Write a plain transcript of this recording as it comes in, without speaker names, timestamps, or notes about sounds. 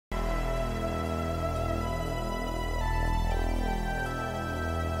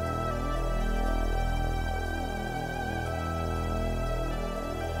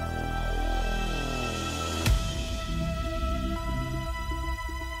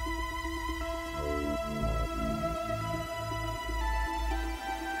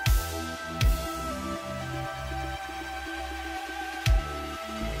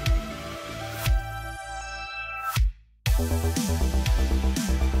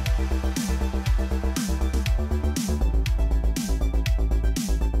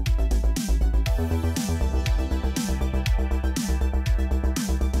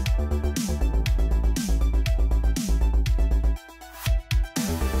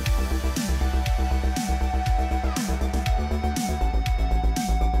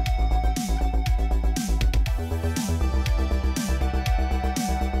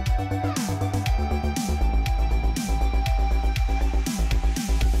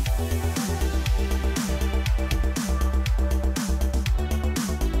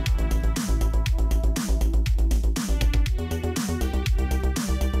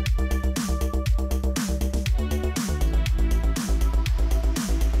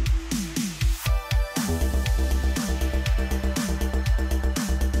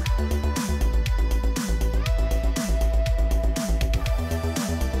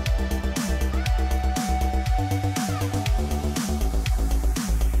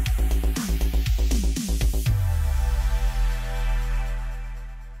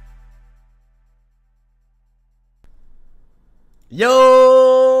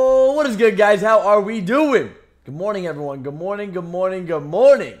Yo, what is good, guys? How are we doing? Good morning, everyone. Good morning, good morning, good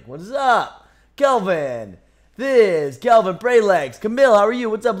morning. What's up? Kelvin. This, Kelvin, Praylex. Camille, how are you?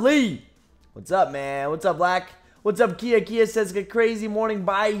 What's up, Lee? What's up, man? What's up, Black? What's up, Kia? Kia says, a crazy morning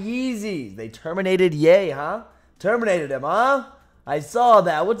by Yeezys. They terminated Ye, huh? Terminated him, huh? I saw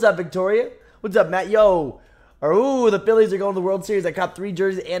that. What's up, Victoria? What's up, Matt? Yo. Ooh, the Phillies are going to the World Series. I caught 3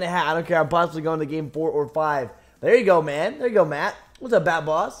 jerseys and a hat. I don't care. I'm possibly going to game 4 or 5. There you go, man. There you go, Matt. What's up, Bat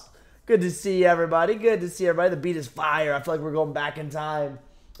Boss? Good to see everybody. Good to see everybody. The beat is fire. I feel like we're going back in time.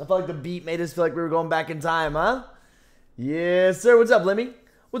 I feel like the beat made us feel like we were going back in time, huh? Yes, sir. What's up, Lemmy?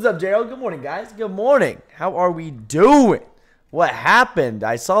 What's up, Gerald? Good morning, guys. Good morning. How are we doing? What happened?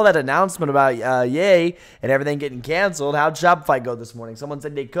 I saw that announcement about Yay and everything getting canceled. How'd Shopify go this morning? Someone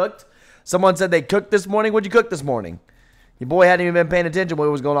said they cooked. Someone said they cooked this morning. What'd you cook this morning? Your boy hadn't even been paying attention to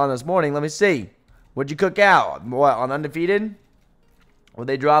what was going on this morning. Let me see. What'd you cook out? What, on Undefeated? What'd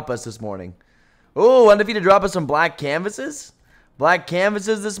they drop us this morning? Oh, Undefeated drop us some black canvases? Black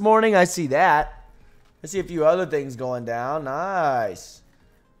canvases this morning? I see that. I see a few other things going down. Nice.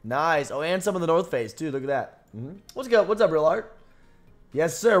 Nice. Oh, and some of the North Face, too. Look at that. What's good? What's up, Real Art?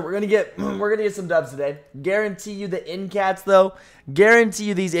 Yes, sir. We're gonna get some dubs today. Guarantee you the Ncats, though. Guarantee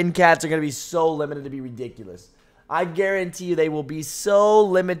you these Ncats are gonna be so limited to be ridiculous. I guarantee you they will be so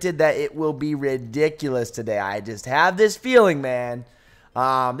limited that it will be ridiculous today. I just have this feeling, man.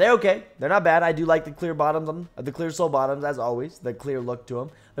 They're okay. They're not bad. I do like the clear bottoms, the clear sole bottoms, as always. The clear look to them.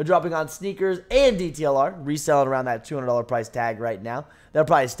 They're dropping on sneakers and DTLR, reselling around that $200 price tag right now. They'll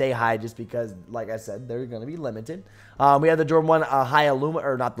probably stay high just because, like I said, they're going to be limited. We have the Jordan 1 high aluminum,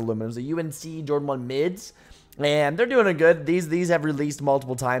 or not the aluminums, the UNC Jordan 1 mids. And they're doing good. These have released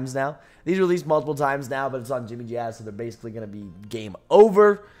multiple times now. These released multiple times now, but it's on Jimmy Jazz, so they're basically going to be game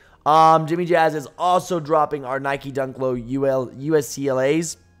over. Jimmy Jazz is also dropping our Nike Dunk Low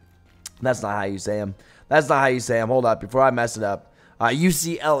UCLAs. That's not how you say them. That's not how you say them. Hold up, before I mess it up.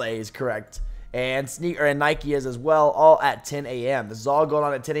 UCLA is correct. And Nike is as well, all at 10 a.m. This is all going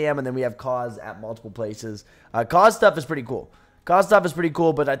on at 10 a.m., and then we have Kaws at multiple places. Kaws stuff is pretty cool. Kaws stuff is pretty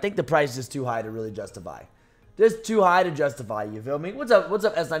cool, but I think the price is too high to really justify. Just too high to justify, you feel me? What's up,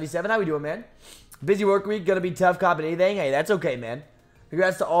 S97? How we doing, man? Busy work week, gonna be tough copping anything? Hey, that's okay, man.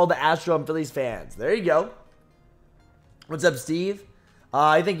 Congrats to all the Astro and Phillies fans. There you go. What's up, Steve?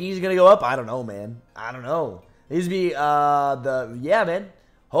 I think he's gonna go up. I don't know, man. I don't know. It used to be yeah, man.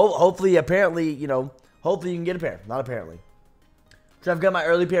 Hopefully, apparently, you know, hopefully you can get a pair. Not apparently. So I've got my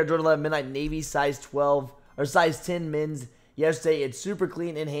early pair of Jordan 11 Midnight Navy size 12 or size 10 men's yesterday. It's super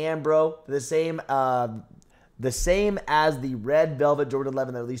clean in hand, bro. The same as the red velvet Jordan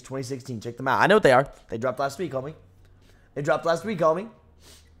 11 that released 2016. Check them out. I know what they are. They dropped last week, homie. They dropped last week, homie.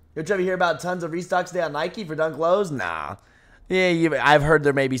 Yo, Trevor, hear about tons of restocks today on Nike for Dunk Lows? Nah. Yeah, I've heard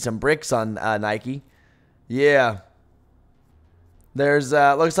there may be some bricks on Nike. Yeah. There's,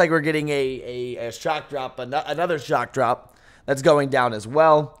 looks like we're getting a shock drop, another shock drop that's going down as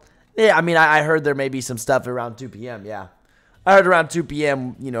well. Yeah, I mean, I heard there may be some stuff around 2 p.m., yeah. I heard around 2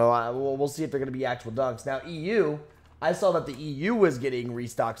 p.m., you know, we'll see if they're going to be actual dunks. Now, EU, I saw that the EU was getting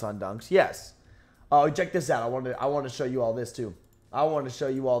restocks on dunks. Yes. Oh, check this out. I want to show you all this, too. I want to show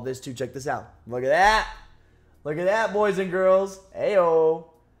you all this, too. Check this out. Look at that. Look at that, boys and girls. Ayo.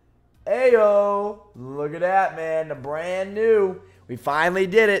 Ayo. Look at that, man. The brand new. We finally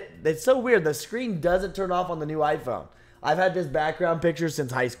did it. It's so weird. The screen doesn't turn off on the new iPhone. I've had this background picture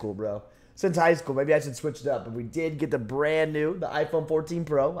since high school, bro. Since high school. Maybe I should switch it up. But we did get the brand new, the iPhone 14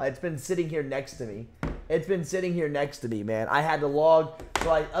 Pro. It's been sitting here next to me. It's been sitting here next to me, man. I had to log,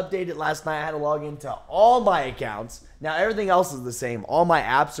 so I updated last night. I had to log into all my accounts. Now, everything else is the same. All my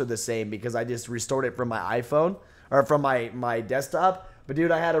apps are the same because I just restored it from my iPhone or from my desktop. But,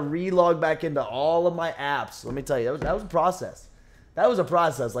 dude, I had to re-log back into all of my apps. Let me tell you, that was a process. That was a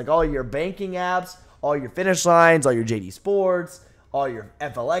process. Like all your banking apps, all your Finish Lines, all your JD Sports, all your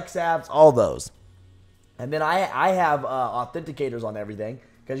FLX apps, all those. And then I have authenticators on everything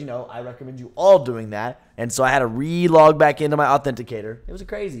because, you know, I recommend you all doing that. And so I had to re-log back into my authenticator. It was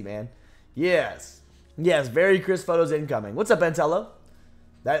crazy, man. Yes. Yes, very crisp photos incoming. What's up, Bentello?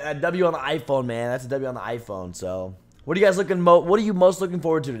 That W on the iPhone, man. That's a W on the iPhone. So what are you guys what are you most looking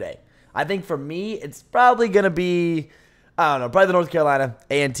forward to today? I think for me, it's probably going to be, I don't know, probably the North Carolina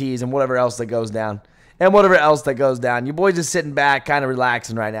A&Ts and whatever else that goes down. And whatever else that goes down. Your boy's just sitting back, kind of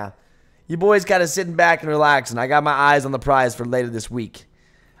relaxing right now. Your boy's kind of sitting back and relaxing. I got my eyes on the prize for later this week.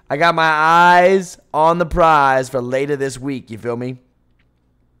 I got my eyes on the prize for later this week. You feel me?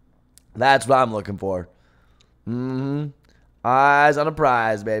 That's what I'm looking for. Eyes on the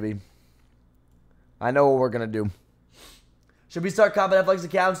prize, baby. I know what we're going to do. Should we start comping FLX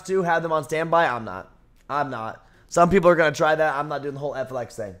accounts too? Have them on standby? I'm not. I'm not. Some people are going to try that. I'm not doing the whole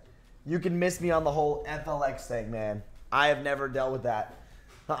FLX thing. You can miss me on the whole FLX thing, man. I have never dealt with that.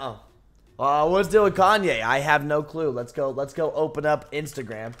 What's the deal with Kanye? I have no clue. Let's go open up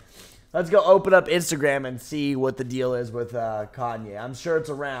Instagram. Let's go open up Instagram and see what the deal is with Kanye. I'm sure it's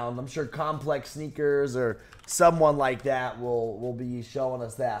around. I'm sure Complex Sneakers or someone like that will be showing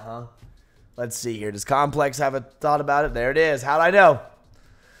us that, huh? Let's see here. Does Complex have a thought about it? There it is. How'd I know?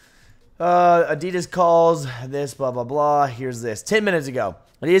 Adidas calls this, blah, blah, blah. Here's this. 10 minutes ago.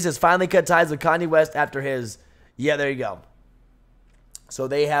 Adidas has finally cut ties with Kanye West after his... Yeah, there you go. So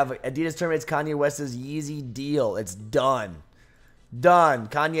they have... Adidas terminates Kanye West's Yeezy deal. It's done. Done.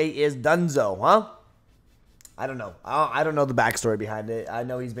 Kanye is donezo, huh? I don't know. I don't know the backstory behind it. I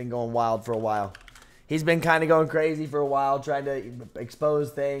know he's been going wild for a while. He's been kind of going crazy for a while, trying to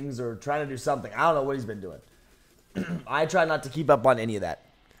expose things or trying to do something. I don't know what he's been doing. I try not to keep up on any of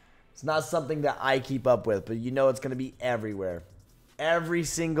that. It's not something that I keep up with, but you know it's going to be everywhere. Every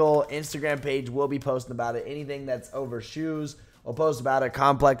single Instagram page will be posting about it. Anything that's over shoes will post about it.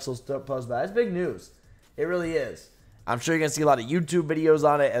 Complex will still post about it. It's big news. It really is. I'm sure you're going to see a lot of YouTube videos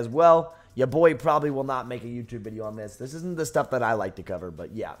on it as well. Your boy probably will not make a YouTube video on this. This isn't the stuff that I like to cover,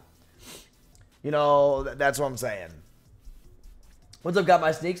 but yeah. You know, that's what I'm saying. What's up, Got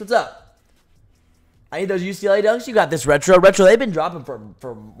My Sneaks? What's up? I need those UCLA dunks. You got this retro. Retro, they've been dropping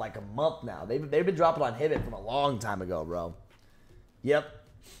for like a month now. They've been dropping on Hibbett from a long time ago, bro. Yep.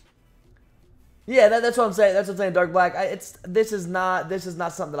 Yeah, that's what I'm saying. That's what I'm saying. Dark Black. This is not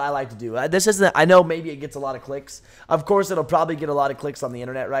something that I like to do. This isn't. I know maybe it gets a lot of clicks. Of course, it'll probably get a lot of clicks on the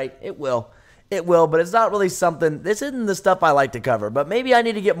internet, right? It will. It will, but it's not really something. This isn't the stuff I like to cover. But maybe I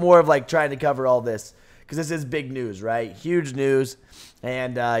need to get more of like trying to cover all this because this is big news, right? Huge news,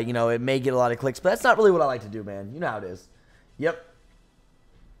 and you know it may get a lot of clicks, but that's not really what I like to do, man. You know how it is. Yep.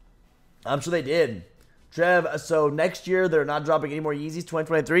 I'm sure they did. Trev, so next year they're not dropping any more Yeezys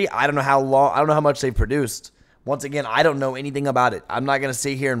 2023. I don't know how long. I don't know how much they've produced. Once again, I don't know anything about it. I'm not gonna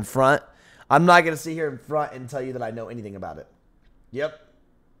sit here in front. I'm not gonna sit here in front and tell you that I know anything about it. Yep.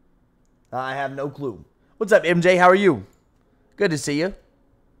 I have no clue. What's up, MJ? How are you? Good to see you.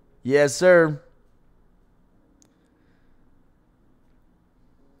 Yes, sir.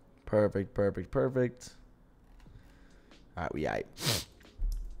 Perfect, perfect, perfect. All right, we aight.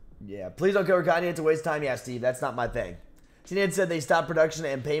 Yeah, please don't cover Kanye. It's a waste of time. Yeah, Steve, that's not my thing. TNN said they stopped production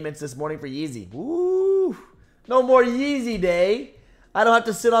and payments this morning for Yeezy. Woo! No more Yeezy day. I don't have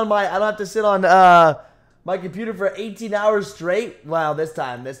to sit on my computer for 18 hours straight. Wow, this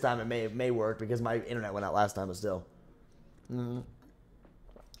time it may work because my internet went out last time, but still.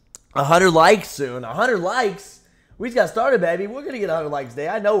 100 likes soon. 100 likes. We just got started, baby. We're gonna get 100 likes today.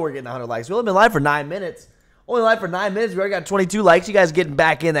 I know we're getting 100 likes. We've only been live for 9 minutes. Only live for 9 minutes. We already got 22 likes. You guys getting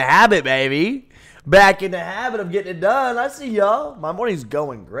back in the habit, baby. Back in the habit of getting it done. I see y'all. My morning's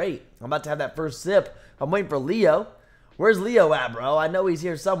going great. I'm about to have that first sip. I'm waiting for Leo. Where's Leo at, bro? I know he's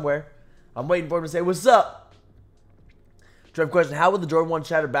here somewhere. I'm waiting for him to say, what's up? Trev question, how would the Jordan 1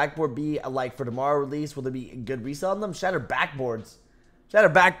 Shattered Backboard be like for tomorrow release? Will there be good resale on them? Shattered Backboards.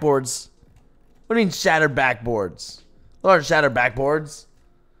 Shattered Backboards. What do you mean Shattered Backboards? What are Shattered Backboards?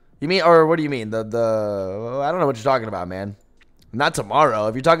 You mean, or what do you mean? I don't know what you're talking about, man. Not tomorrow.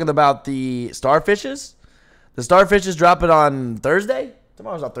 If you're talking about the Starfishes, the Starfishes dropping on Thursday?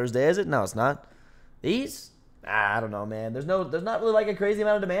 Tomorrow's not Thursday, is it? No, it's not. These? I don't know, man. There's not really like a crazy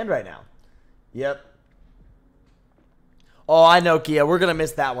amount of demand right now. Yep. Oh, I know, Kia. We're gonna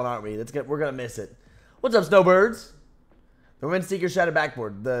miss that one, aren't we? We're gonna miss it. What's up, Snowbirds? The Wind Seeker Shattered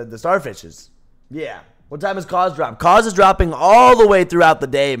Backboard. The Starfishes. Yeah. What time is Kaws drop? Kaws is dropping all the way throughout the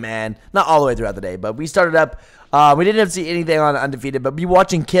day, man. Not all the way throughout the day, but we started up. We didn't have to see anything on Undefeated, but be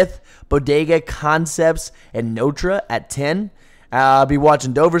watching Kith, Bodega, Concepts, and Notre at 10. I'll be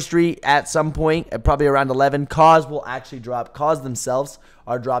watching Dover Street at some point, at probably around 11. Kaws will actually drop. Kaws themselves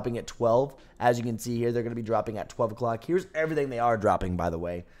are dropping at 12. As you can see here, they're going to be dropping at 12 o'clock. Here's everything they are dropping, by the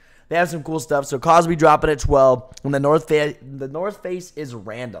way. They have some cool stuff. So Kaws will be dropping at 12. And the North Face is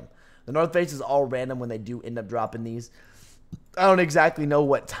random. The North Face is all random when they do end up dropping these. I don't exactly know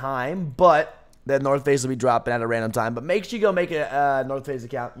what time, but the North Face will be dropping at a random time. But make sure you go make a North Face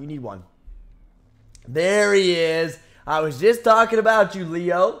account. You need one. There he is. I was just talking about you,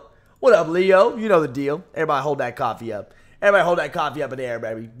 Leo. What up, Leo? You know the deal. Everybody hold that coffee up. Everybody hold that coffee up in the air,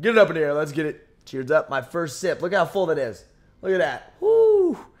 baby. Get it up in the air. Let's get it. Cheers up. My first sip. Look how full that is. Look at that.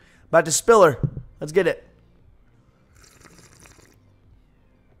 Woo. About to spill her. Let's get it.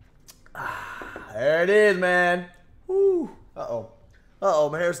 There it is, man. Woo. Uh-oh. Uh-oh,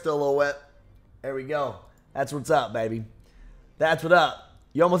 my hair's still a little wet. There we go. That's what's up, baby. That's what up.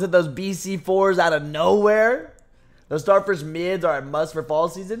 You almost hit those BC4s out of nowhere. Those Starfish mids are a must for fall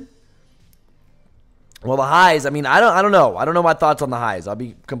season. Well, the highs, I mean, I don't know. I don't know my thoughts on the highs. I'll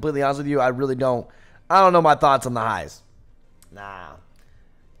be completely honest with you. I really don't. I don't know my thoughts on the highs. Nah.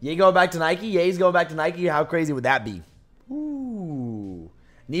 Ye going back to Nike? Ye's going back to Nike? How crazy would that be? Ooh.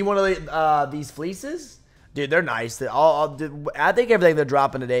 Need one of these fleeces? Dude, they're nice. I think everything they're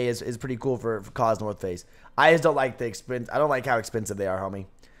dropping today is pretty cool for Kaws North Face. I just don't like the expense. I don't like how expensive they are, homie.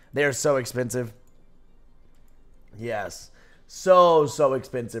 They are so expensive. Yes. So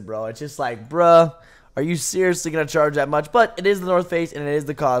expensive, bro. It's just like, bruh, are you seriously going to charge that much? But it is the North Face and it is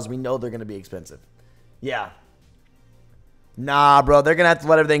the Kaws. We know they're going to be expensive. Yeah. Nah, bro. They're going to have to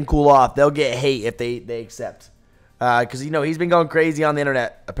let everything cool off. They'll get hate if they accept. Because, you know, he's been going crazy on the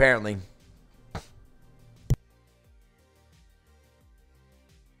internet, apparently.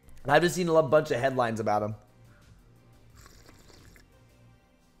 I've just seen a bunch of headlines about him.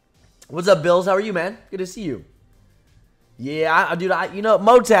 What's up, Bills? How are you, man? Good to see you. Yeah, dude, you know,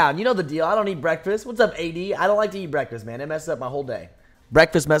 Motown, you know the deal. I don't eat breakfast. What's up, AD? I don't like to eat breakfast, man. It messes up my whole day.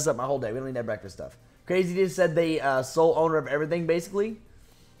 Breakfast messes up my whole day. We don't need that breakfast stuff. Crazy just said they sole owner of everything, basically.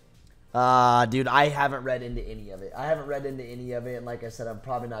 Dude, I haven't read into any of it. And like I said, I'm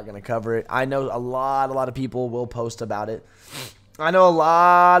probably not going to cover it. I know a lot of people will post about it. But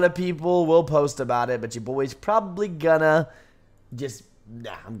your boy's probably gonna just,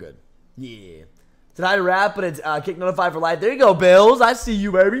 nah, I'm good. Yeah. Tonight a wrap, but it's kick notified for life. There you go, Bills. I see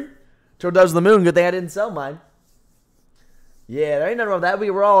you, baby. Trevor does the moon. Good thing I didn't sell mine. Yeah, there ain't nothing wrong with that.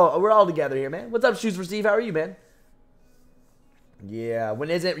 We're all together here, man. What's up, Shoes for Steve? How are you, man? Yeah, when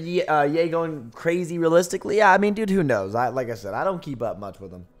isn't Ye going crazy realistically? Yeah, I mean, dude, who knows? Like I said, I don't keep up much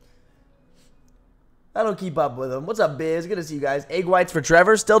with him. What's up, Biz? Good to see you guys. Egg whites for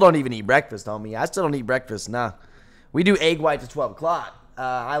Trevor. Still don't even eat breakfast, homie. I still don't eat breakfast. Nah. We do egg whites at 12 o'clock.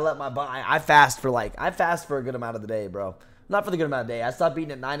 I fast for a good amount of the day, bro. Not for the good amount of the day. I stop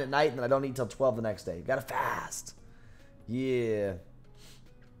eating at 9 at night, and then I don't eat till 12 the next day. You gotta fast. Yeah.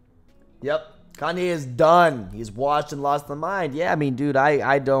 Yep. Kanye is done. He's washed and lost the mind. Yeah, I mean, dude,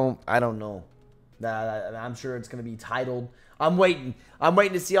 I don't know. I'm sure it's gonna be titled. I'm waiting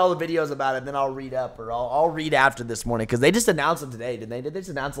to see all the videos about it, and then I'll read up, or I'll read after this morning, because they just announced it today, didn't they? Did they just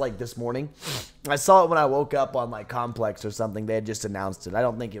announce it, like, this morning? I saw it when I woke up on, like, Complex or something. They had just announced it. I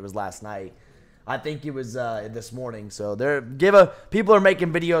don't think it was last night. I think it was this morning. So people are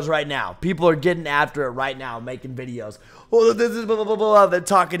making videos right now. People are getting after it right now, making videos. Oh, this is blah, blah, blah, blah. They're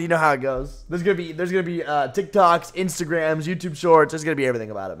talking. You know how it goes. There's gonna be TikToks, Instagrams, YouTube Shorts. There's gonna be everything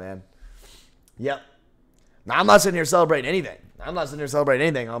about it, man. Yep. Now, I'm not sitting here celebrating anything.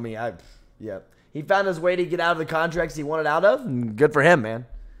 homie. Yep. He found his way to get out of the contracts he wanted out of. And good for him, man.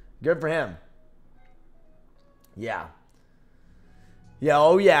 Good for him. Yeah. Yeah,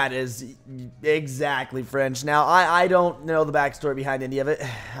 oh yeah, it is. Exactly, French. Now, I don't know the backstory behind any of it.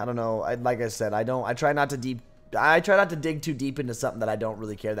 I don't know. Like I said, I try not to dig too deep into something that I don't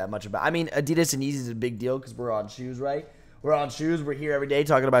really care that much about. I mean, Adidas and Yeezy is a big deal because we're on shoes, right? We're on shoes. We're here every day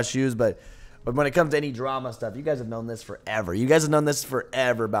talking about shoes, but when it comes to any drama stuff, you guys have known this forever. You guys have known this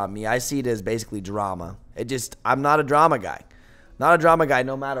forever about me. I see it as basically drama. I'm not a drama guy. Not a drama guy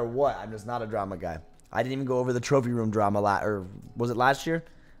no matter what. I'm just not a drama guy. I didn't even go over the trophy room drama, or was it last year?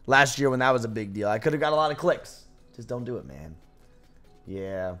 Last year when that was a big deal. I could have got a lot of clicks. Just don't do it, man.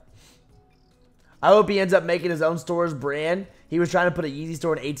 Yeah. I hope he ends up making his own store's brand. He was trying to put a Yeezy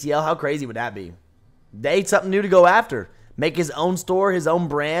store in ATL. How crazy would that be? They something new to go after. Make his own store, his own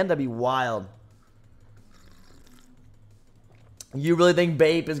brand. That'd be wild. You really think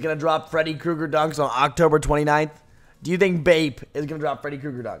Bape is going to drop Freddy Krueger dunks on October 29th? Do you think Bape is going to drop Freddy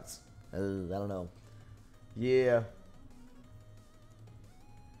Krueger dunks? I don't know. Yeah.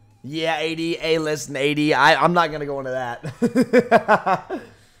 Yeah, AD. Hey, listen, AD. I'm not going to go into that.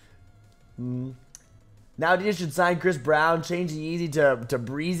 Now Adidas should sign Chris Brown, change the Yeezy to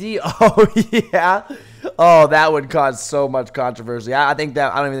Breezy. Oh, yeah. Oh, that would cause so much controversy. I don't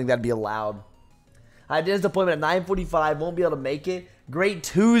even think that'd be allowed. Adidas appointment at 9:45. Won't be able to make it. Great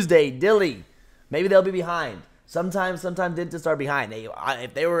Tuesday, Dilly. Maybe they'll be behind. Sometimes dentists are behind.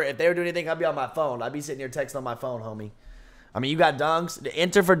 If they were doing anything, I'd be on my phone. I'd be sitting here texting on my phone, homie. I mean, you got dunks.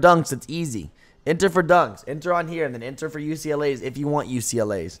 Enter for dunks. It's easy. Enter for dunks. Enter on here, and then enter for UCLA's if you want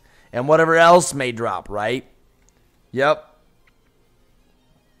UCLA's. And whatever else may drop, right? Yep.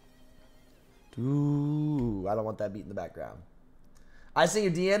 Ooh, I don't want that beat in the background. I see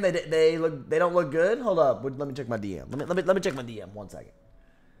your DM. They don't look good. Hold up. Let me check my DM. Let me check my DM. 1 second.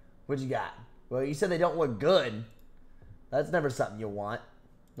 What you got? Well, you said they don't look good. That's never something you want.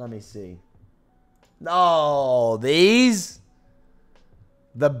 Let me see. Oh, these?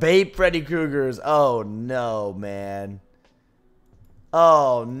 The Bape Freddy Kruegers. Oh, no, man.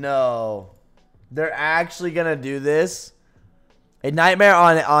 Oh, no. They're actually going to do this? A Nightmare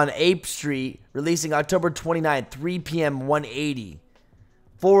on Ape Street, releasing October 29th, 3 p.m., 180.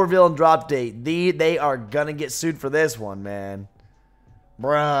 Full reveal and drop date. They are going to get sued for this one, man.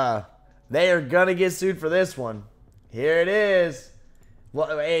 Bruh. They are going to get sued for this one. Here it is.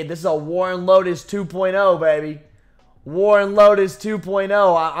 Well, hey, this is a Warren Lotus 2.0, baby. Warren Lotus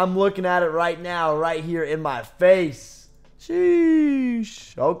 2.0. I'm looking at it right now, right here in my face.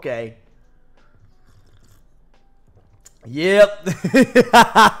 Sheesh. Okay. Yep.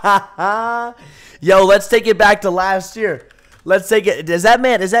 Yo, let's take it back to last year. Let's take it. Is that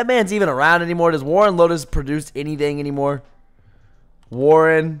man's even around anymore? Does Warren Lotus produce anything anymore?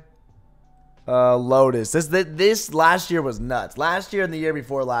 Warren Lotus. This last year was nuts. Last year and the year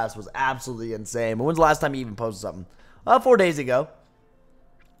before last was absolutely insane. But when's the last time he even posted something? 4 days ago.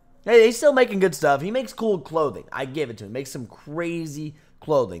 Hey, he's still making good stuff. He makes cool clothing. I give it to him. Makes some crazy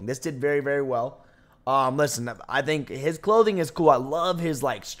clothing. This did very, very well. Listen, I think his clothing is cool. I love his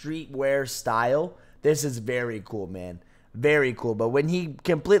like streetwear style. This is very cool, man. Very cool. But when he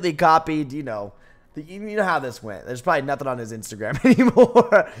completely copied, you know how this went. There's probably nothing on his Instagram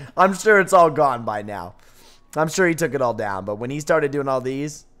anymore. I'm sure it's all gone by now. I'm sure he took it all down. But when he started doing all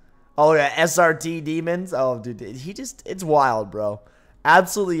these, oh yeah, SRT demons. Oh, dude, it's wild, bro.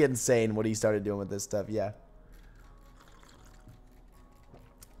 Absolutely insane what he started doing with this stuff. Yeah.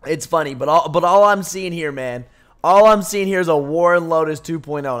 It's funny, but all I'm seeing here, man, all I'm seeing here is a Warren Lotus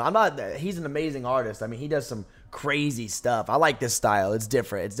 2.0. He's an amazing artist. I mean, he does some crazy stuff. I like this style. It's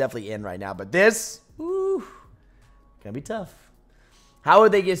different. It's definitely in right now. But this, ooh, gonna be tough. How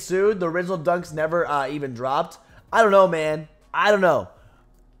would they get sued? The original dunks never even dropped. I don't know, man. I don't know.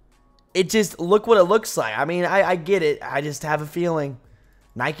 It just, look what it looks like. I mean, I get it. I just have a feeling.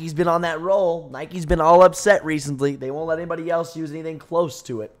 Nike's been on that roll. Nike's been all upset recently. They won't let anybody else use anything close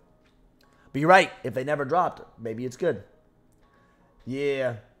to it. But you're right. If they never dropped, maybe it's good.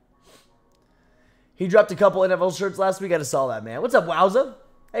 Yeah. He dropped a couple NFL shirts last week. I just saw that, man. What's up, Wowza?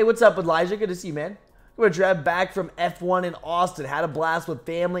 Hey, what's up, Elijah? Good to see you, man. We're Trev back from F1 in Austin. Had a blast with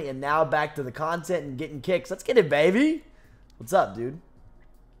family, and now back to the content and getting kicks. Let's get it, baby. What's up, dude?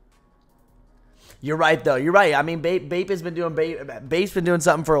 You're right, though. You're right. I mean, Bape has been doing Bape's been doing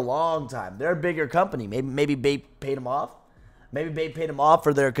something for a long time. They're a bigger company. Maybe Bape paid them off. Maybe Bape paid them off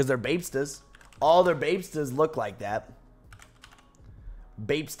because they're Bapestas. All their Bapestas look like that.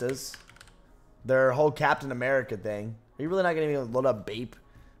 Bapestas. Their whole Captain America thing. Are you really not gonna even load up Bape?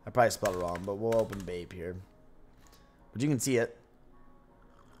 I probably spelled it wrong, but we'll open Bape here. But you can see it.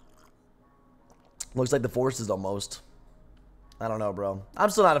 Looks like the Forces almost. I don't know, bro.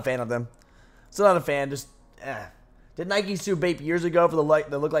 I'm still not a fan of them. Still not a fan. Just, Did Nike sue Bape years ago for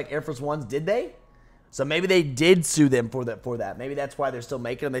that look like Air Force Ones? Did they? So maybe they did sue them for that. Maybe that's why they're still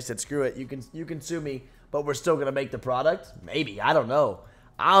making them. They said, screw it. You can sue me, but we're still gonna make the product. Maybe. I don't know.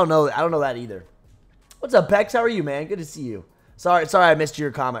 I don't know that either. What's up, Pex? How are you, man? Good to see you. Sorry I missed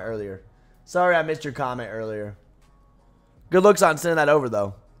your comment earlier. Good looks on sending that over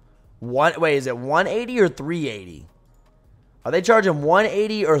though. Wait, is it 180 or 380? Are they charging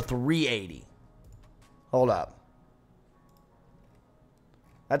 180 or 380? Hold up.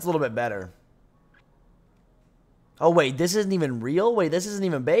 That's a little bit better. Oh, wait. This isn't even real? Wait, this isn't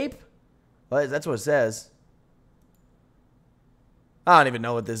even Bape? Well, that's what it says. I don't even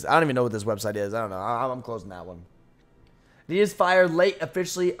know what this website is. I don't know. I'm closing that one. He is fired late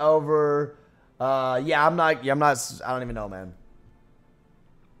officially over... yeah, I'm not... I don't even know, man.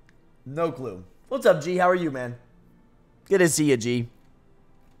 No clue. What's up, G? How are you, man? Good to see you, G.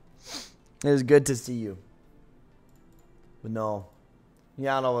 It is good to see you. But no.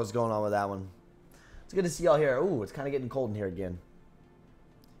 Yeah, I don't know what's going on with that one. It's good to see y'all here. Ooh, it's kind of getting cold in here again.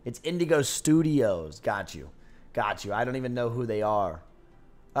 It's Indigo Studios. Got you. I don't even know who they are.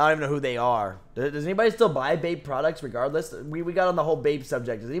 Does anybody still buy Bape products regardless? We got on the whole Bape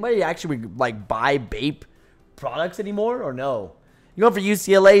subject. Does anybody actually like buy Bape products anymore or no? You going for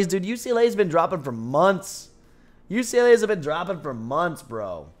UCLA's, dude? UCLA's been dropping for months. UCLA's have been dropping for months,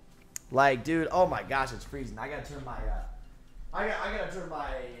 bro. Like, dude, oh my gosh, it's freezing. I gotta turn my I gotta turn my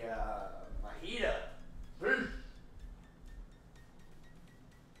heat up.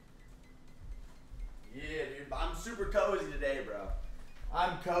 Yeah, dude, I'm super cozy today, bro.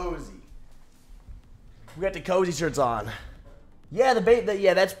 I'm cozy. We got the cozy shirts on. Yeah,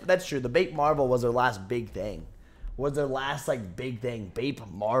 yeah, that's true. The Bape Marvel was their last big thing. Big thing. Bape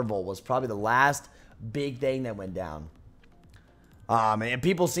Marvel was probably the last big thing that went down. And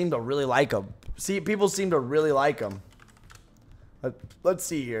people seem to really like them. People seem to really like them. Let's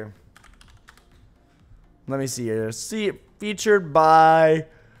see here. Let me see here. See it featured by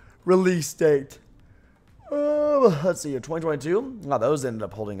release date. Let's see here. 2022. Oh, those ended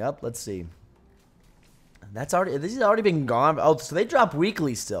up holding up. Let's see. This has already been gone. Oh, so they drop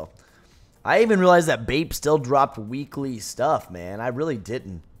weekly still. I even realized that Bape still dropped weekly stuff, man. I really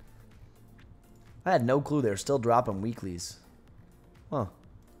didn't. I had no clue they're still dropping weeklies. Huh.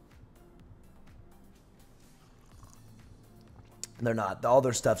 They're not. All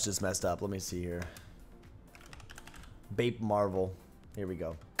their stuff's just messed up. Let me see here. Bape Marvel. Here we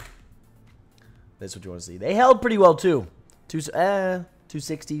go. That's what you want to see. They held pretty well, too.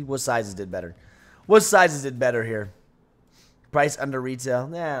 260. What sizes did better? What sizes did better here? Price under retail?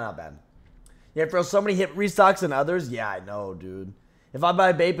 Nah, not bad. Yeah, for so many hit restocks than others? Yeah, I know, dude. If I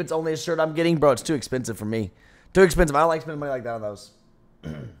buy Bape, it's only a shirt I'm getting. Bro, it's too expensive for me. Too expensive. I don't like spending money like that on those.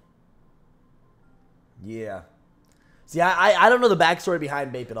 Yeah. See, I don't know the backstory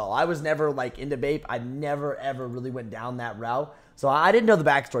behind Bape at all. I was never, like, into Bape. I never, ever really went down that route. So I didn't know the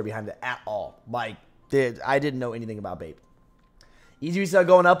backstory behind it at all. Like, I didn't know anything about Bape. Easy resale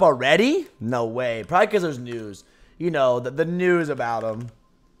going up already? No way. Probably because there's news. You know, the news about them.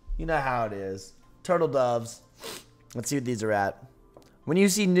 You know how it is. Turtle doves. Let's see what these are at. When you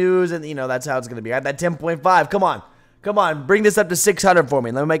see news, and you know, that's how it's going to be. I had that 10.5. Come on. Come on. Bring this up to 600 for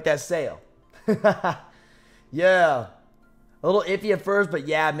me. Let me make that sale. Yeah. A little iffy at first, but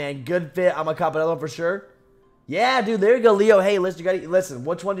yeah, man. Good fit. I'm going to cop another one for sure. Yeah, dude. There you go, Leo. Hey, listen.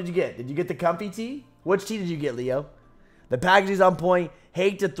 Which one did you get? Did you get the comfy tee? Which tee did you get, Leo? The packaging's on point.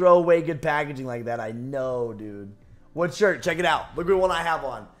 Hate to throw away good packaging like that. I know, dude. What shirt? Check it out. Look at what I have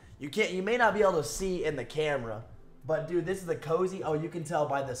on. You may not be able to see in the camera, but dude, this is the cozy. Oh, you can tell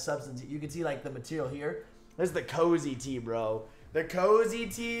by the substance. You can see like the material here. This is the cozy tee, bro. The cozy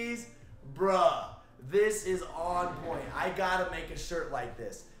tees, bruh. This is on point. I gotta make a shirt like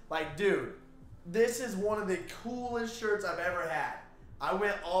this. Like, dude, this is one of the coolest shirts I've ever had. I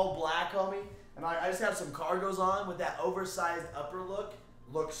went all black on me. And I just have some cargos on with that oversized upper look.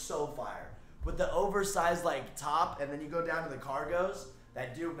 Looks so fire. With the oversized like top, and then you go down to the cargos.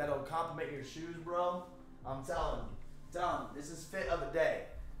 That'll complement your shoes, bro. I'm telling you. This is fit of the day.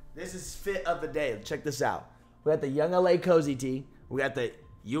 This is fit of the day. Check this out. We got the Young LA Cozy Tee. We got the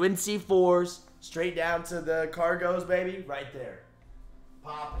UNC 4s. Straight down to the cargos, baby. Right there.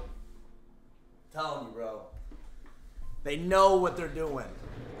 Popping. Telling you, bro. They know what they're doing.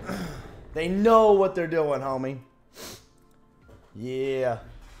 They know what they're doing, homie. Yeah.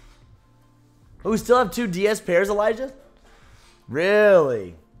 Oh, we still have 2 DS pairs, Elijah?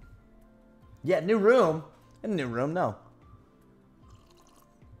 Really? Yeah, new room. A new room, no.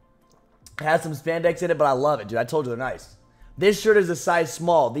 It has some spandex in it, but I love it, dude. I told you they're nice. This shirt is a size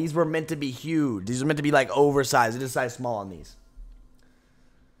small. These were meant to be huge. These are meant to be like oversized. It is size small on these.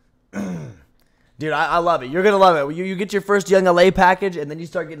 Dude, I love it. You're going to love it. You get your first Young LA package, and then you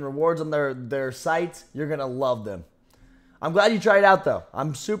start getting rewards on their sites. You're going to love them. I'm glad you tried it out, though.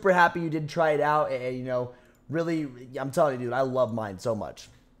 I'm super happy you did try it out. And, you know, really, I'm telling you, dude, I love mine so much.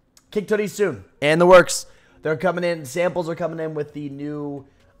 Kick hoodies soon. And the works. They're coming in. Samples are coming in with the new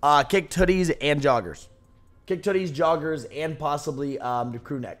Kick hoodies and joggers. Kick hoodies, joggers, and possibly the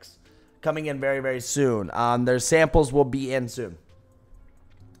crew necks. Coming in very, very soon. Their samples will be in soon.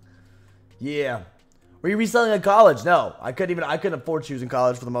 Yeah. Were you reselling in college? No. I couldn't afford shoes in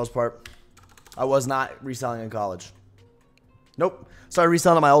college for the most part. I was not reselling in college. Nope. Started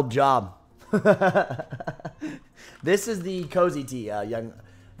reselling at my old job. This is the cozy tee,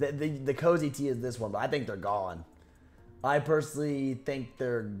 the cozy tee is this one, but I think they're gone. I personally think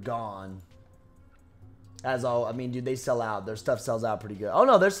they're gone. As all, I mean, dude, they sell out. Their stuff sells out pretty good. Oh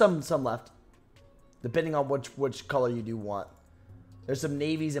no, there's some left. Depending on which color you do want. There's some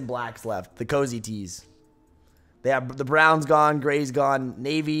navies and blacks left. The cozy tees. They have the brown's gone, gray's gone,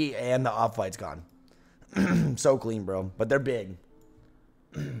 navy, and the off-white's gone. So clean, bro. But they're big.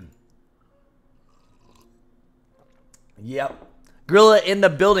 Yep. Gorilla in the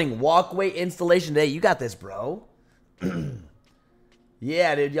building. Walkway installation day. You got this, bro.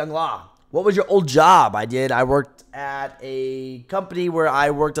 Yeah, dude. Young Law. What was your old job? I worked at a company where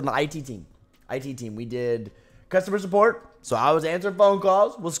I worked on the IT team. We did customer support. So I was answering phone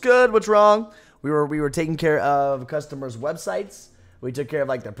calls. What's good? What's wrong? We were taking care of customers' websites. We took care of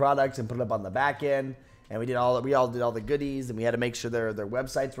like their products and put it up on the back end. And we all did all the goodies, and we had to make sure their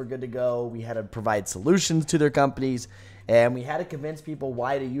websites were good to go. We had to provide solutions to their companies, and we had to convince people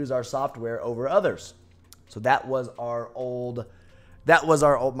why to use our software over others. So that was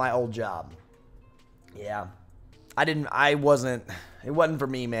my old job. Yeah. It wasn't for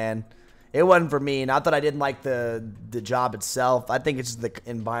me, man. It wasn't for me. Not that I didn't like the job itself. I think it's just the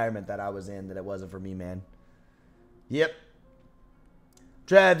environment that I was in that it wasn't for me, man. Yep.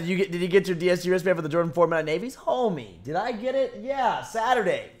 Trev, did you get your DSG wristband for the Jordan 4-minute Navies? Homie, did I get it? Yeah,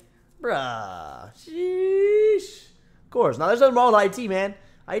 Saturday. Bruh. Sheesh. Of course. Now, there's nothing wrong with IT, man.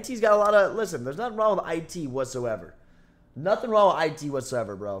 IT's got a lot of... Listen, there's nothing wrong with IT whatsoever. Nothing wrong with IT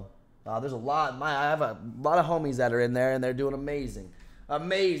whatsoever, bro. There's a lot... I have a lot of homies that are in there, and they're doing amazing.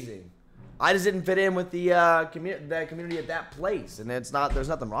 Amazing. I just didn't fit in with the community at that place, and there's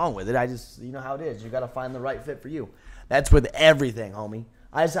nothing wrong with it. I just... You know how it is. You got to find the right fit for you. That's with everything, homie.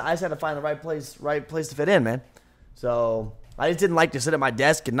 I just had to find the right place to fit in, man. So I just didn't like to sit at my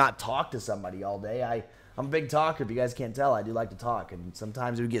desk and not talk to somebody all day. I'm a big talker. If you guys can't tell, I do like to talk, and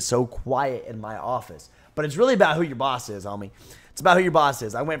sometimes it would get so quiet in my office. But it's really about who your boss is, homie. It's about who your boss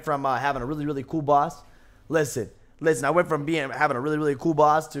is. I went from having a really, really cool boss. Listen. I went from having a really, really cool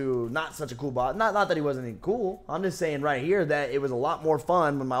boss to not such a cool boss. Not that he wasn't any cool. I'm just saying right here that it was a lot more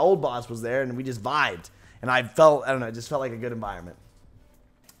fun when my old boss was there, and we just vibed. And I don't know, it just felt like a good environment.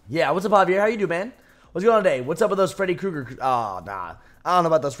 Yeah, what's up, Javier? How you doing, man? What's going on today? What's up with those Freddy Krueger? Oh, nah. I don't know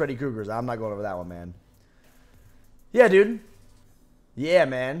about those Freddy Kruegers. I'm not going over that one, man. Yeah, dude. Yeah,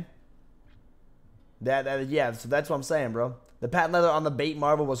 man. Yeah, so that's what I'm saying, bro. The patent leather on the bait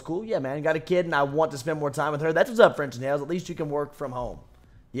Marvel was cool. Yeah, man. Got a kid, and I want to spend more time with her. That's what's up, French and Nails. At least you can work from home.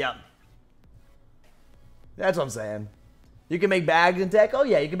 Yep. That's what I'm saying. You can make bags in tech? Oh,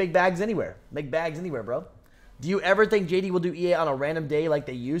 yeah, you can make bags anywhere. Make bags anywhere, bro. Do you ever think JD will do EA on a random day like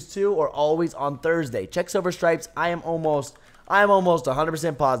they used to, or always on Thursday? Check Silver Stripes. I am almost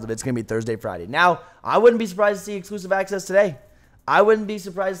 100% positive it's going to be Thursday, Friday. Now, I wouldn't be surprised to see exclusive access today. It's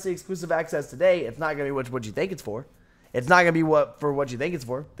not going to be what you think it's for. It's not going to be what you think it's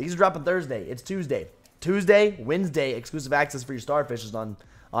for. These are dropping Thursday. It's Tuesday. Wednesday, exclusive access for your Starfishes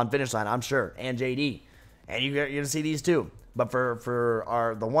on Finish Line, I'm sure, and JD. And you're going to see these too. But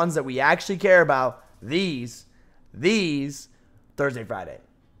for the ones that we actually care about, these Thursday, Friday.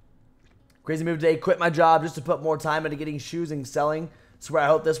 Crazy move today. Quit my job just to put more time into getting shoes and selling. Swear I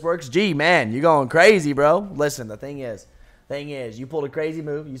hope this works. Gee, man, you're going crazy, bro. Listen, the thing is, you pulled a crazy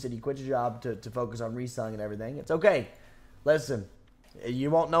move. You said you quit your job to focus on reselling and everything. It's okay. Listen, you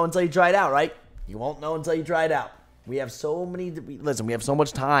won't know until you try it out, right? You won't know until you try it out. We have so many. Listen, we have so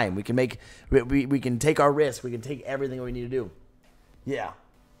much time. We can we can take our risks. We can take everything we need to do. Yeah.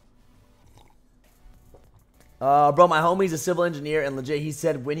 Bro, my homie's a civil engineer and legit. He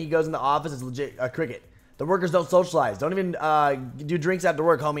said when he goes in the office, it's legit a cricket. The workers don't socialize. Don't even do drinks after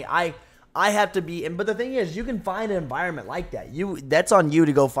work, homie. I have to be in. But the thing is, you can find an environment like that. That's on you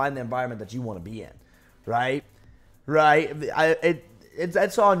to go find the environment that you want to be in, right? Right.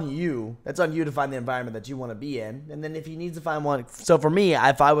 That's on you. That's on you to find the environment that you want to be in. And then if he needs to find one. So for me,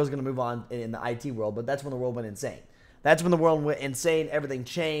 if I was going to move on in the IT world, but that's when the world went insane. That's when the world went insane. Everything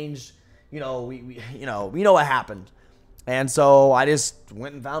changed. You know, we know what happened. And so I just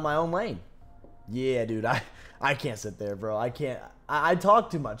went and found my own lane. Yeah, dude, I can't sit there, bro. I can't. I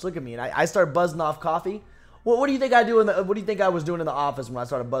talk too much. Look at me. And I start buzzing off coffee. What do you think I do what do you think I was doing in the office when I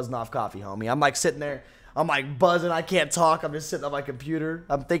started buzzing off coffee, homie? I'm like sitting there. I'm like buzzing. I can't talk. I'm just sitting on my computer.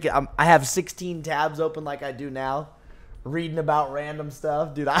 I'm thinking. I have 16 tabs open like I do now, reading about random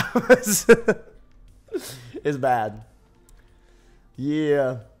stuff, dude. It's bad.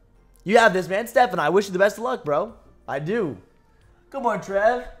 Yeah. You have this, man. Steph, and I wish you the best of luck, bro. I do. Good morning,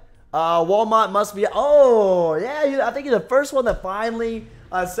 Trev. Walmart must be... Oh, yeah. I think you're the first one that finally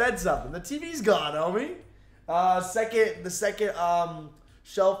said something. The TV's gone, homie. The second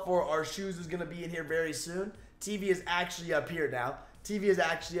shelf for our shoes is going to be in here very soon. TV is actually up here now.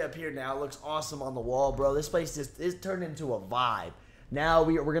 It looks awesome on the wall, bro. This place just is turned into a vibe. Now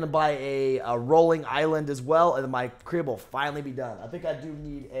we're going to buy a rolling island as well, and my crib will finally be done. I think I do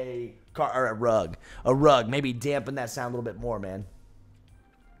need a rug. A rug. Maybe dampen that sound a little bit more, man.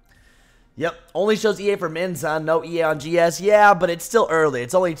 Yep. Only shows EA for men, son. No EA on GS. Yeah, but it's still early.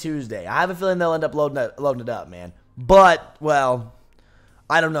 It's only Tuesday. I have a feeling they'll end up loading it up, man. But, well,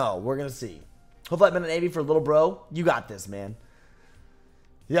 I don't know. We're going to see. Hopefully I've been an Navy for a little bro. You got this, man.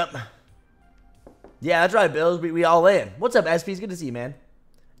 Yep. Yeah, that's right, Bills. We all in. What's up, SP? It's good to see you, man.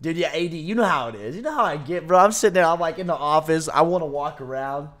 Dude, yeah, AD, you know how it is. You know how I get, bro. I'm sitting there. I'm like in the office. I want to walk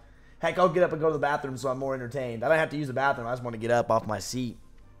around. Heck, I'll get up and go to the bathroom so I'm more entertained. I don't have to use the bathroom. I just want to get up off my seat.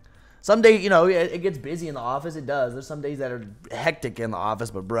 Some days, you know, it gets busy in the office. It does. There's some days that are hectic in the office,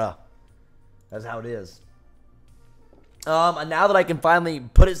 but bruh, that's how it is. And now that I can finally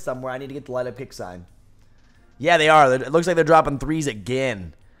put it somewhere, I need to get the light up kick sign. Yeah, they are. It looks like they're dropping threes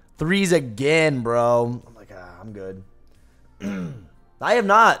again. Threes again, bro. I'm like, I'm good. I have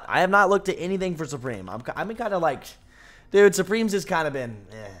not. I have not looked at anything for Supreme. I'm kind of like, dude, Supreme's just kind of been,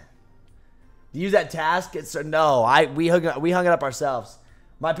 Use that task? No, we hung it up ourselves.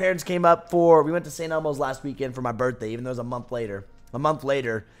 My parents came up we went to St. Elmo's last weekend for my birthday, even though it was a month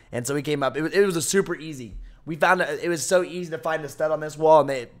later. And so we came up. It was a super easy. We found it was so easy to find a stud on this wall,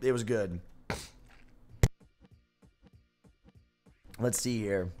 and it was good. Let's see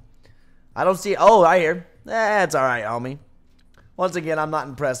here. I don't see. Oh, right here. That's all right, homie. Once again, I'm not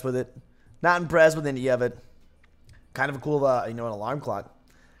impressed with it. Not impressed with any of it. Kind of a cool, an alarm clock.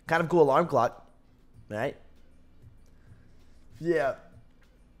 Kind of cool alarm clock, right? Yeah.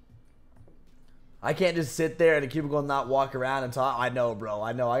 I can't just sit there in a cubicle and not walk around and talk. I know, bro.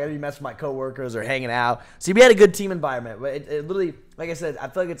 I know. I got to be messing with my coworkers or hanging out. See, we had a good team environment. It literally, like I said, I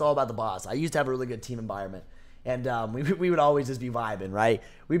feel like it's all about the boss. I used to have a really good team environment. And we would always just be vibing, right?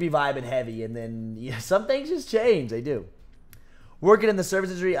 We'd be vibing heavy. And then some things just change. They do. Working in the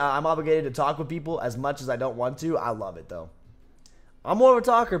service industry, I'm obligated to talk with people as much as I don't want to. I love it, though. I'm more of a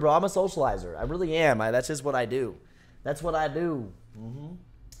talker, bro. I'm a socializer. I really am. That's just what I do. That's what I do.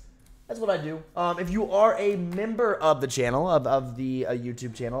 That's what I do. If you are a member of the channel, of the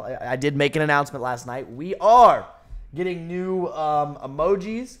YouTube channel, I did make an announcement last night. We are getting new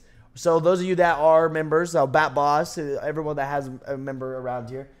emojis. So those of you that are members, so Bat Boss, everyone that has a member around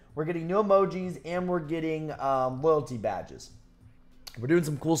here, we're getting new emojis and we're getting loyalty badges. We're doing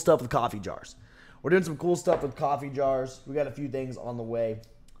some cool stuff with coffee jars. We got a few things on the way.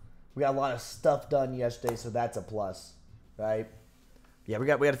 We got a lot of stuff done yesterday, so that's a plus, right? Yeah, we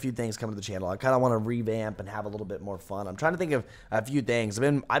got a few things coming to the channel. I kind of want to revamp and have a little bit more fun. I'm trying to think of a few things.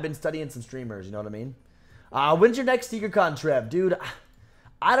 I've been studying some streamers, you know what I mean? When's your next SneakerCon, Trev? Dude,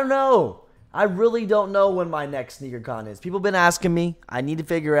 I don't know. I really don't know when my next SneakerCon is. People have been asking me. I need to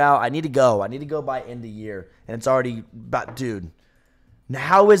figure out. I need to go. I need to go by end of year. And it's already about, dude.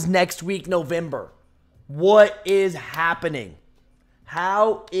 How is next week November? What is happening?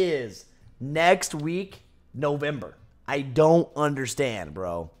 How is next week November? I don't understand,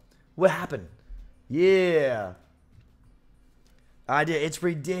 bro. What happened? Yeah. I did. It's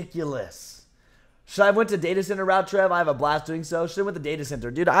ridiculous. Should I have went to data center route, Trev? I have a blast doing so. Should have went to data center.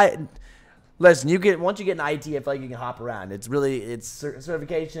 Dude, listen, once you get an IT, I feel like you can hop around. It's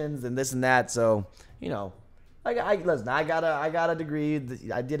certifications and this and that. So, listen, I got a degree.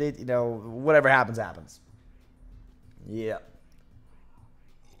 I did it, whatever happens, happens. Yeah.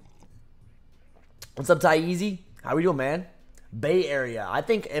 What's up, Ty Easy? How we doing, man? Bay Area. I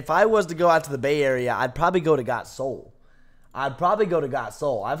think if I was to go out to the Bay Area, I'd probably go to Got Soul. I've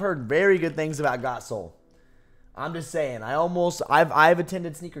heard very good things about Got Soul. I'm just saying. I've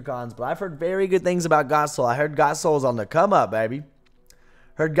attended SneakerCons, but I've heard very good things about Got Soul. I heard Got Soul's on the come up, baby.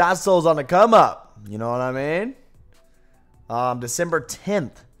 Heard Got Soul's on the come up. You know what I mean? December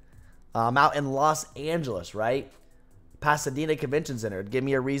 10th. Out in Los Angeles, right? Pasadena Convention Center. It'd give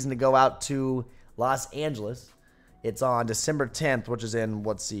me a reason to go out to Los Angeles. It's on December 10th, which is in,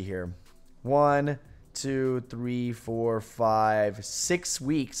 let's see here. 1, 2, 3, 4, 5, 6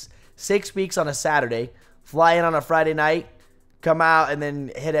 weeks. 6 weeks on a Saturday. Fly in on a Friday night. Come out and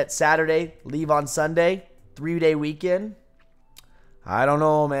then hit at Saturday. Leave on Sunday. 3-day weekend. I don't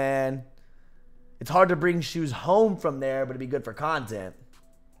know, man. It's hard to bring shoes home from there, but it'd be good for content.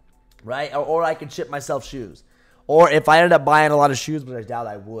 Right? Or I could ship myself shoes. Or if I ended up buying a lot of shoes, which I doubt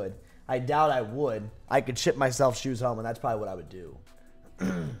I would. I could ship myself shoes home, and that's probably what I would do.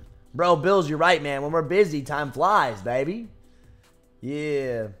 Bro, Bills, you're right, man. When we're busy, time flies, baby.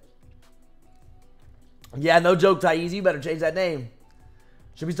 Yeah. Yeah, no joke, Thais. You better change that name.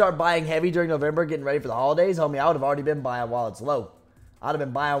 Should we start buying heavy during November, getting ready for the holidays? Homie, I would have already been buying while it's low.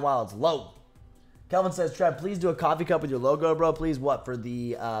 Kelvin says, Trev, please do a coffee cup with your logo, bro. Please, what, for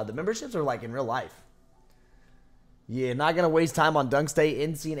the memberships or like in real life? Yeah, not going to waste time on Dunk State.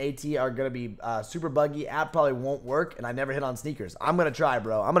 NC and AT are going to be super buggy. App probably won't work, and I never hit on sneakers. I'm going to try,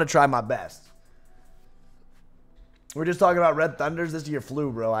 bro. I'm going to try my best. We're just talking about Red Thunders. This is your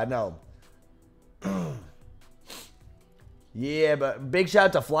flu, bro. I know. Yeah, but big shout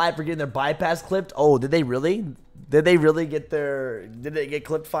out to Fly for getting their bypass clipped. Oh, did they really? Did they get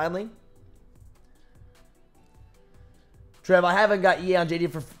clipped finally? Trev, I haven't got EA on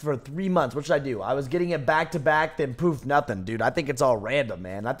JD for 3 months. What should I do? I was getting it back to back, then poof, nothing. Dude, I think it's all random,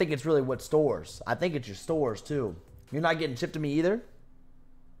 man. I think it's really what stores. I think it's your stores, too. You're not getting shipped to me either?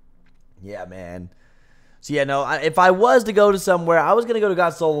 Yeah, man. So, yeah, no, if I was to go to somewhere, I was going to go to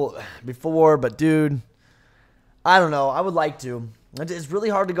God Soul before, but, dude, I don't know. I would like to. It's really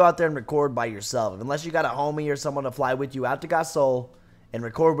hard to go out there and record by yourself. Unless you got a homie or someone to fly with you out to God Soul and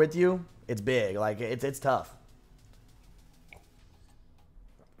record with you, it's big. Like, it's tough.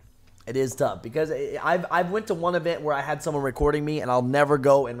 It is tough because I've went to one event where I had someone recording me, and I'll never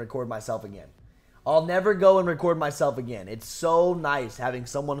go and record myself again. I'll never go and record myself again. It's so nice having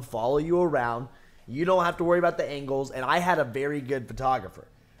someone follow you around. You don't have to worry about the angles, and I had a very good photographer.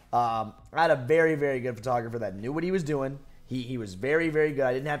 I had a very, very good photographer that knew what he was doing. He was very, very good.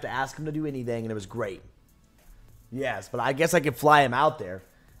 I didn't have to ask him to do anything, and it was great. Yes, but I guess I could fly him out there.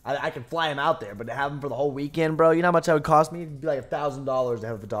 I could fly him out there, but to have him for the whole weekend, bro, you know how much that would cost me? It'd be like $1,000 to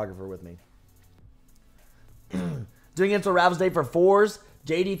have a photographer with me. Doing Install Raffles Day for 4s,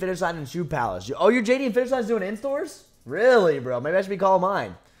 JD Finish Line and Shoe Palace. Oh, your JD and Finish Line's doing in-stores? Really, bro? Maybe I should be calling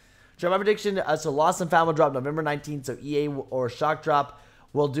mine. So my prediction, so Lost and Found will drop November 19th, so EA or Shock Drop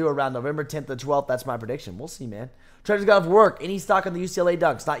will do around November 10th to 12th. That's my prediction. We'll see, man. Trevor's got off work. Any stock on the UCLA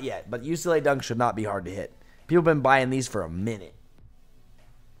Dunks? Not yet, but UCLA Dunks should not be hard to hit. People have been buying these for a minute.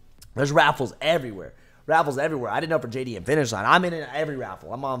 There's raffles everywhere. Raffles everywhere. I didn't know for JD and Finish Line. I'm in every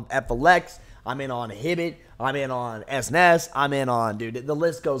raffle. I'm on FLX. I'm in on Hibbit. I'm in on SNS. I'm in on, dude, the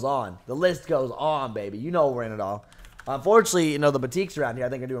list goes on. The list goes on, baby. You know we're in it all. Unfortunately, you know, the boutiques around here, I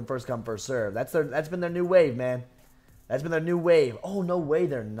think, are doing first come, first serve. That's been their new wave, man. That's been their new wave. Oh, no way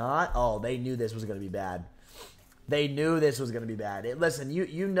they're not. Oh, they knew this was going to be bad. They knew this was going to be bad. Listen,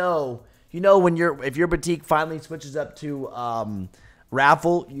 you know when if your boutique finally switches up to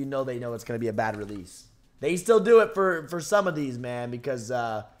raffle, you know they know it's going to be a bad release. They still do it for some of these, man, because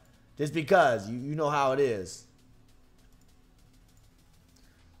just because you know how it is.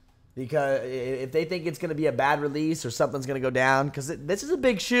 Because if they think it's going to be a bad release or something's going to go down, because this is a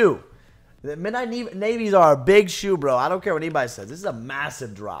big shoe. The Midnight Navies are a big shoe, bro. I don't care what anybody says. This is a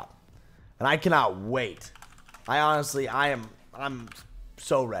massive drop, and I cannot wait. I'm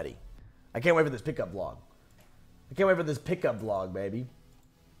so ready. I can't wait for this pickup vlog. I can't wait for this pickup vlog, baby.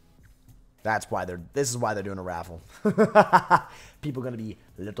 This is why they're doing a raffle. People are going to be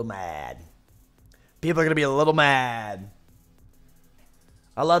a little mad. People are going to be a little mad.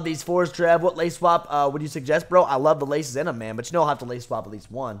 I love these 4s, Trev. What lace swap would you suggest, bro? I love the laces in them, man, but you know I'll have to lace swap at least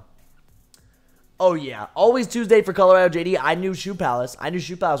one. Oh, yeah. Always Tuesday for Colorado, JD. I knew Shoe Palace. I knew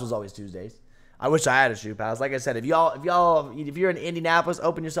Shoe Palace was always Tuesdays. I wish I had a Shoe Palace. Like I said, if you're in Indianapolis,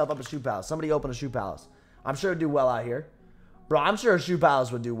 open yourself up a Shoe Palace. Somebody open a Shoe Palace. I'm sure it'd do well out here. Bro, I'm sure a Shoe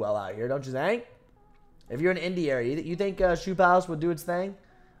Palace would do well out here, don't you think? If you're in Indy area, you think Shoe Palace would do its thing?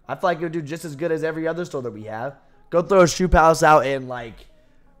 I feel like it would do just as good as every other store that we have. Go throw a Shoe Palace out in, like,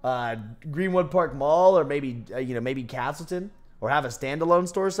 Greenwood Park Mall or maybe, maybe Castleton. Or have a standalone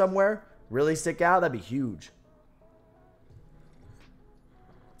store somewhere. Really stick out. That'd be huge.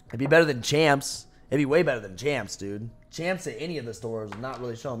 It'd be better than Champs. It'd be way better than Champs, dude. Champs at any of the stores is not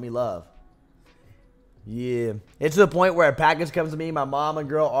really showing me love. Yeah. It's to the point where a package comes to me, my mom and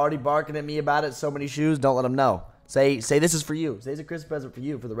girl already barking at me about it. So many shoes, don't let them know. Say this is for you. Say it's a Christmas present for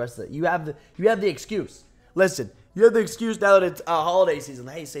you for the rest of it. You have the excuse. Listen, you have the excuse now that it's holiday season.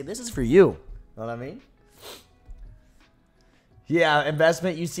 Hey, say this is for you. Know what I mean? Yeah,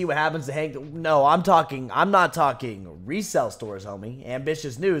 investment, you see what happens to Hank. No, I'm not talking resale stores, homie.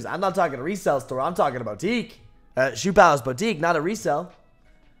 Ambitious news. I'm not talking a resale store. I'm talking a boutique. Shoe Palace boutique, not a resale.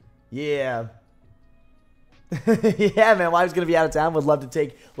 Yeah. Yeah, man, wife's going to be out of town. Would love to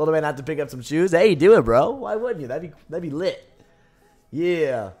take little man out to pick up some shoes. Hey, do it, bro. Why wouldn't you? That'd be lit.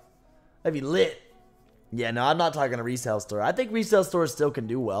 Yeah. That'd be lit. Yeah, no, I'm not talking a resale store. I think resale stores still can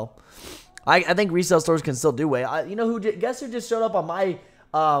do well. I think resale stores can still do well. You know guess who just showed up on my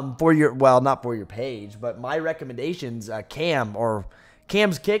not for your page, but my recommendations,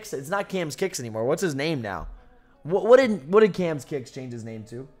 Cam's Kicks. It's not Cam's Kicks anymore. What's his name now? What did Cam's Kicks change his name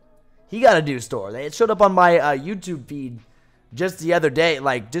to? He got a new store. It showed up on my YouTube feed just the other day,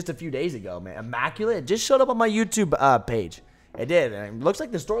 like just a few days ago, man. Immaculate. It just showed up on my YouTube page. It did. And it looks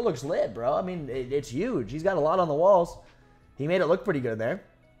like the store looks lit, bro. I mean, it's huge. He's got a lot on the walls. He made it look pretty good in there.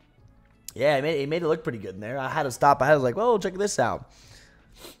 Yeah, he made it look pretty good in there. I had to stop. I was like, whoa, check this out.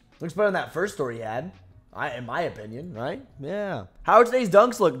 Looks better than that first store he had, in my opinion, right? Yeah. How are today's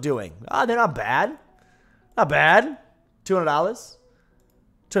dunks doing? They're not bad. Not bad. $200.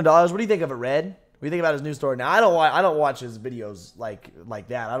 $200. What do you think of it, Red? What do you think about his new store? Now, I don't watch his videos like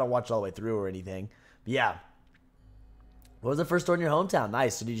that. I don't watch it all the way through or anything. But yeah. What was the first store in your hometown?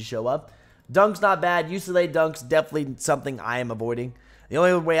 Nice. So did you show up? Dunks not bad. UCLA Dunks definitely something I am avoiding. The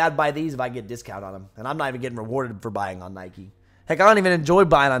only way I'd buy these if I get a discount on them. And I'm not even getting rewarded for buying on Nike. Heck, I don't even enjoy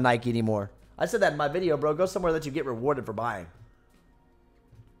buying on Nike anymore. I said that in my video, bro. Go somewhere that you get rewarded for buying.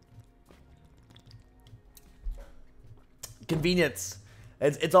 Convenience.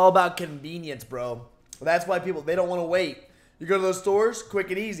 It's all about convenience, bro. That's why they don't want to wait. You go to those stores, quick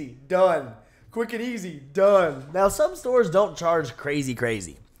and easy, done. Quick and easy, done. Now, some stores don't charge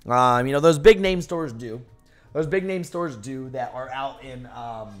crazy. You know, those big name stores do. Those big name stores do that are out in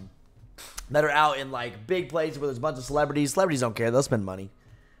like big places where there's a bunch of celebrities. Celebrities don't care; they'll spend money.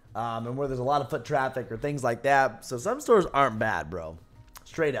 And where there's a lot of foot traffic or things like that. So some stores aren't bad, bro.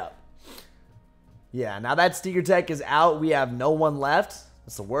 Straight up. Yeah. Now that Sneaker Tech is out, we have no one left.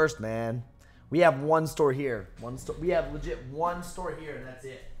 That's the worst, man. We have one store here. We have legit one store here, and that's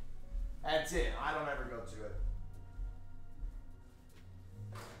it. That's it. I don't ever go to it.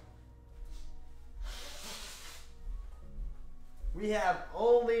 We have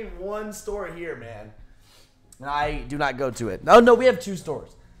only one store here, man. And I do not go to it. No, we have two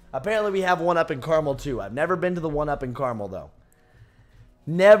stores. Apparently, we have one up in Carmel, too. I've never been to the one up in Carmel, though.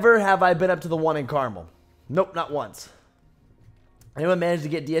 Never have I been up to the one in Carmel. Nope, not once. Anyone managed to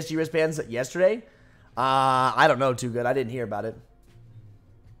get DSG wristbands yesterday? I don't know too good. I didn't hear about it.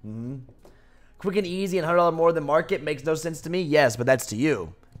 Quick and easy and $100 more than market makes no sense to me. Yes, but that's to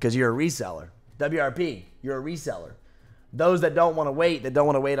you because you're a reseller. WRP, you're a reseller. Those that don't want to wait,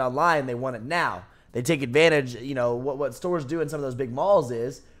 online, they want it now. They take advantage, you know, what stores do in some of those big malls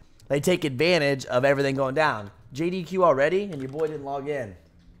is they take advantage of everything going down. JDQ already, and your boy didn't log in.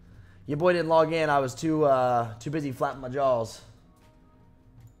 I was too busy flapping my jaws.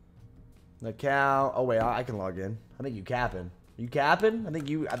 Ncat. Oh wait, I can log in. I think you capping. You capping?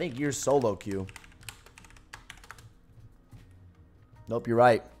 I think you're solo queue. Nope, you're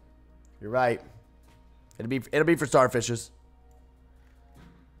right. You're right. It'll be for starfishes.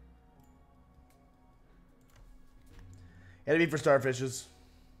 It'll be for starfishes.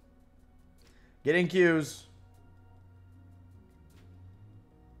 Get in queues.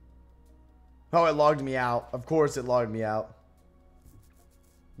 Oh, it logged me out. Of course it logged me out.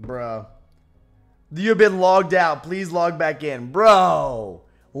 Bruh. You've been logged out. Please log back in. Bro.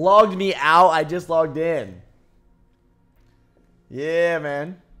 Logged me out. I just logged in. Yeah,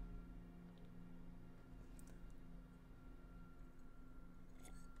 man.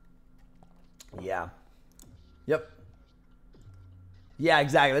 Yeah. Yep. Yeah,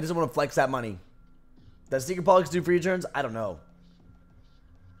 exactly. I just want to flex that money. Does Sneaker Politics do free returns? I don't know.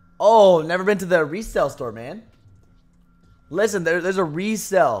 Oh, never been to the resale store, man. Listen, there's a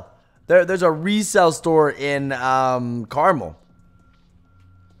resale. There's a resale store in Carmel.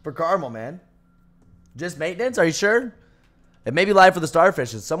 For Carmel, man. Just maintenance? Are you sure? It may be live for the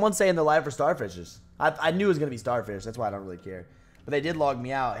starfishes. Someone's saying they're live for starfishes. I knew it was going to be starfish. That's why I don't really care. But they did log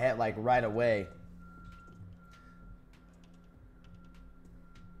me out like right away.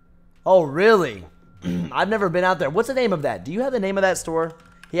 Oh, really? I've never been out there. What's the name of that? Do you have the name of that store?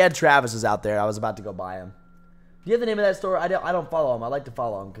 He had Travis's out there. I was about to go buy him. Do you have the name of that store? I don't follow him. I like to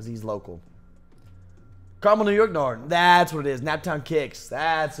follow him because he's local. Carmel, New York, Norton. That's what it is. Naptown Kicks.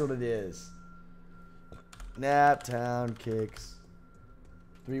 That's what it is. Naptown Kicks.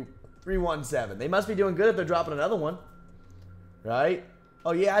 317. They must be doing good if they're dropping another one. Right?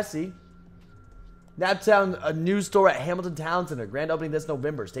 Oh, yeah, I see. Naptown, a new store at Hamilton Town Center. Grand opening this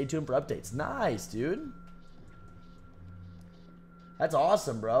November. Stay tuned for updates. Nice, dude. That's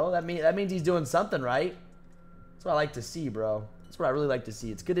awesome, bro. That means he's doing something right. That's what I like to see, bro. That's what I really like to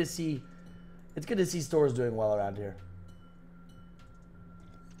see. It's good to see stores doing well around here.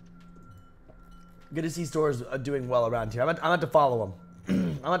 Good to see stores doing well around here. I'm going to follow them.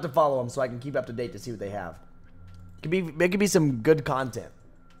 I'm going to follow them so I can keep up to date to see what they have. It could be some good content.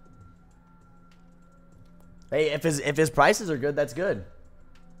 Hey, if his prices are good, that's good.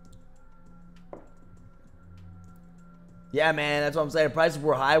 Yeah, man, that's what I'm saying. Prices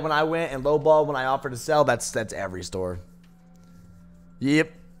were high when I went and lowball when I offered to sell. That's every store.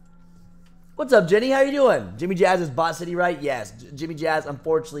 Yep. What's up, Jenny? How you doing? Jimmy Jazz is bot city, right? Yes. Jimmy Jazz,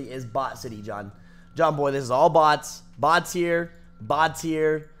 unfortunately, is bot city, John. John boy, this is all bots. Bots here. Bots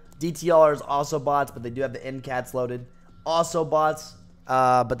here. DTR is also bots, but they do have the Ncats loaded. Also bots,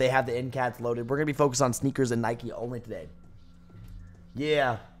 but they have the Ncats loaded. We're going to be focused on sneakers and Nike only today.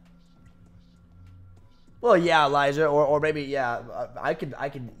 Yeah. Well, yeah, Elijah, or maybe, yeah, I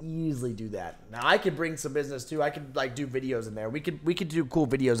could easily do that. Now, I could bring some business, too. I could, like, do videos in there. We could do cool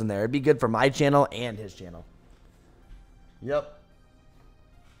videos in there. It'd be good for my channel and his channel. Yep.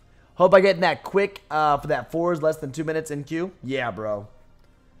 Hope I get in that quick for that 4s, less than 2 minutes in queue. Yeah, bro.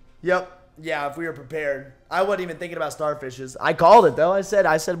 Yep. Yeah, if we were prepared. I wasn't even thinking about starfishes. I called it, though. I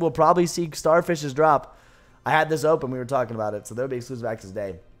said we'll probably see starfishes drop. I had this open. We were talking about it, so there'll be exclusive access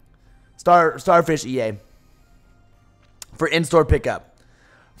day. Starfish EA. For in-store pickup.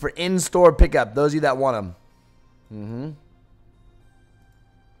 For in-store pickup. Those of you that want them.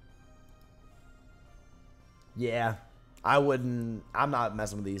 Yeah. I wouldn't. I'm not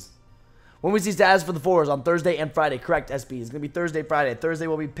messing with these. When we see status for the 4s on Thursday and Friday. Correct, SB. It's going to be Thursday, Friday. Thursday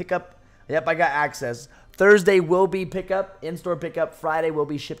will be pickup. Yep, I got access. Thursday will be pickup, in-store pickup. Friday will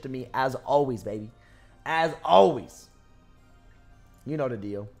be shipped to me as always, baby. As always. You know the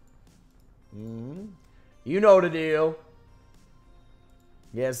deal. You know the deal.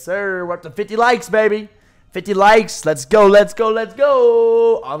 Yes, sir. We're up to 50 likes, baby. 50 likes. Let's go, let's go, let's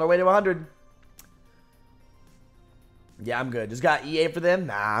go. On our way to 100. Yeah, I'm good. Just got EA for them?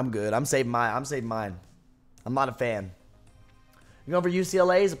 Nah, I'm good. I'm saving mine. I'm not a fan. You going for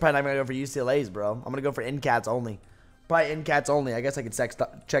UCLA's? I'm probably not going to go for UCLA's, bro. I'm going to go for Ncats only. Probably Ncats only. I guess I could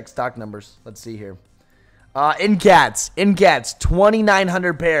check stock numbers. Let's see here. Ncats,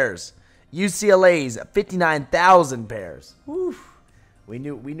 2,900 pairs. UCLA's 59,000 pairs. Whew. We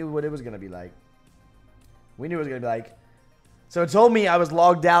knew what it was gonna be like. So it told me I was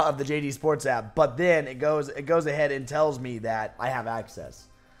logged out of the JD Sports app, but then it goes ahead and tells me that I have access.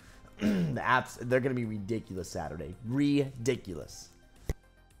 The apps, they're gonna be ridiculous Saturday. Ridiculous.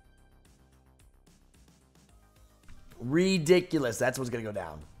 Ridiculous. That's what's gonna go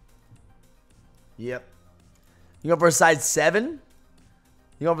down. Yep. You go for a size 7?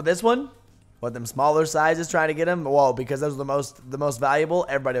 You go for this one? What, them smaller sizes trying to get them? Well, because those are the most valuable,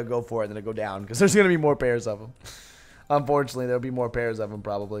 everybody will go for it and then it'll go down because there's going to be more pairs of them. Unfortunately, there'll be more pairs of them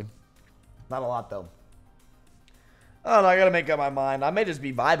probably. Not a lot, though. Oh, no, I got to make up my mind. I may just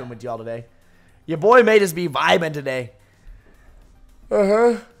be vibing with y'all today. Your boy may just be vibing today.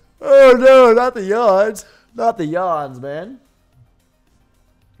 Oh, no, not the yawns. Not the yawns, man.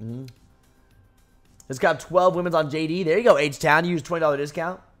 It's got 12 women's on JD. There you go, H-Town. You use $20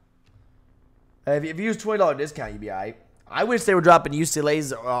 discount. If you use $20 discount, you'd be all right. I wish they were dropping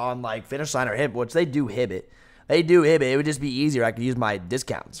UCLA's on, like, Finish Line or Hib, which they do Hib it. They do Hib it. It would just be easier. I could use my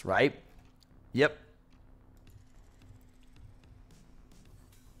discounts, right? Yep.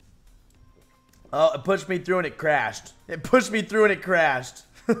 Oh, it pushed me through and it crashed. It pushed me through and it crashed.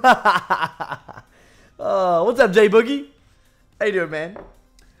 Oh, what's up, J Boogie? How you doing, man?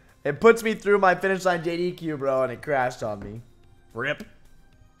 It puts me through my Finish Line JDQ, bro, and it crashed on me. Rip.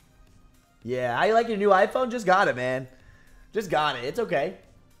 Yeah, how you like your new iPhone? Just got it, man. Just got it. It's okay.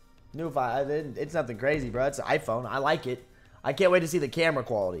 It's nothing crazy, bro. It's an iPhone. I like it. I can't wait to see the camera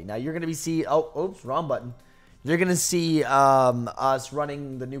quality. Now, you're going to be oops, wrong button. You're going to see us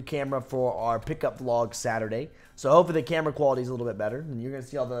running the new camera for our pickup vlog Saturday. So, hopefully, the camera quality is a little bit better. And you're going to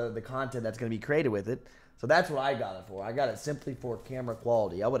see all the content that's going to be created with it. So, that's what I got it for. I got it simply for camera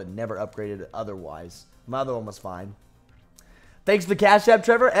quality. I would have never upgraded it otherwise. My other one was fine. Thanks for the Cash App,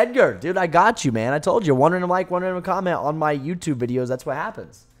 Trevor. Edgar, dude, I got you, man. I told you. Wondering a comment on my YouTube videos. That's what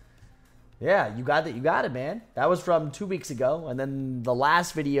happens. Yeah, you got it. You got it, man. That was from 2 weeks ago. And then the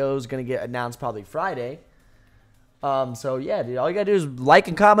last video is going to get announced probably Friday. So, yeah, dude, all you got to do is like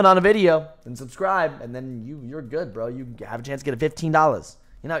and comment on a video and subscribe. And then you're good, bro. You have a chance to get a $15.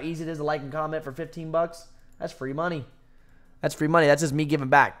 You know how easy it is to like and comment for 15 bucks? That's free money. That's free money. That's just me giving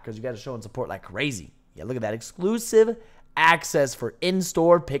back because you guys are showing support like crazy. Yeah, look at that. Exclusive access for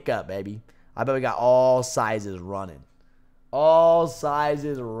in-store pickup, baby. I bet we got all sizes running. All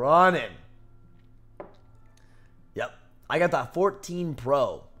sizes running. Yep. I got the 14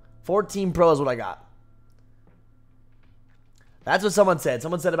 Pro. 14 Pro is what I got. That's what someone said.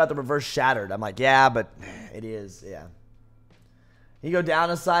 Someone said about the reverse shattered. I'm like, yeah, but it is, yeah. You go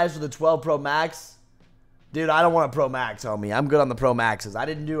down a size for the 12 Pro Max. Dude, I don't want a Pro Max, homie. I'm good on the Pro Maxes. I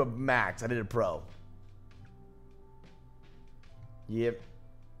didn't do a Max. I did a Pro. Yep.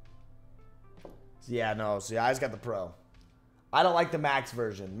 Yeah, no. See, I just got the Pro. I don't like the Max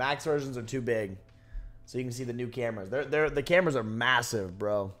version. Max versions are too big. So you can see the new cameras. The cameras are massive,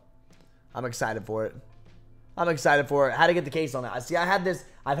 bro. I'm excited for it. I'm excited for it. How to get the case on it. See, I've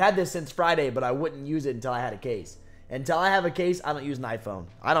had this since Friday, but I wouldn't use it until I had a case. Until I have a case, I don't use an iPhone.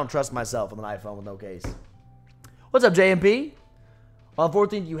 I don't trust myself with an iPhone with no case. What's up, JMP? On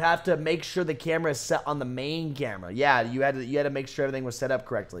 14th, you have to make sure the camera is set on the main camera. Yeah, you had to make sure everything was set up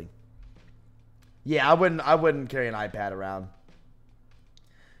correctly. Yeah, I wouldn't carry an iPad around.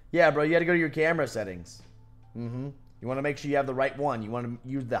 Yeah, bro, you had to go to your camera settings. You want to make sure you have the right one. You want to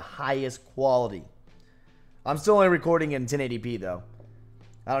use the highest quality. I'm still only recording in 1080p though.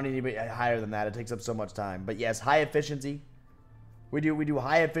 I don't need to be higher than that. It takes up so much time. But yes, high efficiency. We do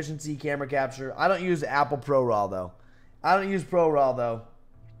high efficiency camera capture. I don't use Apple ProRAW though. I don't use ProRAW though.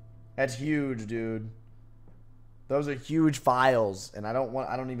 That's huge, dude. Those are huge files, and I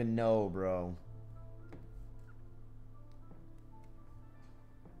don't even know, bro.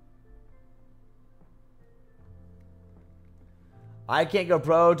 I can't go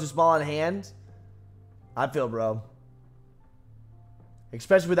pro, too small in hand. I feel, bro.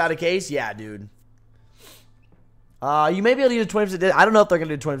 Especially without a case? Yeah, dude. You may be able to use a 20% discount. I don't know if they're going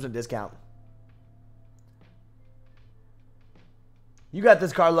to do a 20% discount. You got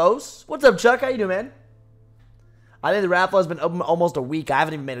this, Carlos. What's up, Chuck? How you doing, man? I think the raffle has been open almost a week. I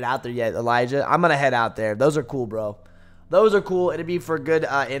haven't even made it out there yet, Elijah. I'm going to head out there. Those are cool, bro. Those are cool. It'd be for good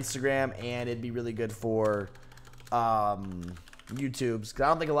Instagram, and it'd be really good for YouTube's. Because I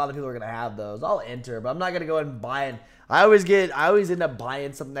don't think a lot of people are going to have those. I'll enter, but I'm not going to go ahead and buy it. I always end up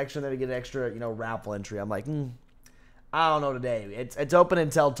buying something extra there to get an extra, raffle entry. I'm like, I don't know today. It's open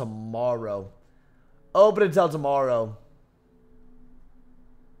until tomorrow. Open until tomorrow.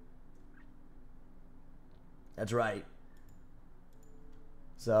 That's right.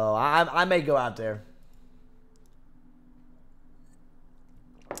 So I may go out there.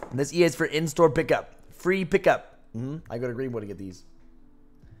 This EA is for in-store pickup. Free pickup. I go to Greenwood to get these.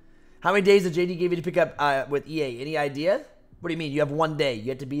 How many days did JD give you to pick up with EA? Any idea? What do you mean? You have 1 day. You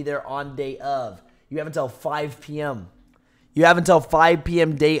have to be there on day of. You have until 5 p.m. You have until 5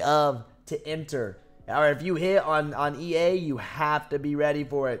 p.m. day of to enter. Or if you hit on EA, you have to be ready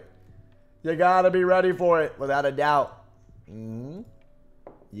for it. You gotta be ready for it, without a doubt. Yeah,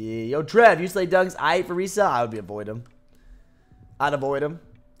 yo, Trev, UCLA Dunks, I for resale. I would avoid him. I'd avoid him.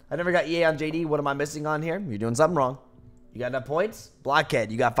 I never got EA on JD. What am I missing on here? You're doing something wrong. You got enough points?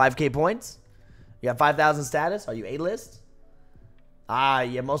 Blockhead, you got 5K points? You got 5,000 status? Are you A-list?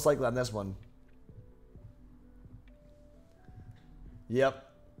 Yeah, most likely on this one. Yep.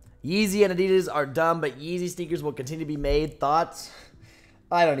 Yeezy and Adidas are dumb, but Yeezy sneakers will continue to be made. Thoughts?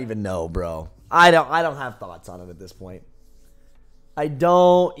 I don't even know, bro. I don't have thoughts on it at this point. I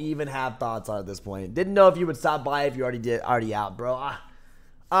don't even have thoughts on it at this point. Didn't know if you would stop by if you already out, bro. I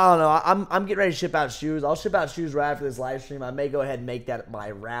don't know. I'm getting ready to ship out shoes. I'll ship out shoes right after this live stream. I may go ahead and make that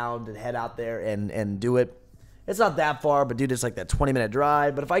my round and head out there and do it. It's not that far, but dude, it's like that 20-minute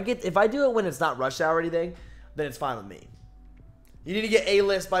drive. But if I do it when it's not rush hour or anything, then it's fine with me. You need to get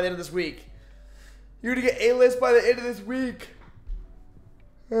A-list by the end of this week. You need to get A-list by the end of this week.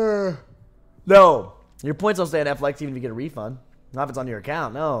 No. Your points don't stay on FLX even if you get a refund. Not if it's on your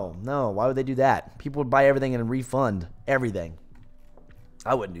account. No. Why would they do that? People would buy everything and refund everything.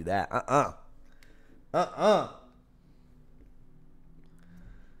 I wouldn't do that.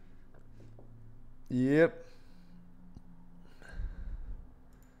 Yep.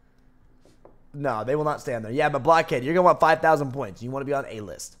 No, they will not stay on there. Yeah, but Blockhead, you're going to want 5,000 points. You want to be on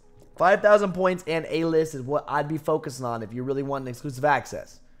A-list. 5,000 points and A-list is what I'd be focusing on if you really want an exclusive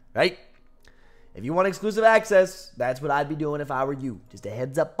access. Right? If you want exclusive access, that's what I'd be doing if I were you. Just a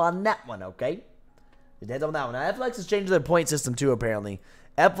heads up on that one, okay? Just a heads up on that one. Now, FLX has changed their point system too, apparently.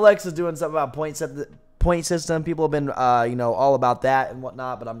 FLX is doing something about point system. People have been, all about that and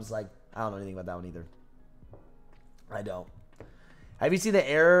whatnot, but I'm just like, I don't know anything about that one either. I don't. Have you seen the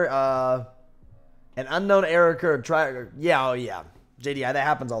error? An unknown error occurred. Yeah, oh yeah. JD, that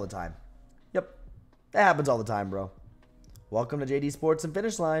happens all the time. Yep. That happens all the time, bro. Welcome to JD Sports and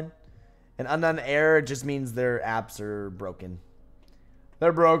Finish Line. An unknown error just means their apps are broken.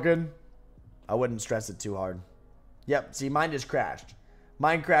 They're broken. I wouldn't stress it too hard. Yep, see, mine just crashed.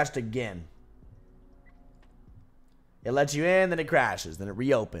 Mine crashed again. It lets you in, then it crashes, then it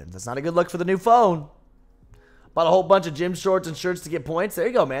reopens. That's not a good look for the new phone. Bought a whole bunch of gym shorts and shirts to get points. There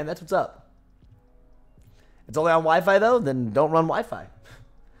you go, man. That's what's up. It's only on Wi-Fi, though? Then don't run Wi-Fi.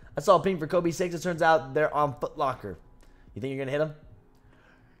 I saw a ping for Kobe 6. It turns out they're on Foot Locker. You think you're going to hit him?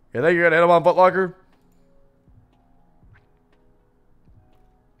 You think you're going to hit him on Foot Locker?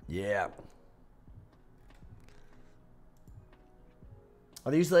 Yeah.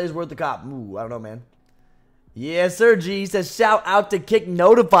 Are the UCLA's worth the cop? Ooh, I don't know, man. Yes, sir, G. He says, shout out to Kick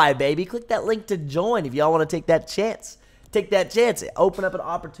Notify, baby. Click that link to join if y'all want to take that chance. Take that chance. Open up an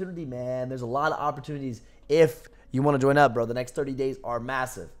opportunity, man. There's a lot of opportunities if you want to join up, bro. The next 30 days are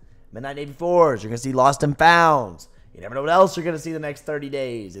massive. Midnight 84s. You're going to see Lost and Founds. You never know what else you're going to see the next 30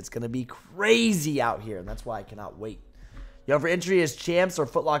 days. It's going to be crazy out here, and that's why I cannot wait. Yo, for entry, is Champs or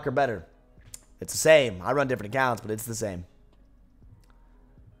Foot Locker better? It's the same. I run different accounts, but it's the same.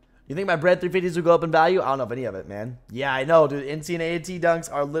 You think my bread 350s will go up in value? I don't know if any of it, man. Yeah, I know, dude. NC and AT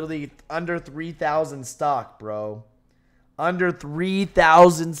dunks are literally under 3,000 stock, bro. Under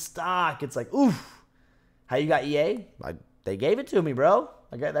 3,000 stock. It's like, oof. How you got EA? They gave it to me, bro.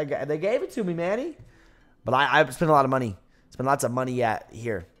 They gave it to me, Manny. But I spent a lot of money. Spent lots of money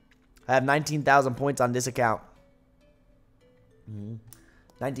here. I have 19,000 points on this account.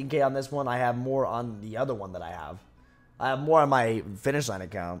 19K on this one. I have more on the other one that I have. I have more on my Finish Line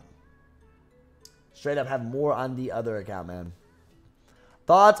account. Straight up have more on the other account, man.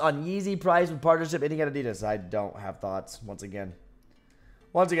 Thoughts on Yeezy price with partnership ending at Adidas? I don't have thoughts, once again.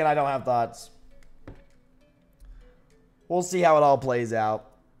 Once again, I don't have thoughts. We'll see how it all plays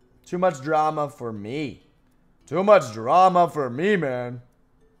out. Too much drama for me. Too much drama for me, man.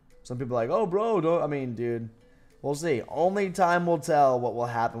 Some people are like, oh, bro, don't. I mean, dude, we'll see. Only time will tell what will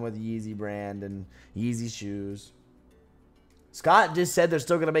happen with Yeezy brand and Yeezy shoes. Scott just said they're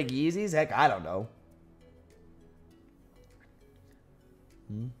still going to make Yeezys? Heck, I don't know.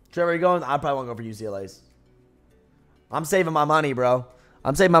 Trevor, you going? I probably won't go for UCLA's. I'm saving my money, bro.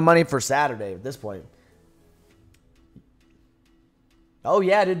 I'm saving my money for Saturday at this point. Oh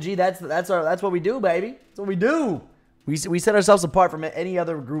yeah, dude. Gee, that's what we do, baby. That's what we do. We set ourselves apart from any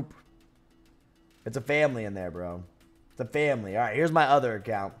other group. It's a family in there, bro. It's a family. All right, here's my other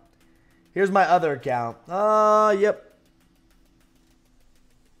account. Here's my other account. Yep.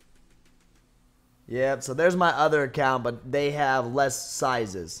 Yep, so there's my other account, but they have less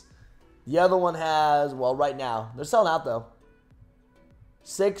sizes. The other one has, well, right now, they're selling out, though.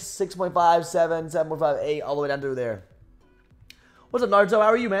 6, 6.5, 7, 7.5, 8, all the way down through there. What's up, Naruto? How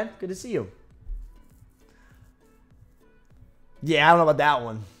are you, man? Good to see you. Yeah, I don't know about that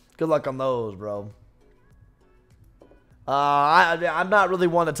one. Good luck on those, bro. I'm not really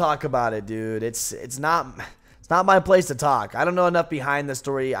one to talk about it, dude. It's not my place to talk. I don't know enough behind the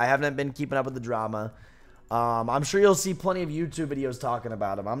story. I haven't been keeping up with the drama. I'm sure you'll see plenty of YouTube videos talking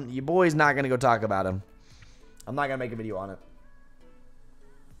about him. Your boy's not gonna go talk about him. I'm not gonna make a video on it.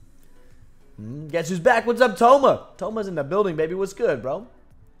 Guess who's back? What's up, Toma? Toma's in the building, baby. What's good, bro?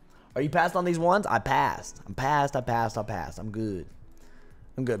 Are you passed on these ones? I passed. I passed. I'm good.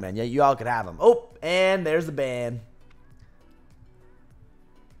 I'm good, man. Yeah, you all could have them. Oh, and there's the ban.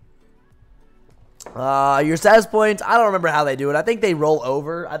 Your status points, I don't remember how they do it. I think they roll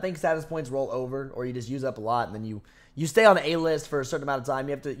over. I think status points roll over, or you just use up a lot, and then you stay on A list for a certain amount of time.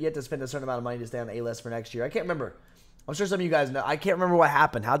 You have to spend a certain amount of money to stay on A list for next year. I can't remember. I'm sure some of you guys know. I can't remember what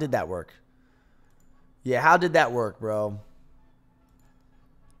happened. How did that work? Yeah, how did that work, bro?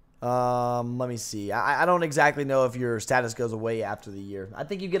 Let me see. I don't exactly know if your status goes away after the year. I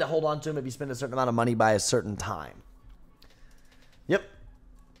think you get to hold on to them if you spend a certain amount of money by a certain time. Yep.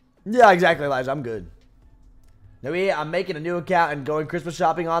 Yeah, exactly, Elijah. I'm good. No, I'm making a new account and going Christmas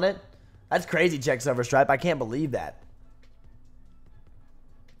shopping on it. That's crazy, Check Silver Stripe. I can't believe that.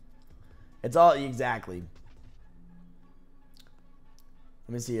 It's all exactly.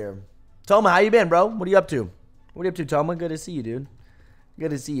 Let me see here. Toma, how you been, bro? What are you up to? What are you up to, Toma? Good to see you, dude. Good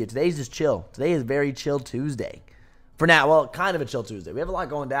to see you. Today's just chill. Today is very chill Tuesday. For now, well, kind of a chill Tuesday. We have a lot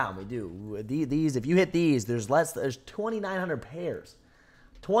going down. We do. These, if you hit these, there's 2,900 pairs.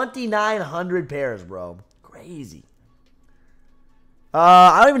 2,900 pairs, bro. Crazy.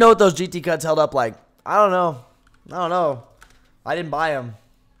 I don't even know what those GT cuts held up like. I don't know. I didn't buy them.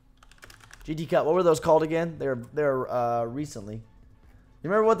 GT cut. What were those called again? They're recently. You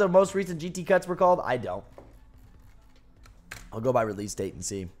remember what the most recent GT cuts were called? I don't. I'll go by release date and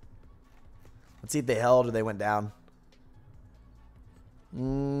see. Let's see if they held or they went down.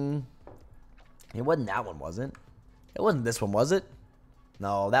 It wasn't that one, was it? It wasn't this one, was it?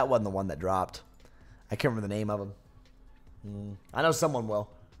 No, that wasn't the one that dropped. I can't remember the name of them. I know someone will.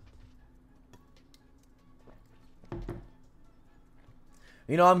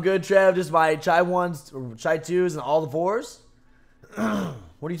 You know, I'm good, Trev. Just my Chai 1s, Chai 2s, and all the 4s.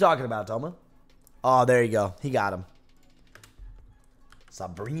 What are you talking about, Toma? Oh, there you go. He got him.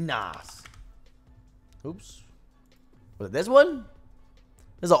 Sabrina's. Oops. Was it this one?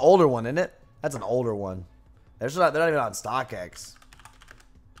 This is an older one, isn't it? That's an older one. They're not even on StockX.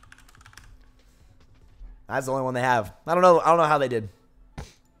 That's the only one they have. I don't know how they did.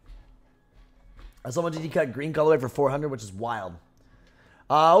 Someone GT cut green colorway for 400, which is wild.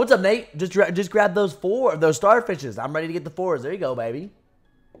 What's up, Nate? Just grab those starfishes. I'm ready to get the 4s. There you go, baby.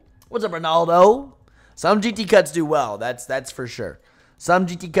 What's up, Ronaldo? Some GT cuts do well. That's for sure. Some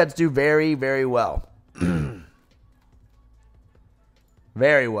GT cuts do very, very well.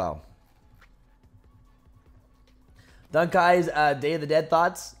 Very well. Dunkai's Day of the Dead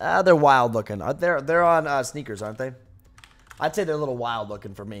thoughts? They're wild looking. They're on sneakers, aren't they? I'd say they're a little wild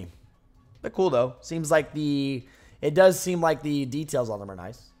looking for me. They're cool though. It does seem like the details on them are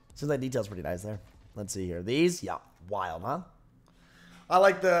nice. Seems like details pretty nice there. Let's see here. These, yeah, wild, huh? I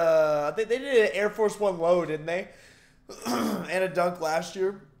like I think they did an Air Force One low, didn't they? And a dunk last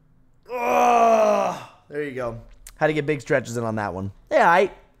year. There you go. Had to get big stretches in on that one. Yeah,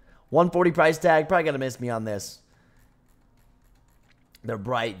 140 price tag. Probably gonna miss me on this. They're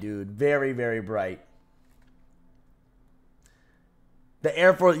bright, dude. Very, very bright. The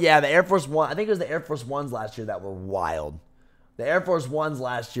Air Force, yeah, the Air Force One. I think it was the Air Force Ones last year that were wild. The Air Force Ones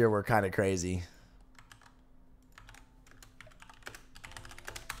last year were kind of crazy.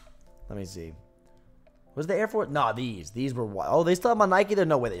 Let me see. Was the Air Force? No, these. These were what? Oh, they still have my Nike? There's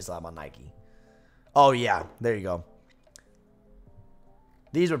no way they still have my Nike. Oh, yeah. There you go.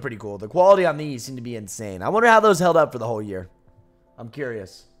 These were pretty cool. The quality on these seemed to be insane. I wonder how those held up for the whole year. I'm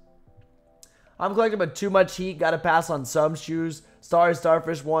curious. I'm collecting, but too much heat. Got to pass on some shoes.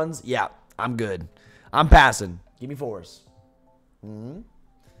 Starfish ones. Yeah, I'm good. I'm passing. Give me 4s.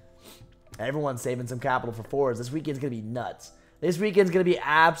 Everyone's saving some capital for 4s. This weekend's going to be nuts. This weekend's going to be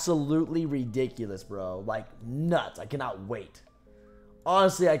absolutely ridiculous, bro. Like, nuts. I cannot wait.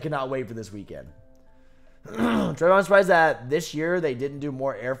 Honestly, I cannot wait for this weekend. Trevor, I'm surprised that this year they didn't do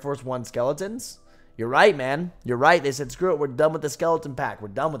more Air Force One skeletons. You're right, man. You're right. They said, screw it. We're done with the skeleton pack. We're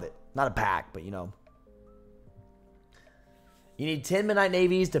done with it. Not a pack, but you know. You need 10 Midnight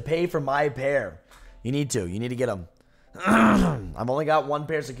Navies to pay for my pair. You need to. You need to get them. I've only got 1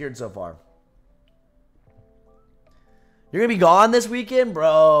 pair secured so far. You're going to be gone this weekend?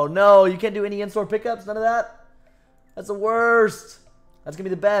 Bro, no. You can't do any in-store pickups? None of that? That's the worst. That's going to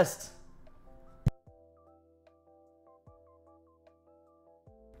be the best.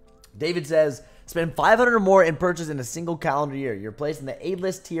 David says, spend $500 or more in purchase in a single calendar year. You're placed in the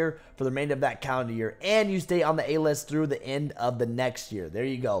A-list tier for the remainder of that calendar year, and you stay on the A-list through the end of the next year. There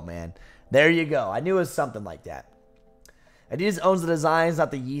you go, man. There you go. I knew it was something like that. Adidas owns the designs,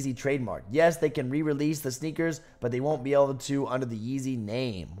 not the Yeezy trademark. Yes, they can re-release the sneakers, but they won't be able to under the Yeezy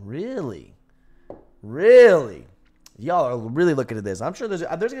name. Really? Really? Y'all are really looking at this. I'm sure there's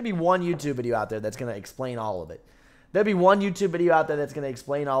going to be one YouTube video out there that's going to explain all of it. There'll be one YouTube video out there that's going to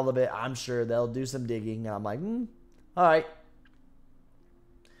explain all of it. I'm sure they'll do some digging. And I'm like, all right.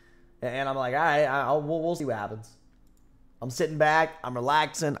 And I'm like, all right, we'll see what happens. I'm sitting back. I'm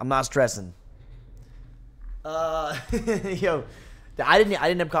relaxing. I'm not stressing. Yo, I didn't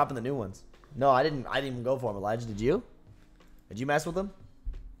end up copping the new ones. No, I didn't even go for them, Elijah. Did you? Did you mess with them?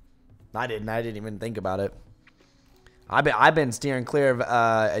 I didn't. I didn't even think about it. I've been steering clear of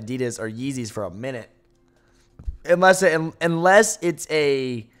Adidas or Yeezys for a minute. Unless it's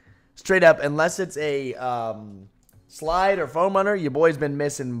a straight up, unless it's a slide or foam runner, your boy's been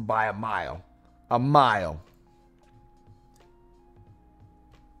missing by a mile. A mile.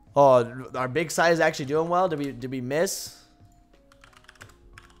 Oh, our big size actually doing well? Did we miss?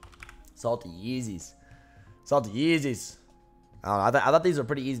 Salty Yeezys. Salty Yeezys. I don't know. I thought these were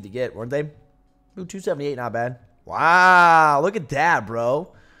pretty easy to get, weren't they? Ooh, 278, not bad. Wow, look at that,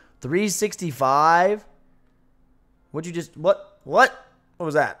 bro. 365. What'd you just, what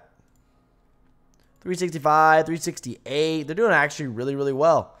was that? 365, 368. They're doing actually really, really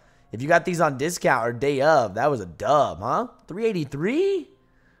well. If you got these on discount or day of, that was a dub, huh? 383?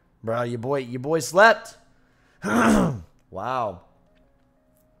 Bro, your boy slept. Wow.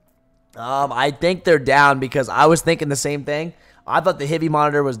 I think they're down because I was thinking the same thing. I thought the Hivi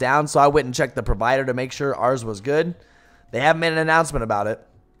monitor was down, so I went and checked the provider to make sure ours was good. They haven't made an announcement about it.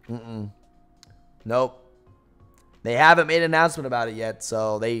 Nope. They haven't made an announcement about it yet,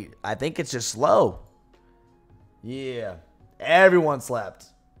 so I think it's just slow. Yeah. Everyone slept.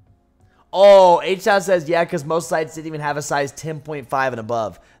 Oh, H-Town says, yeah, because most sites didn't even have a size 10.5 and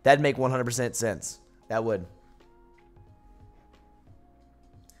above. That'd make 100% sense. That would.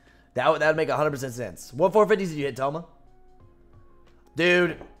 That would make 100% sense. What 450s did you hit, Toma?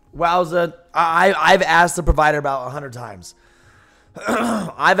 Dude, wowza. I've asked the provider about 100 times.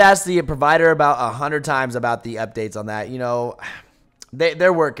 I've asked the provider about 100 times about the updates on that. You know,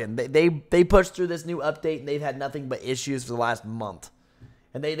 they're working. They pushed through this new update, and they've had nothing but issues for the last month.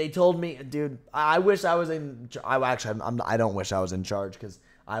 And they told me, dude, I wish I was in. I don't wish I was in charge because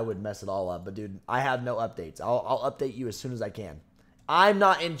I would mess it all up. But dude, I have no updates. I'll update you as soon as I can. I'm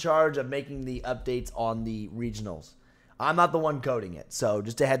not in charge of making the updates on the regionals. I'm not the one coding it. So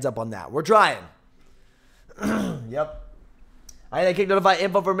just a heads up on that. We're trying. Yep. I had Kick Notify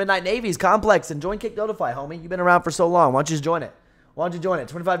info for Midnight Navies Complex and join Kick Notify, homie. You've been around for so long. Why don't you just join it? Why don't you join it?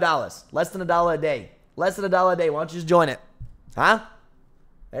 $25. Less than $1 a day. Less than $1 a day. Why don't you just join it? Huh?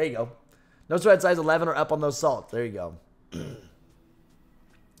 There you go. No sweat size 11 or up on those salts. There you go.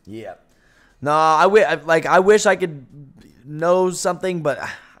 Yeah. No, I wish I could know something, but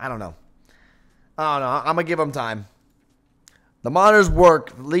I don't know. I'm going to give them time. The monitors work.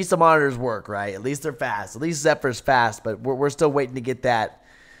 At least the monitors work, right? At least they're fast. At least Zephyr's fast, but we're still waiting to get that.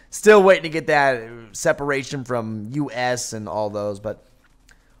 Still waiting to get that separation from US and all those, but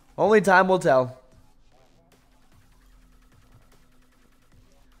only time will tell.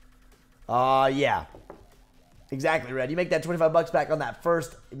 Yeah. Exactly, Red. You make that $25 back on that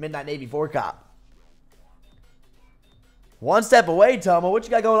first Midnight Navy 4 cop. One step away, Tomo. What you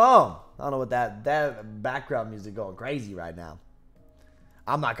got going on? I don't know what that background music going crazy right now.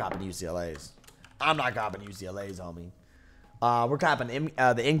 I'm not copping UCLA's. I'm not copping UCLA's, homie. We're copping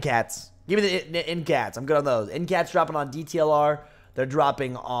the Ncats. Give me the Ncats. I'm good on those. Ncats dropping on DTLR. They're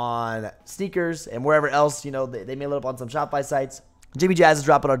dropping on sneakers and wherever else, you know, they may load up on some Shopify sites. Jimmy Jazz is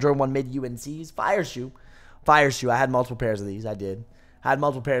dropping on Jordan 1 mid UNCs. Fire shoe. Fire shoe. I had multiple pairs of these. I did. Had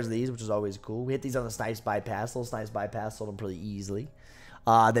multiple pairs of these, which is always cool. We hit these on the Snipes bypass. Little Snipes bypass. Sold them pretty easily.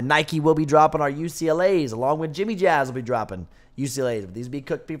 The Nike will be dropping our UCLA's, along with Jimmy Jazz will be dropping UCLA's. But these will be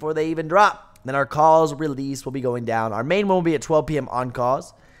cooked before they even drop. Then our Kaws release will be going down. Our main one will be at 12 p.m. on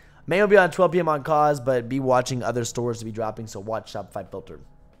Kaws. Main will be on 12 p.m. on Kaws, but be watching other stores to be dropping, so watch Shopify Filter.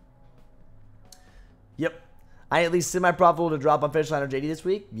 Yep. I at least semi-profitable to drop on Finish Line or JD this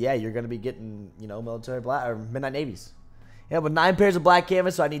week. Yeah, you're going to be getting, you know, military black or midnight navies. Yeah, with 9 pairs of black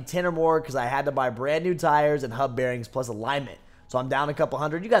canvas, so I need 10 or more because I had to buy brand new tires and hub bearings plus alignment. So I'm down a couple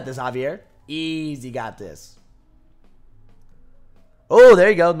hundred. You got this, Javier. Easy got this. Oh, there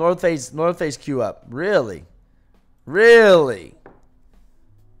you go. North Face Q up. Really? Really?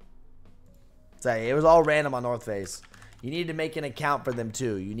 Say, it was all random on North Face. You needed to make an account for them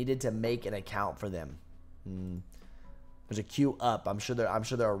too. You needed to make an account for them. There's a Q up. I'm sure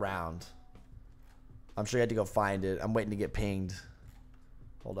they're around. I'm sure you had to go find it. I'm waiting to get pinged.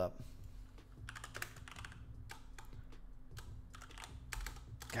 Hold up.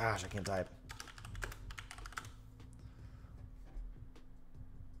 Gosh, I can't type.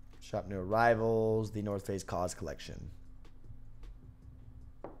 Shop new arrivals. The North Face Kaws collection.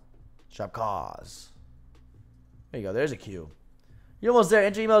 Shop Kaws. There you go. There's a queue. You're almost there.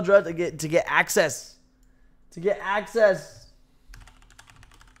 Enter email address to get access. To get access.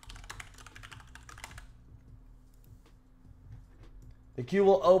 The queue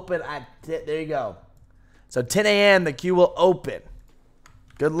will open at there you go. So 10 a.m. the queue will open.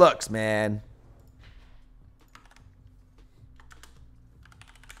 Good looks, man.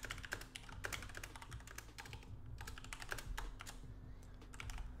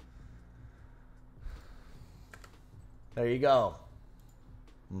 There you go.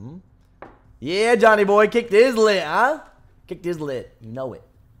 Yeah, Johnny boy. Kicked his lit, huh? Kicked his lit. You know it.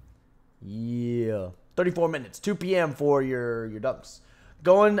 Yeah. 34 minutes. 2 p.m. for your dunks.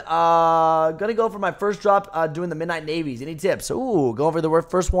 Gonna go for my first drop doing the Midnight Navies. Any tips? Ooh, go over the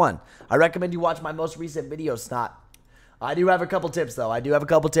first one. I recommend you watch my most recent video, Snot. I do have a couple tips, though. I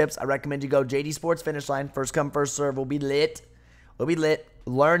recommend you go JD Sports Finish Line. First come, first serve. Will be lit.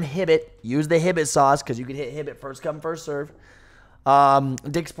 Learn Hibbit. Use the Hibbit sauce because you can hit Hibbit first come, first serve.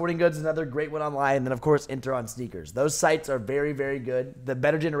 Dick's Sporting Goods is another great one online. And then, of course, Enter on Sneakers. Those sites are very, very good. The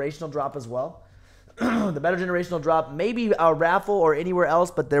Better Generational drop as well. The Better Generational drop, maybe a raffle or anywhere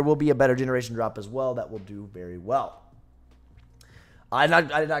else, but there will be a Better Generation drop as well that will do very well. I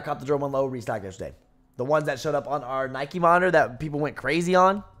did not cop the Jordan 1 Low restock yesterday. The ones that showed up on our Nike monitor that people went crazy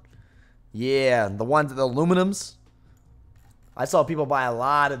on. Yeah, the ones, the aluminums. I saw people buy a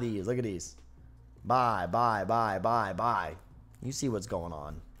lot of these. Look at these. Buy. You see what's going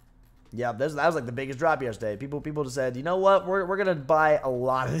on. Yeah, that was like the biggest drop yesterday. People just said, you know what? We're gonna buy a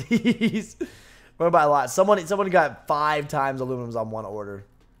lot of these. We're gonna buy a lot. Someone got 5 times aluminums on one order.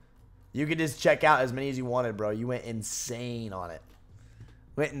 You could just check out as many as you wanted, bro. You went insane on it.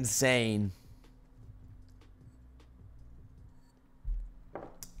 Went insane.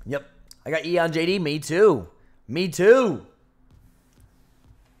 Yep. I got E on JD. Me too. Me too.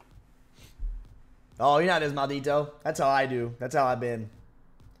 Oh, you're not as Maldito. That's how I do. That's how I've been.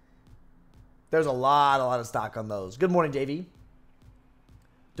 There's a lot of stock on those. Good morning, JV.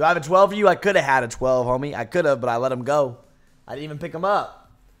 Do I have a 12 for you? I could have had a 12, homie. I could have, but I let him go. I didn't even pick him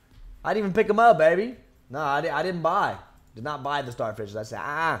up. Baby. No, I didn't buy. Did not buy the Starfishes. I said,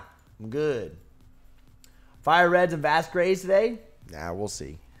 I'm good. Fire Reds and Vast Grays today? Nah, we'll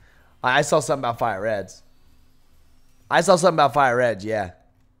see. I saw something about Fire Reds. Yeah. I saw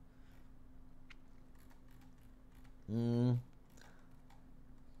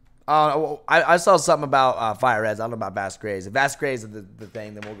something about Fire Reds. I don't know about Vast Grays. If Vast Grays is the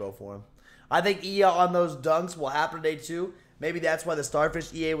thing, then we'll go for them. I think EA on those dunks will happen today too. Maybe that's why the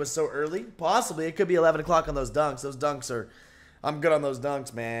Starfish EA was so early. Possibly. It could be 11 o'clock on those dunks. Those dunks are... I'm good on those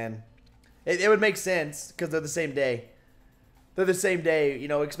dunks, man. It would make sense because they're the same day. You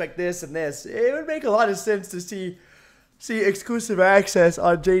know, expect this and this. It would make a lot of sense to see exclusive access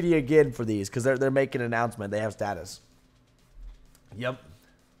on JD again for these because they're making an announcement. They have status. Yep.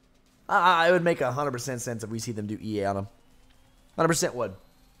 It would make 100% sense if we see them do EA on them. 100% would.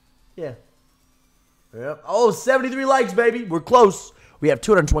 Yeah. Yep. Oh, 73 likes, baby. We're close. We have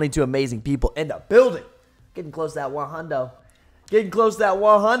 222 amazing people in the building. Getting close to that 100. Getting close to that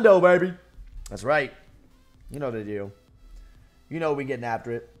 100, baby. That's right. You know the deal. You know we getting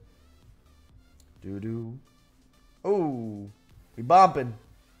after it. Doo-doo. Oh, we bumping.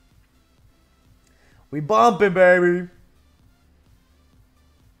 We bumping, baby.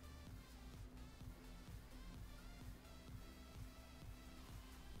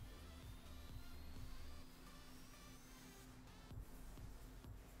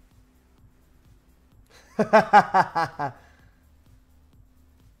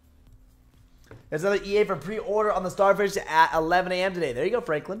 There's another EA for pre-order on the Starfish at 11 a.m. today. There you go,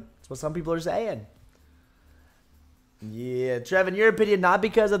 Franklin. That's what some people are saying. Yeah, Trev, in your opinion, not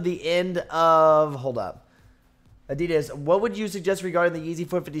because of the end of... Hold up. Adidas, what would you suggest regarding the Yeezy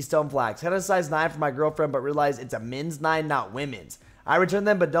 450 Stone Flags? Had a size 9 for my girlfriend, but realized it's a men's 9, not women's. I returned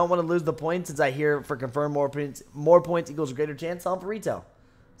them, but don't want to lose the points since I hear for confirmed more points equals a greater chance. Sell them for retail.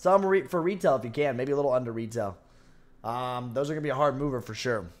 Sell them for retail if you can. Maybe a little under retail. Those are going to be a hard mover for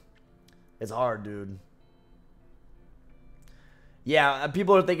sure. It's hard, dude. Yeah,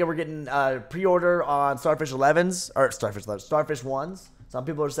 people are thinking we're getting pre-order on Starfish 11s. Or Starfish 1s. Some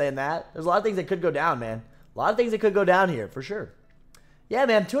people are saying that. There's a lot of things that could go down, man. A lot of things that could go down here, for sure. Yeah,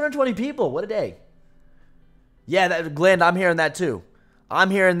 man, 220 people. What a day. Yeah, Glenn, I'm hearing that too. I'm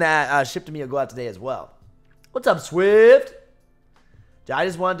hearing that Ship to Me will go out today as well. What's up, Swift? I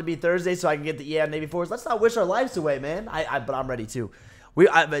just want it to be Thursday so I can get the EA Navy Force. Let's not wish our lives away, man. But I'm ready too.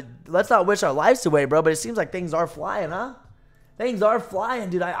 But let's not wish our lives away, bro. But it seems like things are flying, huh? Things are flying,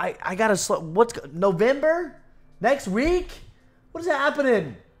 dude. I gotta slow. What's November? Next week? What is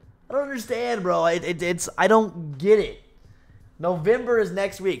happening? I don't understand, bro. I don't get it. November is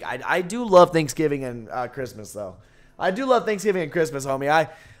next week. I do love Thanksgiving and Christmas, though. I do love Thanksgiving and Christmas, homie.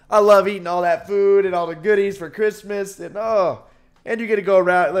 I love eating all that food and all the goodies for Christmas. And you get to go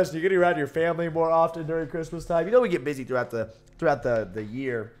around. Listen, you get to be around your family more often during Christmas time. You know we get busy throughout the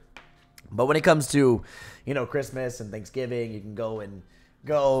year. But when it comes to, Christmas and Thanksgiving, you can go and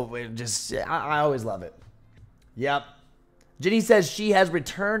just, I always love it. Yep. Jenny says she has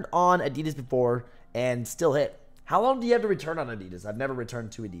returned on Adidas before and still hit. How long do you have to return on Adidas? I've never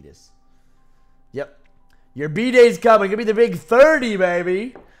returned to Adidas. Yep. Your B-Day's coming. It's going to be the big 30,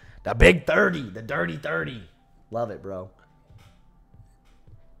 baby. The big 30. The dirty 30. Love it, bro.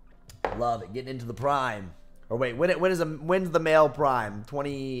 Love it. Getting into the prime. Or wait, when's the male prime?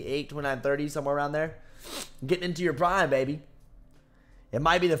 28, 29, 30, somewhere around there? Getting into your prime, baby. It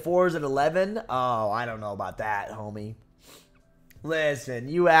might be the 4s at 11. Oh, I don't know about that, homie. Listen,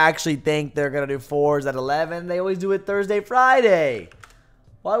 you actually think they're going to do 4s at 11? They always do it Thursday, Friday.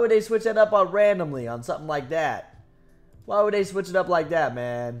 Why would they switch that up randomly on something like that? Why would they switch it up like that,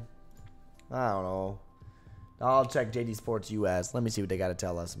 man? I don't know. I'll check JD Sports US. Let me see what they got to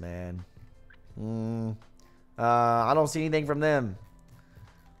tell us, man. I don't see anything from them.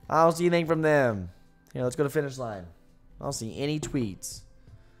 Here, let's go to finish line. I don't see any tweets.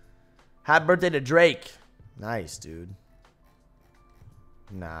 Happy birthday to Drake. Nice, dude.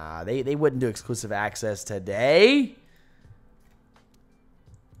 Nah, they wouldn't do exclusive access today.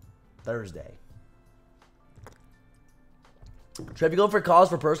 Thursday. Trev, you going for Kaws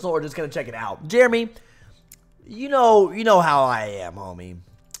for personal or just gonna check it out? Jeremy, you know how I am, homie.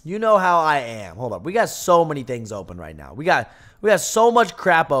 You know how I am. Hold up. We got so many things open right now. We got so much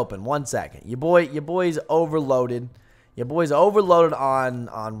crap open. 1 second. Your boy's overloaded. Your boy's overloaded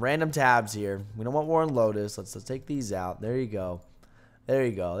on random tabs here. We don't want Warren Lotus. Let's take these out. There you go. There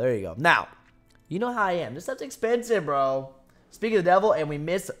you go. Now, you know how I am. This stuff's expensive, bro. Speaking of the devil, and we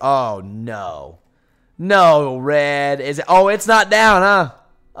missed. Oh, no. No, Red. Is it? Oh, it's not down, huh?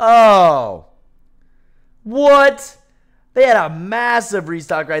 Oh. What? They had a massive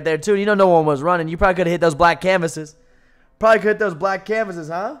restock right there, too. No one was running. You probably could have hit those black canvases.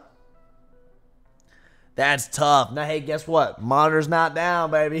 Huh? That's tough. Now, hey, guess what? Monitor's not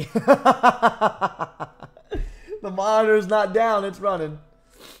down, baby. The monitor's not down. It's running.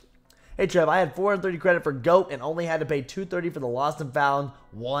 Hey, Trev, I had 430 credit for GOAT and only had to pay 230 for the Lost and Found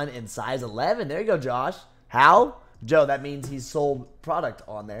one in size 11. There you go, Josh. How? Joe, that means he sold product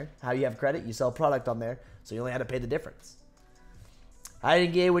on there. How you have credit? You sell product on there, so you only had to pay the difference. I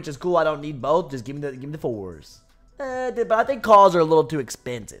didn't get it, which is cool. I don't need both. Just give me the 4s. But I think Kaws are a little too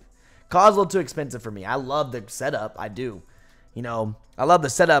expensive. Kaws a little too expensive for me. I love the setup. I do. I love the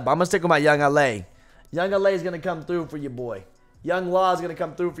setup. I'm going to stick with my Young LA. Young LA is going to come through for your boy. Young Law is going to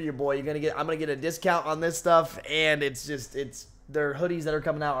come through for your boy. I'm going to get a discount on this stuff, and it's their hoodies that are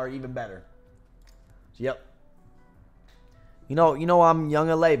coming out are even better. Yep. You know I'm Young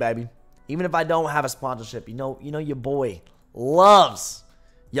LA, baby. Even if I don't have a sponsorship, you know your boy loves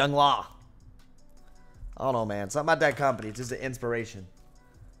Young Law. I don't know, man. Something about that company. It's just an inspiration.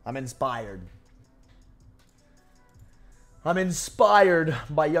 I'm inspired. I'm inspired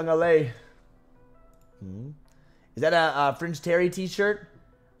by Young LA. Is that a Fringe Terry t-shirt?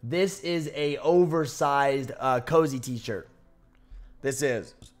 This is a oversized cozy t-shirt. This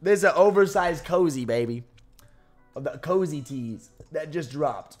is an oversized cozy, baby. Of the cozy tees that just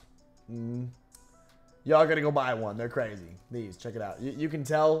dropped. Y'all gotta go buy one. They're crazy. These, check it out. You can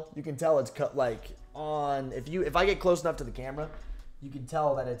tell it's cut like on. If I get close enough to the camera, you can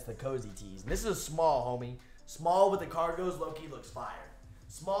tell that it's the cozy tees. And this is a small, homie. Small with the cargos, low key looks fire.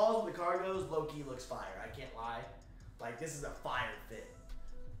 Small with the cargos, low key looks fire. I can't lie. Like this is a fire fit.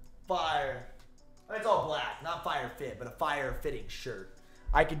 Fire. I mean, it's all black, not fire fit, but a fire fitting shirt.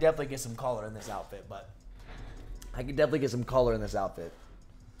 I could definitely get some color in this outfit,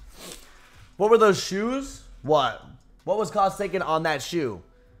 What were those shoes? What was Kaws taking on that shoe?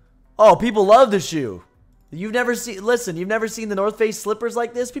 Oh, people love the shoe. You've never seen the North Face slippers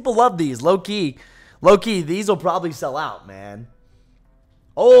like this? People love these, low key. Low key, these will probably sell out, man.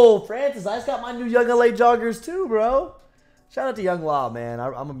 Oh, Francis, I just got my new Young LA joggers too, bro. Shout out to Young Law, man.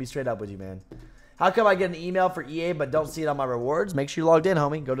 I'm going to be straight up with you, man. How come I get an email for EA but don't see it on my rewards? Make sure you're logged in,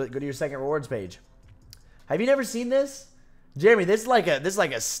 homie. Go to your second rewards page. Have you never seen this? Jeremy, this is like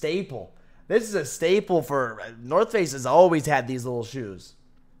a staple. This is a staple for North Face has always had these little shoes.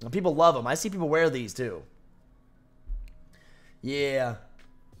 And people love them. I see people wear these too. Yeah.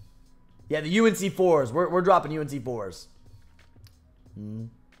 Yeah, the UNC 4s. We're dropping UNC 4s.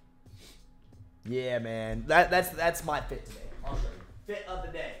 Yeah, man. That's my fit today. I'll show you. Fit of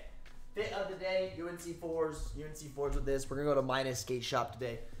the day. Fit of the day, UNC 4s. UNC 4s with this. We're going to go to Minus Skate Shop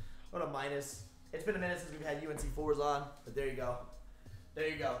today. Go to Minus. It's been a minute since we've had UNC 4s on, but there you go. There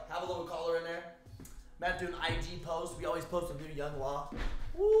you go. Have a little color in there. I'm about to do an IG post. We always post a new Young Law.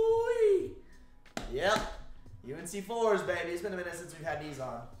 Woo-wee. Yep. UNC 4s, baby. It's been a minute since we've had these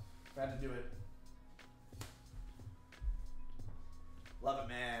on. I had to do it. Love it,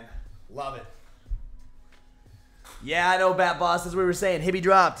 man. Love it. Yeah, I know, Bat Boss. That's what we were saying. Hibby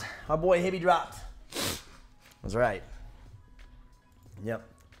dropped. Our boy Hibby dropped. That's right. Yep.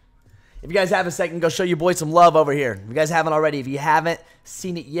 If you guys have a second, go show your boy some love over here. If you guys haven't already, if you haven't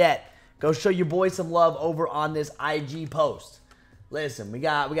seen it yet, go show your boy some love over on this IG post. Listen, we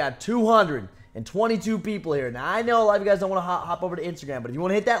got 222 people here. Now, I know a lot of you guys don't want to hop over to Instagram, but if you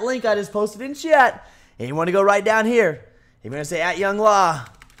want to hit that link I just posted in chat, and you want to go right down here, if you're going to say @YoungLaw,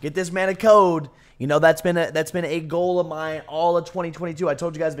 get this man a code. You know, that's been a goal of mine all of 2022. I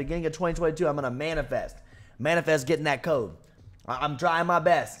told you guys at the beginning of 2022, I'm going to manifest getting that code. I'm trying my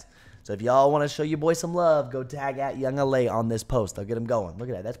best. So if y'all want to show your boy some love, go tag @YoungLA on this post. I'll get him going. Look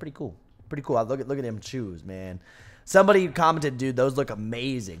at that. That's pretty cool. Pretty cool. Look at them shoes, man. Somebody commented, dude, those look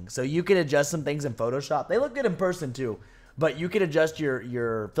amazing. So you can adjust some things in Photoshop. They look good in person too. But you can adjust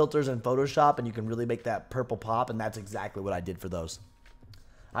your filters in Photoshop and you can really make that purple pop, and that's exactly what I did for those.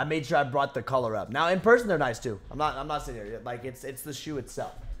 I made sure I brought the color up. Now in person they're nice too. I'm not sitting here like it's the shoe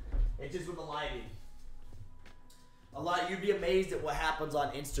itself. It's just with the lighting. You'd be amazed at what happens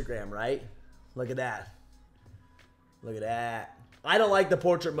on Instagram, right? Look at that. Look at that. I don't like the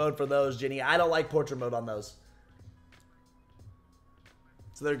portrait mode for those, Jenny. I don't like portrait mode on those.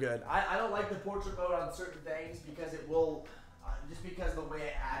 So they're good. I don't like the portrait mode on certain things because it will, just because of the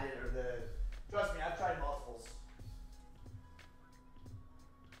way I add it or the, trust me, I've tried multiples.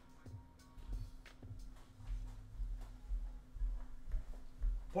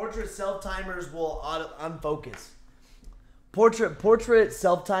 Portrait self-timers will unfocus. Portrait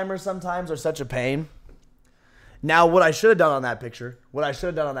self-timers sometimes are such a pain. Now, what I should have done on that picture,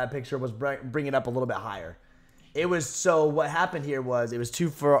 was bring it up a little bit higher. What happened here was it was too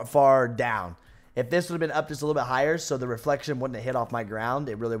far down. If this would have been up just a little bit higher so the reflection wouldn't have hit off my ground,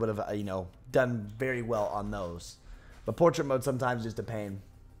 it really would have, done very well on those. But portrait mode sometimes is just a pain.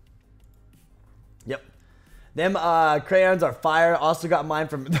 Yep. Them crayons are fire. Also got mine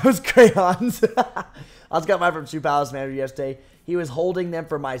from those crayons. Also got mine from Shoe Palace Manager yesterday. He was holding them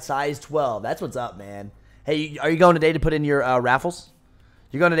for my size 12. That's what's up, man. Hey, are you going today to put in your raffles?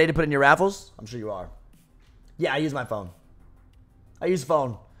 You going today to put in your raffles? I'm sure you are. Yeah, I use my phone. I use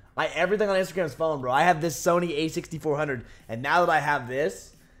phone. Everything on Instagram is phone, bro. I have this Sony a6400, and now that I have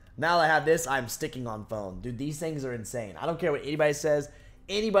this, I'm sticking on phone. Dude, these things are insane. I don't care what anybody says.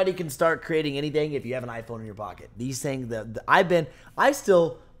 Anybody can start creating anything if you have an iPhone in your pocket. These things, I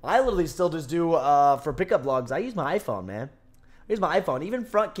literally still just do, for pickup vlogs, I use my iPhone, man. I use my iPhone, even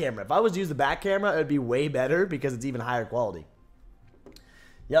front camera. If I was to use the back camera, it would be way better because it's even higher quality.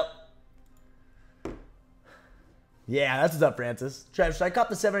 Yep. Yeah, that's what's up, Francis. Trev, should I cop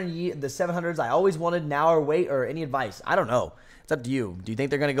the 700s I always wanted now or wait, or any advice? I don't know. It's up to you. Do you think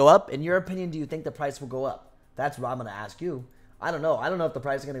they're going to go up? In your opinion, do you think the price will go up? That's what I'm going to ask you. I don't know. I don't know if the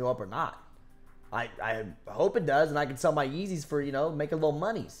price is going to go up or not. I hope it does, and I can sell my Yeezys for, you know, make a little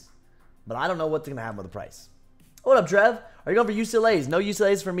monies. But I don't know what's going to happen with the price. What up, Trev? Are you going for UCLAs? No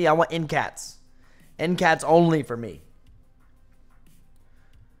UCLAs for me. I want Ncats. Ncats only for me.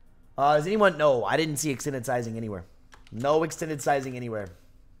 Does anyone? No, I didn't see extended sizing anywhere. No extended sizing anywhere.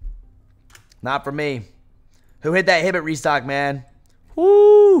 Not for me. Who hit that Hibbit restock, man?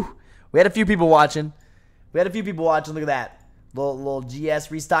 Woo! We had a few people watching. Look at that. Little GS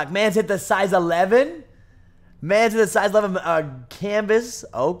restock. Man's hit the size 11. Man's hit the size 11 canvas.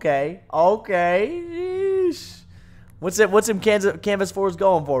 Okay. Sheesh. What's them canvas 4s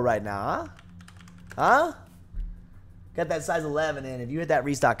going for right now, huh? Got that size 11 in. If you hit that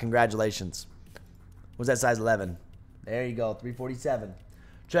restock, congratulations. What's that size 11? There you go, 347.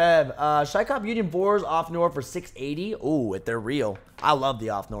 Trev, should I cop Union 4s off Nor for 680? Ooh, if they're real. I love the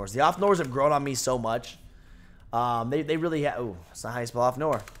off Nors. The off Nors have grown on me so much. They really have. Ooh, that's not how you spell off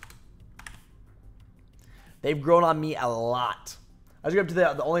Nor. They've grown on me a lot. I was going up to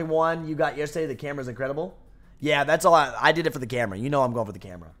the only one you got yesterday. The camera's incredible. Yeah, that's all. I did it for the camera. You know I'm going for the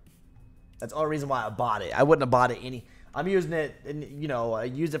camera. That's the only reason why I bought it. I wouldn't have bought it any. I'm using it, and you know, I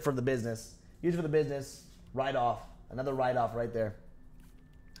used it for the business. Use it for the business. Write off. Another write off right there.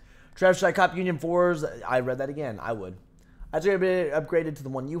 Trev, should I cop Union 4s? I read that again. I would. I'd say upgraded to the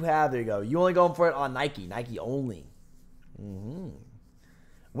one you have. There you go. You only going for it on Nike. Nike only.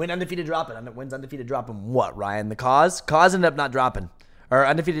 Win undefeated dropping. Wins undefeated dropping what, Ryan? The Kaws? Kaws ended up not dropping. Or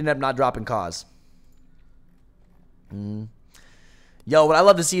undefeated ended up not dropping Kaws. Yo, what I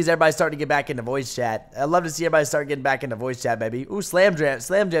love to see is everybody starting to get back into voice chat. I love to see everybody start getting back into voice chat, baby. Ooh, Slam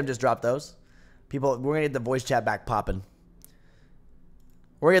Jam just dropped those. People, we're going to get the voice chat back popping.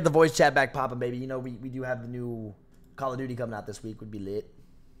 We're going to get the voice chat back popping, baby. You know, we do have the new Call of Duty coming out this week. Would be lit.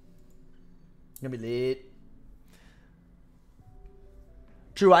 Gonna be lit.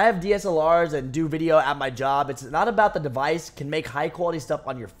 True, I have DSLRs and do video at my job. It's not about the device. Can make high quality stuff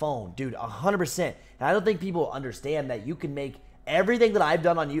on your phone. Dude, 100%. And I don't think people understand that you can make everything that I've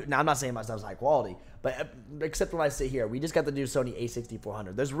done on you. Now, I'm not saying my stuff's high quality, but except when I sit here, we just got the new Sony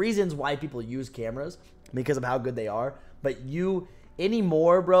a6400. There's reasons why people use cameras because of how good they are. But you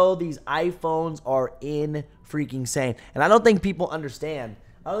anymore, bro, these iPhones are in freaking insane. And I don't think people understand.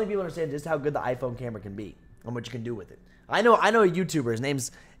 I don't think people understand just how good the iPhone camera can be and what you can do with it. I know a YouTuber. His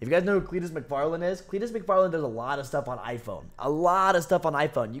name's, if you guys know who Cletus McFarlane is, Cletus McFarlane does a lot of stuff on iPhone. A lot of stuff on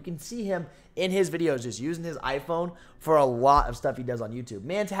iPhone. You can see him in his videos just using his iPhone for a lot of stuff he does on YouTube.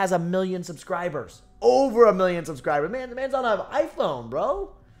 Man has 1 million subscribers. Over 1 million subscribers. Man, the man's on an iPhone,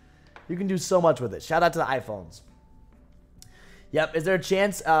 bro. You can do so much with it. Shout out to the iPhones. Yep. Is there a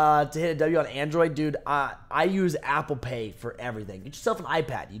chance to hit a W on Android? Dude, I use Apple Pay for everything. Get yourself an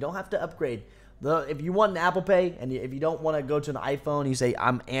iPad. You don't have to upgrade. If you want an Apple Pay, and if you don't want to go to an iPhone, you say,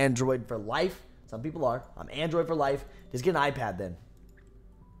 I'm Android for life. Some people are. I'm Android for life. Just get an iPad then.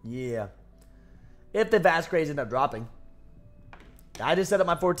 Yeah. If the vast grades end up dropping. I just set up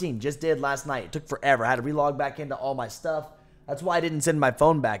my 14. Just did last night. It took forever. I had to relog back into all my stuff. That's why I didn't send my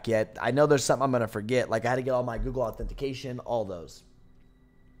phone back yet. I know there's something I'm going to forget. Like I had to get all my Google authentication, all those.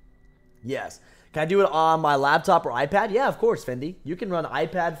 Yes. Can I do it on my laptop or iPad? Yeah, of course, Fendi. You can run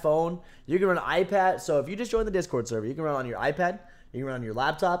iPad, phone. You can run iPad. So if you just join the Discord server, you can run on your iPad. You can run on your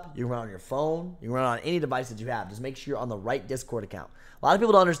laptop. You can run on your phone. You can run on any device that you have. Just make sure you're on the right Discord account. A lot of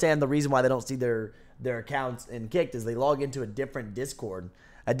people don't understand the reason why they don't see their accounts in Kicked is they log into a different Discord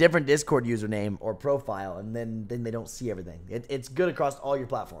username or profile, and then they don't see everything. It's good across all your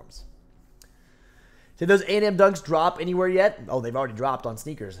platforms. Did those A&M dunks drop anywhere yet? Oh, they've already dropped on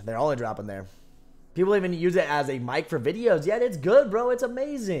sneakers. They're only dropping there. People even use it as a mic for videos. Yeah, it's good, bro. It's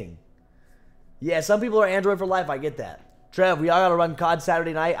amazing. Yeah, some people are Android for life. I get that. Trev, we all got to run COD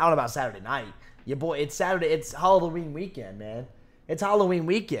Saturday night. I don't know about Saturday night. Yeah, boy, it's Saturday. It's Halloween weekend, man. It's Halloween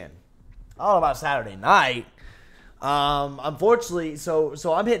weekend. I don't know about Saturday night. Unfortunately, so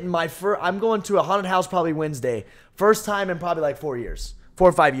I'm hitting my first. I'm going to a haunted house probably Wednesday. First time in probably like 4 years. 4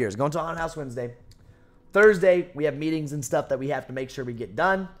 or 5 years. Going to a haunted house Wednesday. Thursday, we have meetings and stuff that we have to make sure we get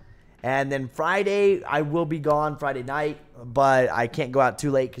done. And then Friday, I will be gone Friday night, but I can't go out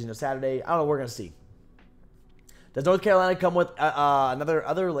too late because, you know, Saturday, I don't know, we're going to see. Does North Carolina come with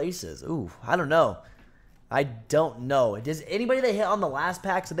other laces? Ooh, I don't know. I don't know. Does anybody that hit on the last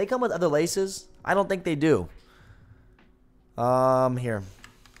packs, do they come with other laces? I don't think they do. Here.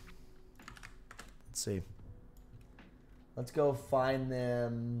 Let's see. Let's go find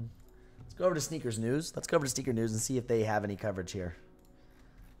them. Let's go over to Sneakers News. Let's go over to Sneaker News and see if they have any coverage here.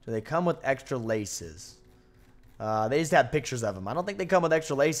 Do they come with extra laces? They just have pictures of them. I don't think they come with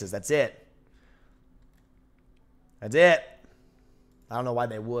extra laces. That's it. That's it. I don't know why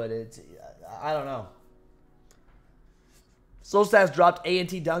they would. I don't know. Social status dropped.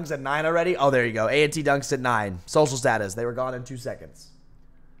 A&T dunks at 9 already. Oh, there you go. A&T dunks at 9. Social status. They were gone in 2 seconds.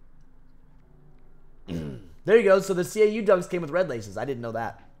 There you go. So the CAU dunks came with red laces. I didn't know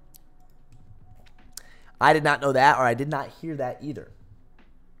that. I did not know that, or I did not hear that either.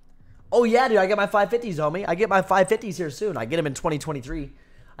 Oh, yeah, dude. I get my 550s, homie. I get my 550s here soon. I get them in 2023.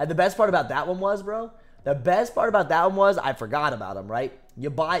 The best part about that one was, bro, the best part about that one was I forgot about them, right?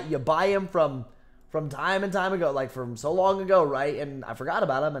 You buy them from time and time ago, like from so long ago, right? And I forgot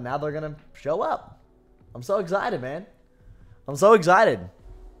about them, and now they're going to show up. I'm so excited, man. I'm so excited.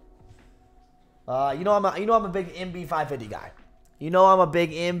 You know I'm a big MB 550 guy. You know I'm a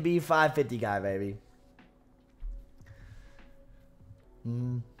big MB 550 guy, baby.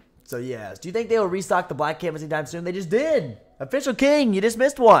 So yes, do you think they will restock the black canvas anytime soon? They just did. Official King, you just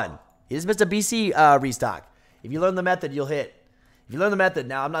missed one. You just missed a BC restock. If you learn the method, you'll hit. If you learn the method,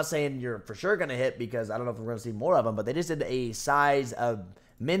 now I'm not saying you're for sure gonna hit because I don't know if we're gonna see more of them, but they just did a size of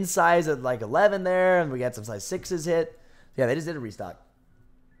men's size of like 11 there, and we got some size 6s hit. Yeah, they just did a restock.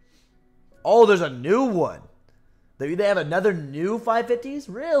 Oh, there's a new one. They have another new 550s?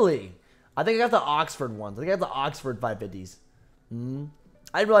 Really? I think I got the Oxford ones. I think I got the Oxford 550s. I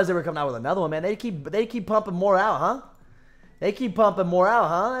didn't realize they were coming out with another one, man. They keep pumping more out, huh? They keep pumping more out,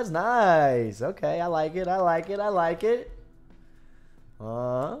 huh? That's nice. Okay, I like it. I like it. I like it.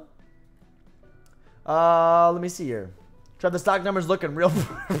 Let me see here. Trevor, the stock numbers looking real.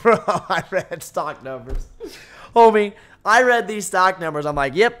 Bro, I read stock numbers. Homie, I read these stock numbers. I'm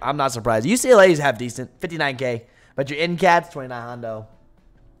like, yep, I'm not surprised. UCLA's half decent, 59K. But your Ncats, 29 hundo.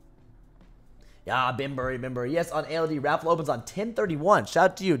 Yeah, Bimbury. Yes, on ALD. Raffle opens on 10/31.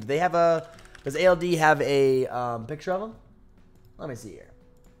 Shout out to you. Do they have a... Does ALD have a picture of them? Let me see here.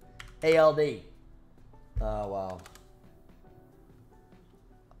 ALD. Oh, wow.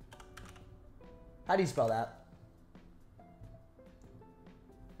 How do you spell that?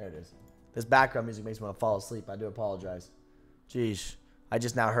 There it is. This background music makes me want to fall asleep. I do apologize. Jeez. I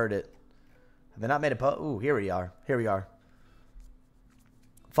just now heard it. Have they not made a post? Ooh, here we are. Here we are.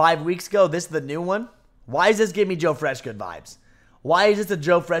 5 weeks ago, this is the new one? Why does this give me Joe Freshgood vibes? Why is this a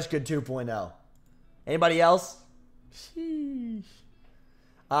Joe Freshgood 2.0? Anybody else? Sheesh.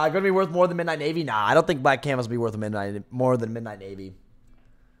 Going to be worth more than Midnight Navy? Nah, I don't think Black Canvas will be worth more than Midnight Navy.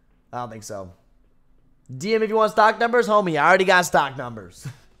 I don't think so. DM if you want stock numbers, homie. I already got stock numbers.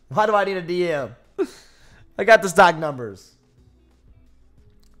 Why do I need a DM? I got the stock numbers.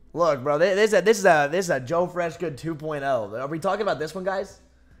 Look, bro, this is a Joe Freshgood 2.0. Are we talking about this one, guys?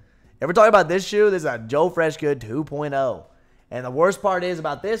 If we're talking about this shoe, this is a Joe Freshgood 2.0. And the worst part is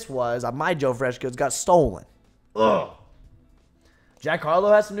about this was my Joe Freshgoods got stolen. Ugh. Jack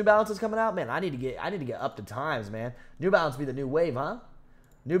Harlow has some New Balances coming out. Man, I need to get up to times, man. New Balance be the new wave, huh?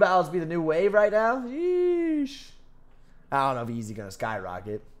 New Balance be the new wave right now? Yeesh. I don't know if Yeezy gonna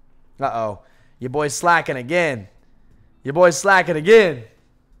skyrocket. Uh-oh. Your boy's slacking again. Your boy's slacking again.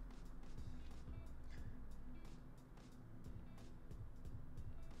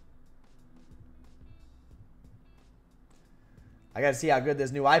 I gotta see how good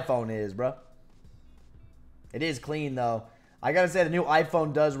this new iPhone is, bro. It is clean, though. I gotta say, the new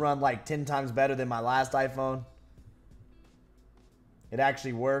iPhone does run like 10 times better than my last iPhone. It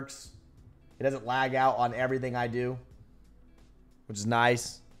actually works. It doesn't lag out on everything I do, which is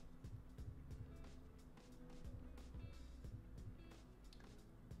nice.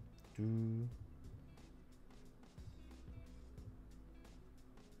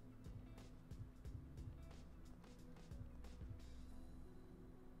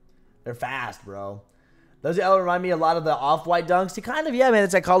 They're fast, bro. Those remind me a lot of the Off-White dunks. They kind of, yeah, man,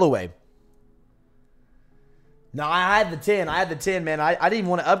 it's that colorway. No, I had the 10. I had the 10, man. I didn't even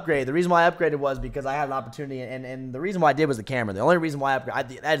want to upgrade. The reason why I upgraded was because I had an opportunity, and the reason why I did was the camera. The only reason why I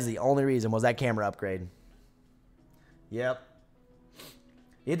upgraded, that is the only reason, was that camera upgrade. Yep.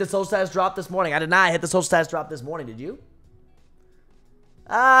 You hit the social status drop this morning. I did not hit the social status drop this morning. Did you?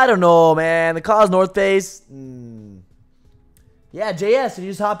 I don't know, man. The Kaws North Face. Yeah, JS, did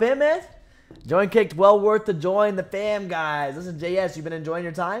you just hop in, man? Join kicked, well worth to join the fam, guys. Listen, JS, you been enjoying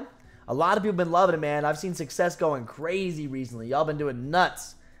your time? A lot of people been loving it, man. I've seen success going crazy recently. Y'all been doing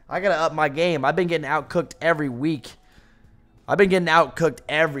nuts. I gotta up my game. I've been getting outcooked every week. I've been getting outcooked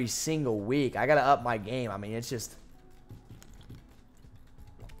every single week. I gotta up my game. I mean, it's just,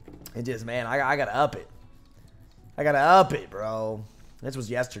 man, I gotta up it. I gotta up it, bro. This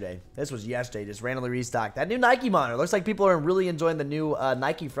was yesterday. Just randomly restocked. That new Nike monitor. Looks like people are really enjoying the new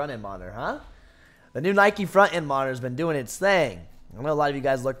Nike front end monitor, huh? The new Nike front end monitor has been doing its thing. I know a lot of you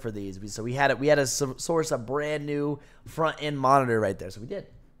guys look for these. So we had to source a brand new front end monitor right there. So we did.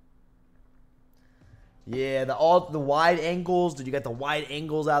 Yeah, the wide angles. Dude, you got the wide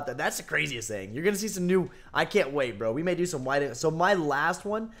angles out there. That's the craziest thing. You're gonna see some new. I can't wait, bro. We may do some wide. So my last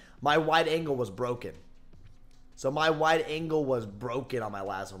one, my wide angle was broken. So my wide angle was broken on my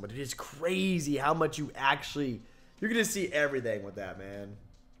last one, but it is crazy how much you're gonna see everything with that, man.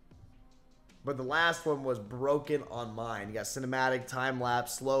 But the last one was broken on mine. You got cinematic, time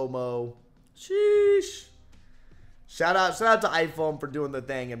lapse, slow mo. Sheesh. Shout out to iPhone for doing the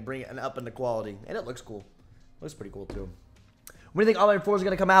thing and bringing it up in the quality, and it looks cool. Looks pretty cool too. When do you think All-in 4 is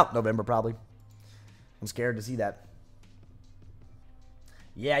gonna come out? November probably. I'm scared to see that.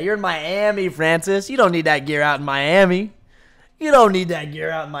 Yeah, you're in Miami, Francis. You don't need that gear out in Miami. You don't need that gear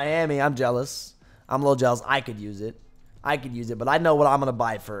out in Miami. I'm jealous. I'm a little jealous. I could use it. But I know what I'm going to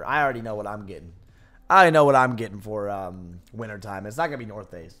buy for. I already know what I'm getting. I already know what I'm getting for wintertime. It's not going to be North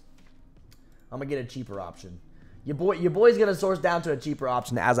Face. I'm going to get a cheaper option. Your boy's going to source down to a cheaper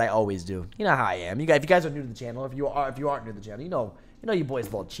option, as I always do. You know how I am. If you guys are new to the channel, if you aren't new to the channel, you know your boy's a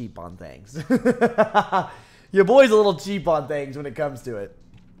little cheap on things. Your boy's a little cheap on things when it comes to it.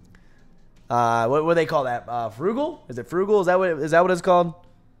 What do they call that? Frugal? Is it frugal? Is that what it's called?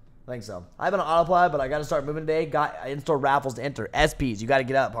 I think so. I've been on autopilot, but I got to start moving today. Got in-store raffles to enter. SPs. You got to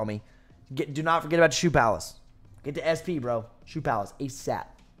get up, homie. Do not forget about Shoe Palace. Get to SP, bro. Shoe Palace. ASAP.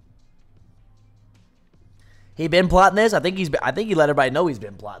 He been plotting this? I think he let everybody know he's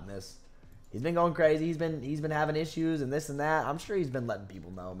been plotting this. He's been going crazy. He's been having issues and this and that. I'm sure he's been letting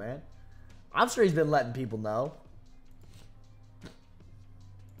people know, man. I'm sure he's been letting people know.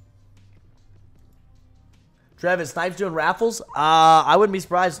 Trevor, is Snipes doing raffles? I wouldn't be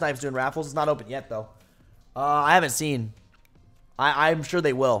surprised if Snipes doing raffles. It's not open yet, though. I haven't seen. I'm sure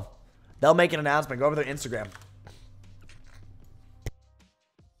they will. They'll make an announcement. Go over their Instagram.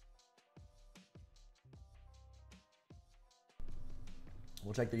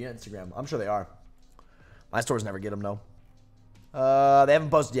 We'll check their Instagram. I'm sure they are. My stores never get them, though. They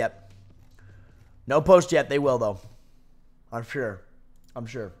haven't posted yet. No post yet. They will, though. I'm sure.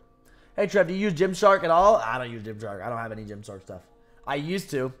 Hey, Trev, do you use Gymshark at all? I don't use Gymshark. I don't have any Gymshark stuff. I used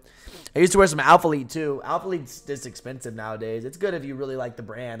to. I used to wear some Alpha Elite, too. Alpha Elite's just expensive nowadays. It's good if you really like the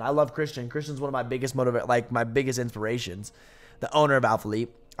brand. I love Christian. Christian's one of my biggest my biggest inspirations. The owner of Alpha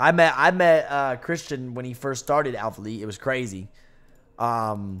Elite. I met Christian when he first started Alpha Elite. It was crazy.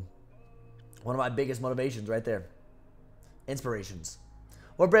 One of my biggest motivations right there. Inspirations.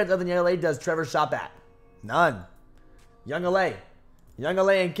 What brand other than Young LA does Trevor shop at? None. Young LA. Young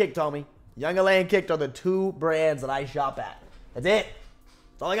LA and Kicked, homie. Young LA and Kicked are the two brands that I shop at. That's it.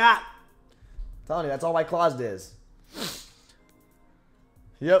 That's all I got. I'm telling you, that's all my closet is.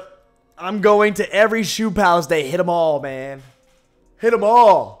 Yep. I'm going to every Shoe Palace day. Hit them all, man. Hit them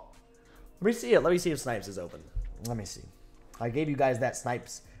all. Let me see it. Let me see if Snipes is open. Let me see. I gave you guys that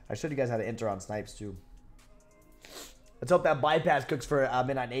Snipes. I showed you guys how to enter on Snipes, too. Let's hope that bypass cooks for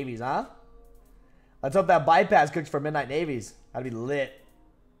Midnight Navies, huh? Let's hope that bypass cooks for Midnight Navies. That'd be lit.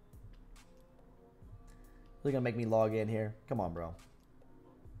 They're gonna make me log in here. Come on, bro.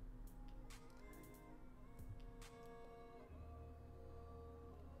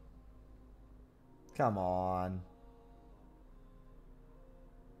 Come on.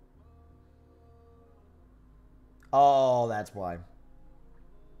 Oh, that's why.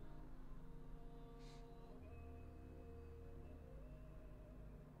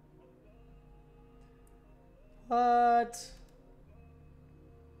 What?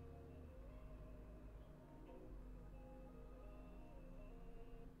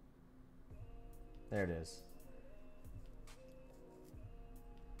 There it is.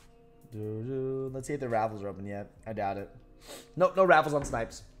 Let's see if the raffles are open yet. I doubt it. Nope, no raffles on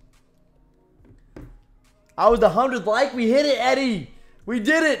Snipes. I was the 100th like. We hit it, Eddie. We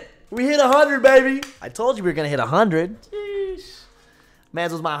did it. We hit 100, baby. I told you we were going to hit 100. Jeez.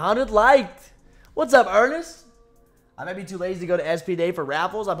 Man, was my 100th liked. What's up, Ernest? I might be too lazy to go to SP Day for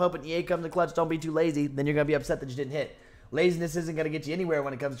raffles. I'm hoping EA comes to clutch. Don't be too lazy. Then you're going to be upset that you didn't hit. Laziness isn't going to get you anywhere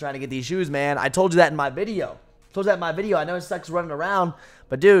when it comes to trying to get these shoes, man. I told you that in my video. I know it sucks running around,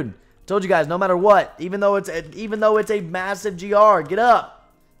 but dude, told you guys, no matter what, even though it's a massive GR, get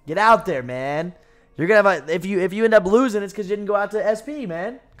up. Get out there, man. You're going to have if you end up losing, it's because you didn't go out to SP,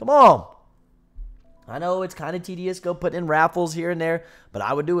 man. Come on. I know it's kind of tedious, go put in raffles here and there, but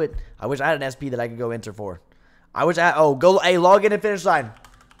I would do it. I wish I had an SP that I could go enter for. Log in and finish line.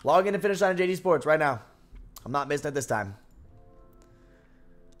 Log in and finish line in JD Sports right now. I'm not missing it this time.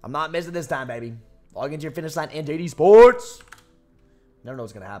 I'm not missing this time, baby. Log into your finish line in JD Sports. Never know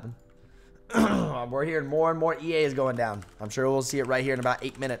what's going to happen. We're hearing more and more EA is going down. I'm sure we'll see it right here in about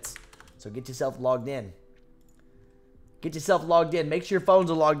 8 minutes. So get yourself logged in. Get yourself logged in. Make sure your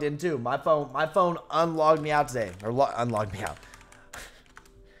phones are logged in too. My phone unlogged me out today. Or unlogged me out.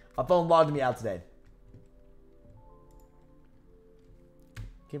 My phone logged me out today.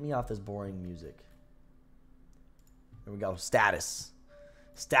 Get me off this boring music. Here we go. Status.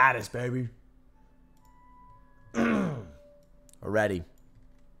 Status, baby. We're ready.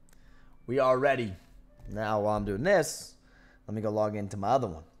 We are ready. Now, while I'm doing this, let me go log into my other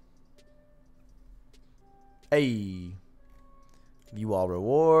one. Hey. View all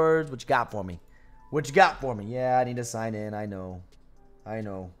rewards. What you got for me? What you got for me? Yeah, I need to sign in. I know. I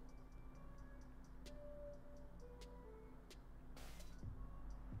know.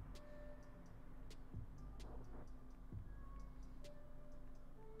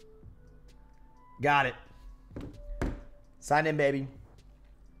 Got it. Sign in, baby.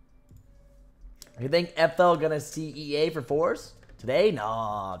 You think FL gonna see EA for fours today?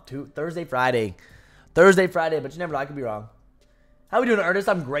 No, Thursday, Friday. Thursday, Friday, but you never know. I could be wrong. How we doing, Ernest?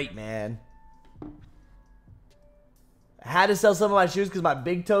 I'm great, man. I had to sell some of my shoes because my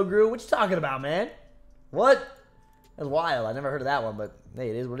big toe grew. What you talking about, man? What? That's wild. I never heard of that one, but hey,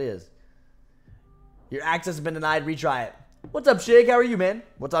 it is what it is. Your access has been denied. Retry it. What's up, Shig? How are you, man?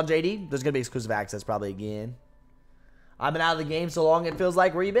 What's on, JD? There's gonna be exclusive access probably again. I've been out of the game so long it feels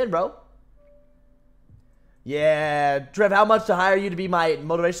like. Where you been, bro? Yeah, Trev, how much to hire you to be my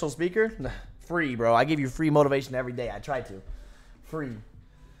motivational speaker? Free, bro. I give you free motivation every day. I try to. Free.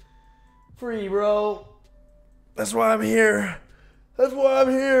 Free, bro. That's why I'm here. That's why I'm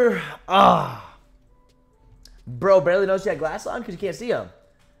here. Ah. Bro, barely knows you had glasses on because you can't see them.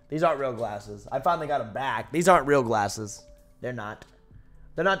 These aren't real glasses. I finally got them back. These aren't real glasses. They're not.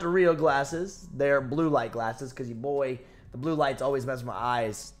 They're not the real glasses. They're blue light glasses because, boy, the blue lights always mess with my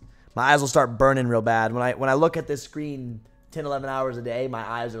eyes. My eyes will start burning real bad. When I look at this screen 10, 11 hours a day, my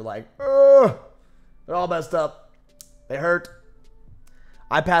eyes are like, ugh. They're all messed up. They hurt.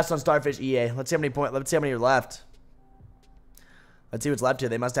 I passed on Starfish EA. Let's see how many points. Let's see how many are left. Let's see what's left here.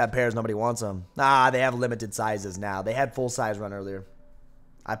 They must have pairs. Nobody wants them. Nah, they have limited sizes now. They had full size run earlier.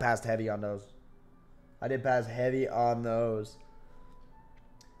 I passed heavy on those. I did pass heavy on those.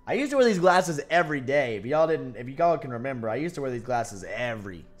 I used to wear these glasses every day. If y'all can remember, I used to wear these glasses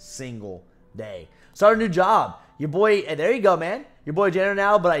every single day. Start a new job. Your boy, and there you go, man. Your boy janitor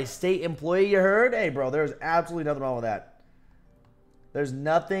now, but a state employee, you heard? Hey, bro, there's absolutely nothing wrong with that. There's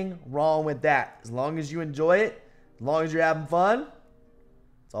nothing wrong with that. As long as you enjoy it, as long as you're having fun,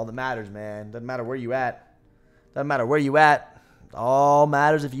 that's all that matters, man. Doesn't matter where you at. Doesn't matter where you at. It all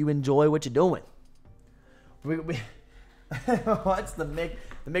matters if you enjoy what you're doing. What's the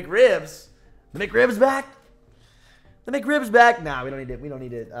McRibs? The McRibs back? The McRibs back? Nah, we don't need it. We don't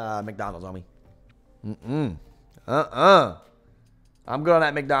need it. McDonald's on me. I'm good on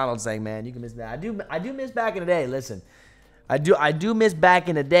that McDonald's thing, man. You can miss that. I do miss back in the day. Listen, I do miss back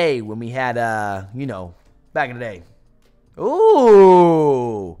in the day when we had back in the day.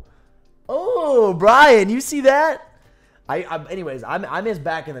 Ooh, Brian, you see that? Anyways, I miss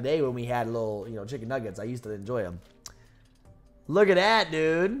back in the day when we had little chicken nuggets. I used to enjoy them. Look at that,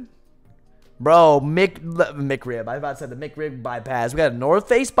 dude. Bro, McRib. I was about to say the McRib bypass. We got a North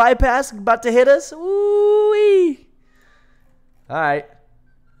Face bypass about to hit us. Ooh-wee. All right.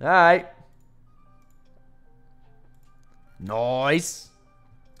 All right. Nice.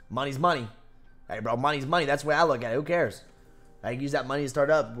 Money's money. Hey, bro, money's money. That's the way I look at it. Who cares? I can use that money to start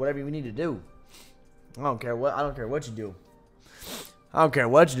up whatever we need to do. I don't care what you do. I don't care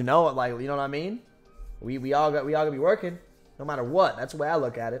what you do. No, like, you know what I mean? We all gotta be working, no matter what. That's the way I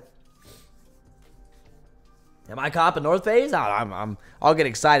look at it. Am I copping North Face? I'll get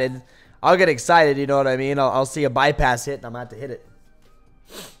excited. I'll get excited. You know what I mean? I'll see a bypass hit, and I'm gonna have to hit it.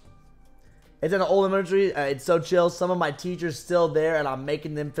 It's in an old elementary. It's so chill. Some of my teachers still there, and I'm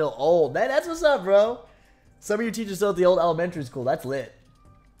making them feel old. That's what's up, bro. Some of your teachers still at the old elementary school. That's lit.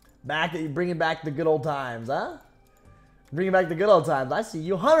 Bringing back the good old times, huh? Bringing back the good old times. I see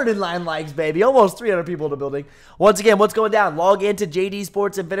you. 109 likes, baby. Almost 300 people in the building. Once again, what's going down? Log into JD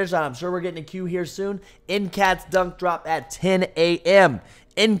Sports and finish on. I'm sure we're getting a queue here soon. Ncat's dunk drop at 10 a.m.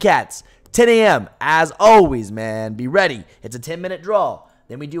 Ncat's 10 a.m. As always, man. Be ready. It's a 10-minute draw.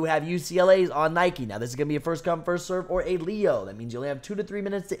 Then we do have UCLA's on Nike. Now, this is going to be a first come, first serve or a Leo. That means you only have 2 to 3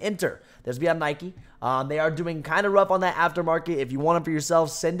 minutes to enter. This will be on Nike. They are doing kind of rough on that aftermarket. If you want them for yourself,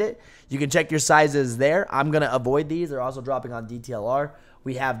 send it. You can check your sizes there. I'm going to avoid these. They're also dropping on DTLR.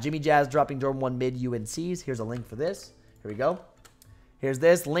 We have Jimmy Jazz dropping Jordan 1 mid UNCs. Here's a link for this. Here we go. Here's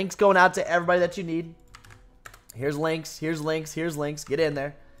this. Links going out to everybody that you need. Here's links. Here's links. Here's links. Get in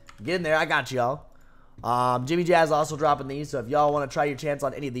there. Get in there. I got y'all. Jimmy Jazz also dropping these, so if y'all want to try your chance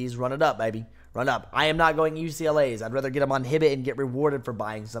on any of these, run it up, baby. Run up. I am not going UCLA's. I'd rather get them on Hibbit and get rewarded for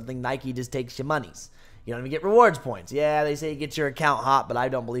buying something. Nike just takes your monies. You don't even get rewards points. Yeah, they say you get your account hot, but I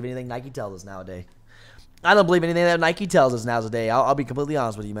don't believe anything Nike tells us nowadays. I don't believe anything that Nike tells us nowadays. I'll be completely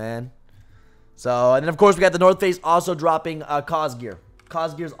honest with you, man. So, and then, of course, we got the North Face also dropping Kaws gear.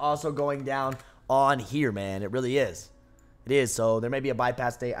 Kaws gear is also going down on here, man. It really is. It is. So, there may be a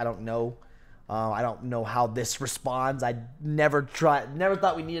bypass day. I don't know. I don't know how this responds. I never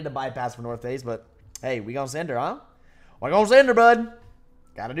thought we needed a bypass for North Face, but hey, we gonna send her, huh? We gonna send her, bud.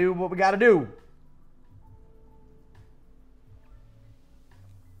 Gotta do what we gotta do.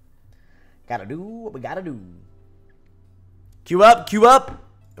 Gotta do what we gotta do. Queue up, queue up.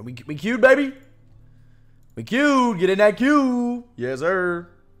 We queued, baby. We queued. Get in that queue. Yes, sir.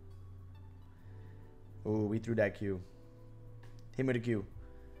 Oh, we threw that queue. Hit me with the queue.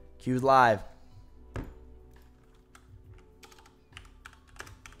 Queue's live.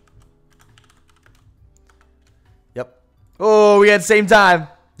 Yep. Oh, we had same time.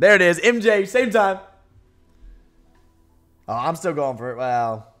 There it is. MJ, same time. Oh, I'm still going for it.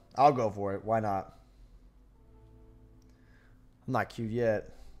 Well, I'll go for it. Why not? I'm not queued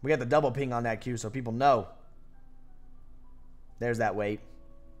yet. We got the double ping on that queue so people know. There's that weight.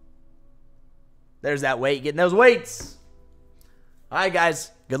 There's that weight. Getting those weights. All right,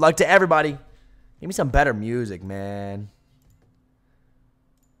 guys. Good luck to everybody. Give me some better music, man.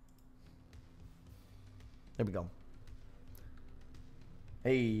 There we go.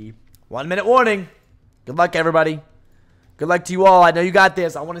 Hey, 1 minute warning. Good luck, everybody. Good luck to you all. I know you got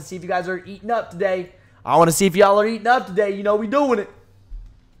this. I want to see if you guys are eating up today. I want to see if y'all are eating up today. You know we doing it.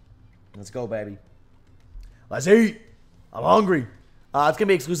 Let's go, baby. Let's eat. I'm hungry. It's going to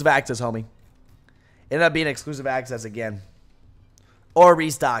be exclusive access, homie. Ended up being exclusive access again. Or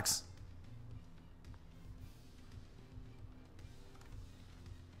restocks.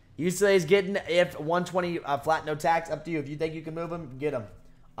 UCLA's getting, if 120 flat, no tax, up to you. If you think you can move them, get them.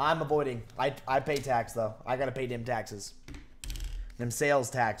 I'm avoiding. I pay tax, though. I got to pay them taxes. Them sales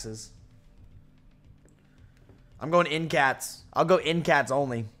taxes. I'm going Ncats. I'll go Ncats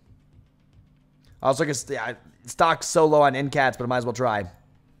only. I was looking, stock's so low on Ncats, but I might as well try.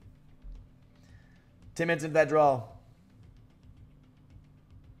 10 minutes into that draw.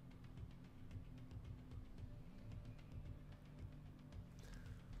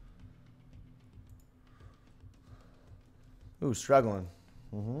 Ooh, struggling.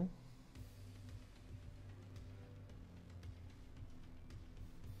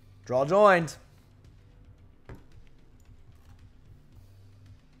 Draw joined.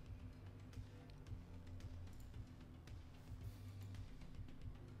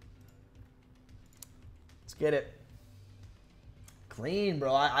 Let's get it. Clean,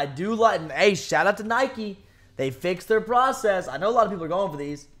 bro. I do like, hey, shout out to Nike. They fixed their process. I know a lot of people are going for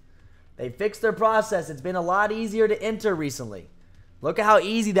these. They fixed their process. It's been a lot easier to enter recently. Look at how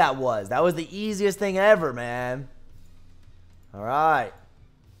easy that was. That was the easiest thing ever, man. All right.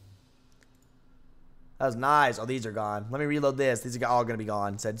 That was nice. Oh, these are gone. Let me reload this. These are all going to be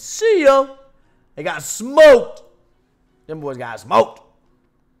gone. Said, see ya. They got smoked. Them boys got smoked.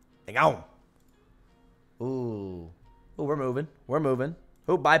 They gone. Ooh. Ooh, we're moving. We're moving.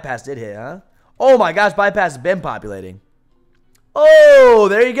 Oh, bypass did hit, huh? Oh, my gosh. Bypass has been populating. Oh,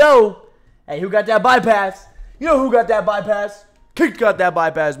 there you go. Hey, who got that bypass? You know who got that bypass? Kick got that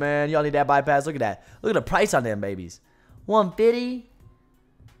bypass, man. Y'all need that bypass. Look at that. Look at the price on them babies. $150.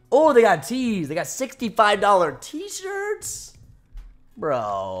 Oh, they got tees. They got $65 t-shirts.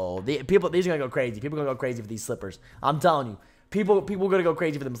 Bro, these are gonna go crazy. People are gonna go crazy for these slippers. I'm telling you. People are gonna go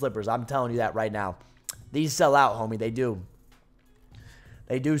crazy for them slippers. I'm telling you that right now. These sell out, homie. They do.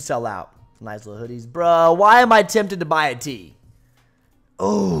 They do sell out. Nice little hoodies. Bro, why am I tempted to buy a tee?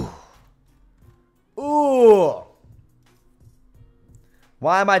 Ooh. Ooh.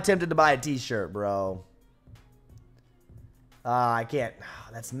 Why am I tempted to buy a t-shirt, bro? I can't.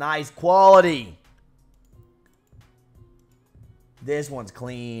 That's nice quality. This one's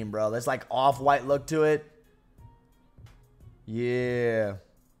clean, bro. That's like off-white look to it. Yeah.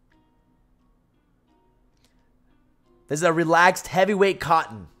 This is a relaxed heavyweight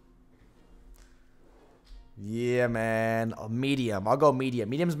cotton. Yeah, man. Oh, medium. I'll go medium.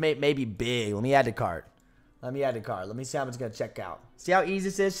 Medium's maybe big. Let me add to cart. Let me add to cart. Let me see how much it's going to check out. See how easy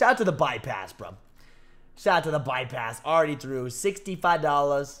this is? Shout out to the bypass, bro. Shout out to the bypass. Already through.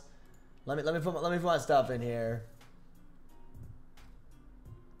 $65. Let me put my stuff in here.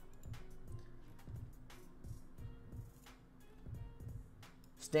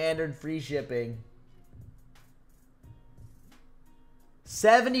 Standard free shipping.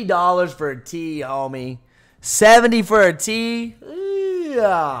 $70 for a tee, homie. 70 for a tee.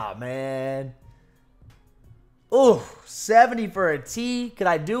 Yeah, man. Oh, 70 for a tee. Could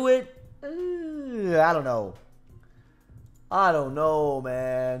I do it? I don't know. I don't know,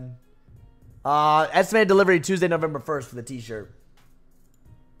 man. Estimated delivery Tuesday, November 1st for the t-shirt.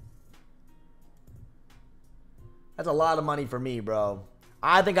 That's a lot of money for me, bro.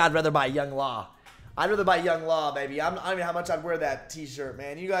 I think I'd rather buy Young Law. I'd rather buy Young Law, baby. I don't know how much I'd wear that t-shirt,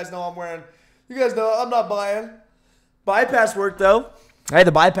 man. You guys know I'm wearing. You guys know I'm not buying. Bypass worked, though. Hey,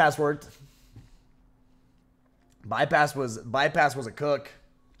 the bypass worked. Bypass was a cook.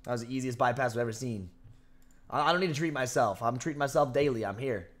 That was the easiest bypass I've ever seen. I don't need to treat myself. I'm treating myself daily. I'm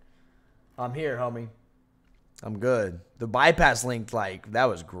here. I'm here, homie. I'm good. The bypass link, like, that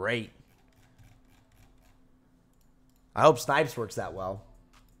was great. I hope Snipes works that well.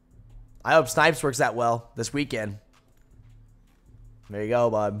 I hope Snipes works that well this weekend. There you go,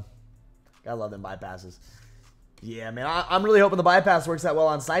 bud. Gotta love them bypasses. Yeah, man. I'm really hoping the bypass works that well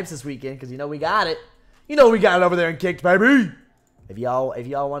on Snipes this weekend because you know we got it. You know we got it over there in Kicked, baby. If y'all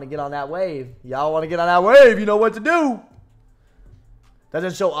want to get on that wave, you know what to do.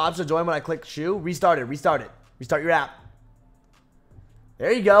 Doesn't show option join when I click shoe. Restart it. Restart your app.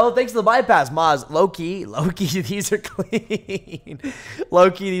 There you go. Thanks for the bypass, Maz. Low key, these are clean.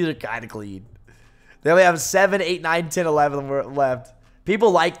 Low key, these are kind of clean. They only have 7, 8, 9, 10, 11 left. People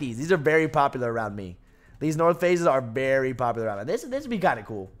like these. These are very popular around me. These North Faces are very popular around me. This would be kind of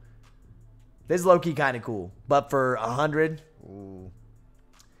cool. This is low key kind of cool. But for 100, ooh.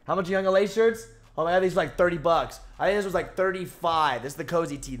 How much Young LA shirts? Oh my god, these are like 30 bucks. I think this was like 35. This is the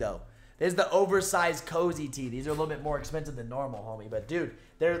cozy tee though. This is the oversized cozy tee. These are a little bit more expensive than normal, homie. But dude,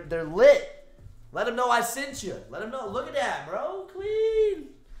 they're lit. Let them know I sent you. Let them know. Look at that, bro. Clean.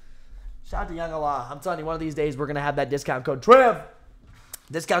 Shout out to Young Allah. I'm telling you, one of these days we're gonna have that discount code Trev.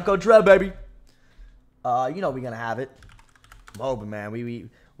 Discount code Trev, baby. You know we're gonna have it. I'm hoping, man.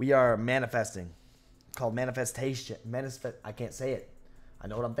 We are manifesting. Called manifestation. I can't say it. I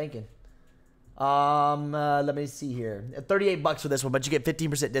know what I'm thinking. Let me see here. 38 bucks for this one, but you get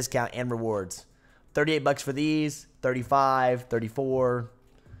 15% discount and rewards. 38 bucks for these, 35, 34,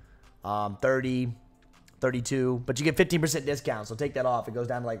 30, 32, but you get 15% discount, so take that off. It goes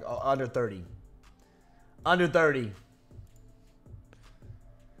down to like under 30. Under 30.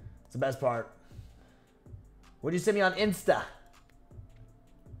 It's the best part. What'd you send me on Insta?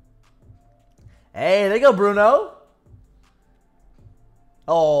 Hey, there you go, Bruno.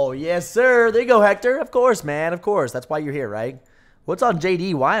 Oh, yes, sir. There you go, Hector. Of course, man. Of course. That's why you're here, right? What's on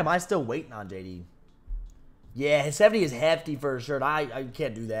JD? Why am I still waiting on JD? Yeah, 70 is hefty for a shirt. I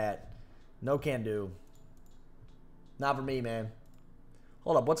can't do that. No can do. Not for me, man.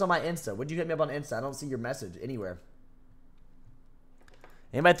 Hold up. What's on my Insta? What'd you hit me up on Insta? I don't see your message anywhere.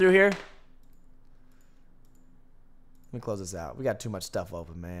 Anybody through here? Let me close this out. We got too much stuff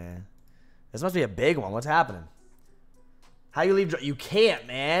open, man. This must be a big one. What's happening? How you leave? You can't,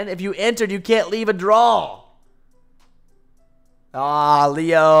 man. If you entered, you can't leave a draw. Ah,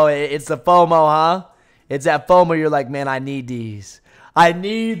 Leo, it's the FOMO, huh? It's that FOMO. You're like, man, I need these. I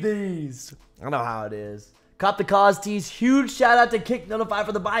need these. I know how it is. Cop the Kaws tees. Huge shout out to Kick Notify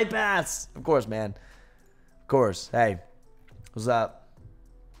for the bypass. Of course, man. Of course. Hey, what's up?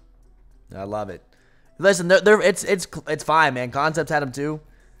 I love it. Listen, it's fine, man. Concepts had them too.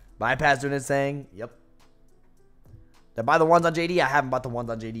 Bypass doing its thing. Yep. Did I buy the ones on JD? I haven't bought the ones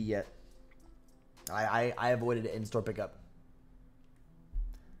on JD yet. I avoided it in-store pickup.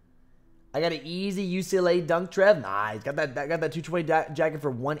 I got an easy UCLA dunk Trev. Nice. Got that 220 jacket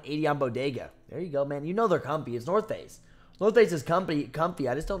for 180 on Bodega. There you go, man. You know they're comfy. It's North Face. North Face is comfy.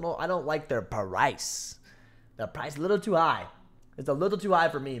 I just don't know. I don't like their price. The price a little too high. It's a little too high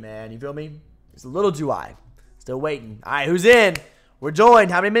for me, man. You feel me? It's a little too high. Still waiting. All right, who's in? We're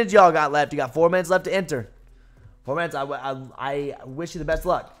joined. How many minutes y'all got left? You got 4 minutes left to enter. 4 minutes. I wish you the best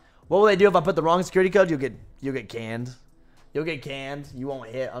luck. What will they do if I put the wrong security code? You'll get canned. You'll get canned. You won't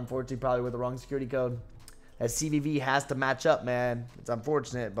hit, unfortunately, probably with the wrong security code. That CVV has to match up, man. It's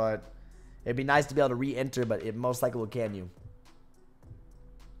unfortunate, but it'd be nice to be able to re-enter, but it most likely will can you.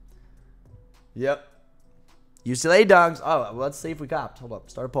 Yep. UCLA dunks. Oh, well, let's see if we copped. Hold up.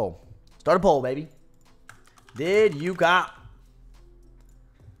 Start a poll. Start a poll, baby. Did you cop?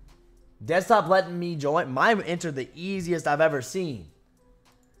 Desktop letting me join. Mine entered the easiest I've ever seen.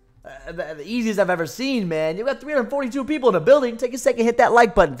 The easiest I've ever seen, man. You've got 342 people in the building. Take a second, hit that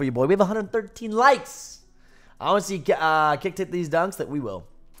like button for you, boy. We have 113 likes. I want to see Kick hit these dunks. That we will.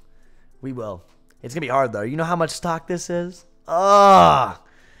 We will. It's going to be hard, though. You know how much stock this is? You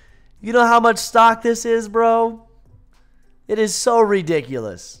know how much stock this is, bro? It is so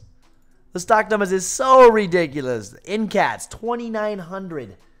ridiculous. The stock numbers is so ridiculous. Ncats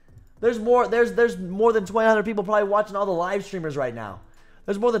 2,900. There's more than 2,900 people probably watching all the live streamers right now.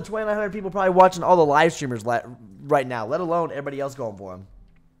 There's more than 2,900 people probably watching all the live streamers right now, let alone everybody else going for them.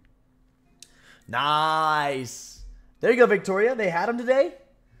 Nice. There you go, Victoria. They had them today.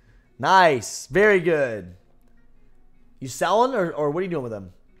 Nice. Very good. You selling or what are you doing with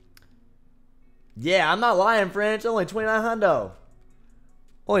them? Yeah, I'm not lying, French. Only 2,900.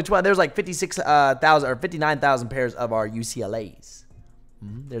 Only 20. There's like 56,000 or 59,000 pairs of our UCLAs.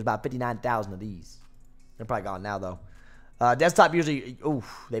 There's about 59,000 of these. They're probably gone now though. Desktop usually.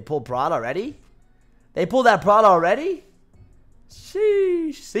 Oof, they pulled Prada already. They pulled that Prada already.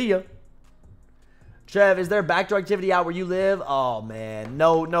 Sheesh. See ya. Trev, is there backdoor activity out where you live? Oh man,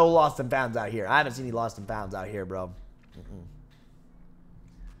 no lost and founds out here. I haven't seen any lost and founds out here, bro.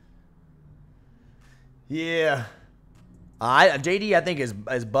 Yeah. JD, I think,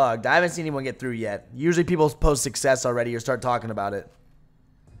 is bugged. I haven't seen anyone get through yet. Usually people post success already or start talking about it.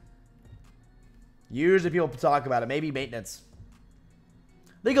 Usually people talk about it. Maybe maintenance.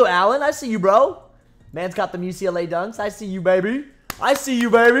 There you go, Alan. I see you, bro. Man's got them UCLA dunks. I see you, baby. I see you,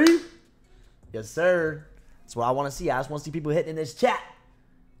 baby. Yes, sir. That's what I want to see. I just want to see people hitting in this chat.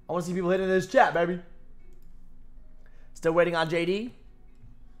 I want to see people hitting in this chat, baby. Still waiting on JD?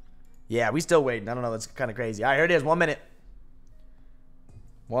 Yeah, we still waiting. I don't know. That's kind of crazy. All right, here it is. 1 minute.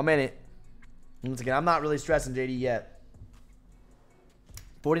 1 minute. Once again, I'm not really stressing JD yet.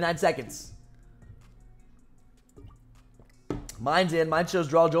 49 seconds. Mine's in. Mine shows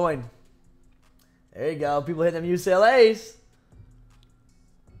draw join. There you go. People hitting them UCLAs.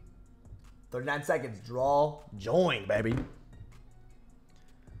 39 seconds. Draw join, baby.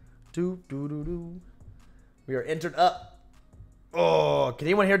 We are entered up. Oh, can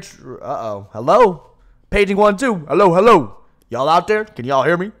anyone hear? Uh-oh. Hello? Paging 1, 2. Hello, hello. Y'all out there? Can y'all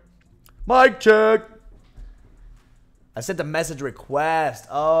hear me? Mic check. I sent a message request.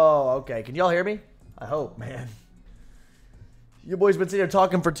 Oh, okay. Can y'all hear me? I hope, man. You boys been sitting here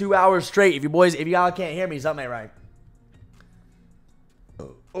talking for 2 hours straight. If y'all can't hear me, something ain't right.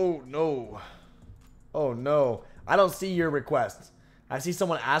 Oh, no. Oh, no. I don't see your request. I see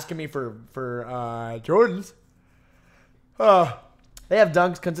someone asking me for Jordans. They have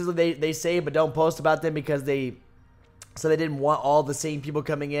dunks consistently. They say, but don't post about them because they didn't want all the same people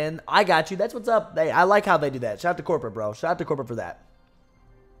coming in. I got you. That's what's up. I like how they do that. Shout out to corporate, bro. Shout out to corporate for that.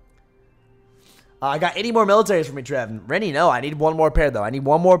 I got any more militaries for me, Trev? Rennie, no. I need one more pair, though. I need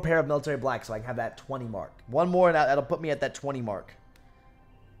one more pair of military black so I can have that 20 mark. One more, and that'll put me at that 20 mark.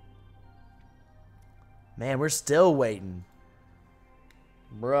 Man, we're still waiting.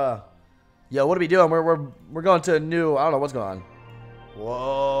 Bruh. Yo, what are we doing? We're going to a new... I don't know what's going on.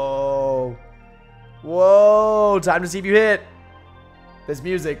 Whoa. Whoa. Time to see if you hit. This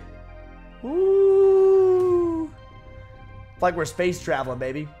music. Woo. It's like we're space traveling,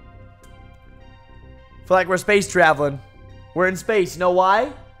 baby. Feel like we're space traveling. We're in space. You know why?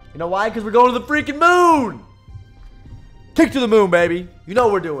 You know why? Because we're going to the freaking moon. Kick to the moon, baby. You know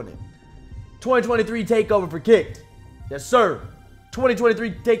we're doing it. 2023 takeover for Kicked. Yes, sir.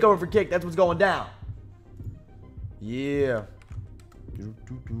 2023 takeover for Kicked. That's what's going down. Yeah.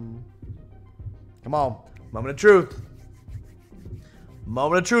 Come on. Moment of truth.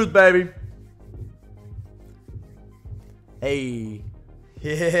 Moment of truth, baby. Hey.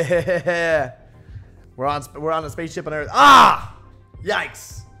 Yeah. We're on a spaceship on Earth. Ah!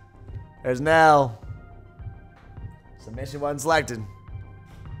 Yikes. There's Nell. Submission wasn't selected.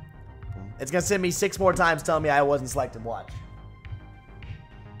 It's gonna send me 6 more times telling me I wasn't selected. Watch.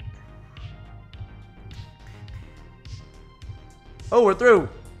 Oh, we're through.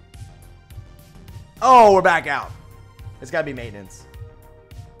 Oh, we're back out. It's gotta be maintenance.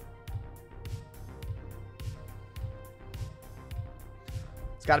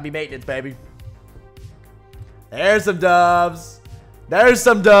 It's gotta be maintenance, baby. There's some dubs. There's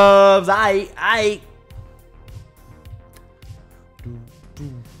some dubs. Aight.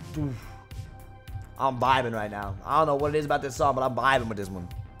 I'm vibing right now. I don't know what it is about this song, but I'm vibing with this one.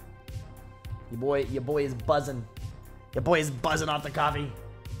 Your boy is buzzing. Your boy is buzzing off the coffee.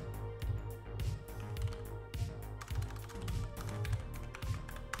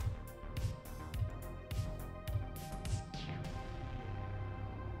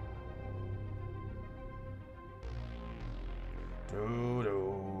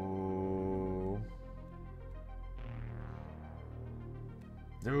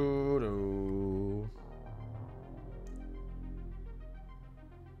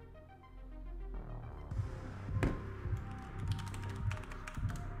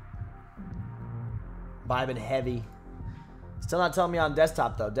 Vibing heavy. Still not telling me on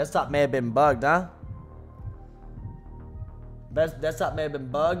desktop, though. Desktop may have been bugged, huh? Desktop may have been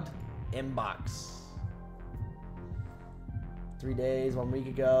bugged. Inbox. 3 days, 1 week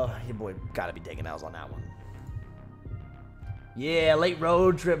ago. Your boy gotta be taking L's on that one. Yeah, late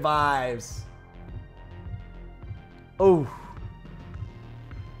road trip vibes. Oh.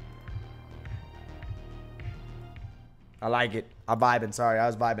 I like it. I'm vibing. Sorry, I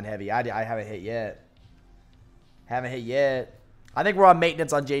was vibing heavy. I haven't hit yet. Haven't hit yet. I think we're on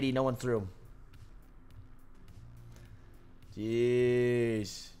maintenance on JD. No one threw.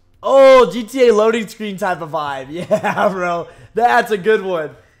 Jeez. Oh, GTA loading screen type of vibe. Yeah, bro. That's a good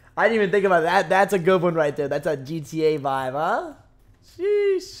one. I didn't even think about that. That's a good one right there. That's a GTA vibe, huh?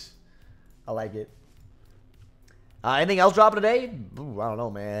 Sheesh. I like it. Anything else dropping today? Ooh, I don't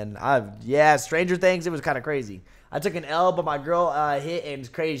know, man. Yeah, Stranger Things. It was kind of crazy. I took an L, but my girl hit, and it's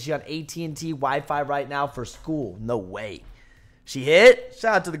crazy. She's on AT&T Wi-Fi right now for school. No way. She hit.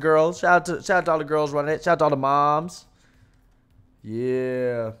 Shout out to the girls. Shout out to all the girls running it. Shout out to all the moms.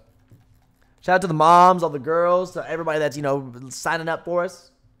 Yeah. Shout out to the moms, all the girls, to everybody that's, you know, signing up for us.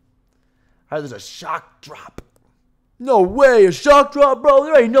 I heard there's a shock drop. No way, a shock drop, bro.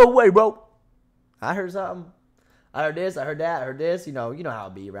 There ain't no way, bro. I heard something. I heard this, I heard that, I heard this. You know how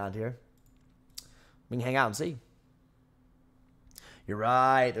it be around here. We can hang out and see. You're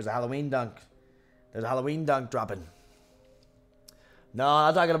right. There's a Halloween dunk. There's a Halloween dunk dropping. No,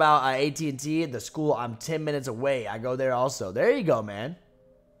 I'm talking about AT&T, the school. I'm 10 minutes away. I go there also. There you go, man.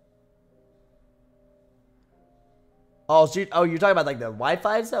 Oh, so you're talking about like the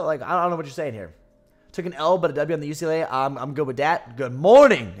Wi-Fi and stuff? Like, I don't know what you're saying here. Took an L, but a W on the UCLA. I'm good with that. Good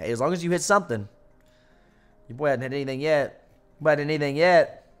morning. Hey, as long as you hit something. Your boy hadn't hit anything yet.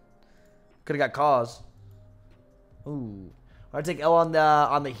 Could have got Kaws. Ooh. When I take L on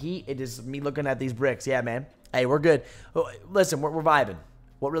the Heat, it is me looking at these bricks. Yeah, man. Hey, we're good. Listen, we're vibing.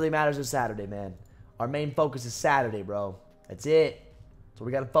 What really matters is Saturday, man. Our main focus is Saturday, bro. That's it. That's what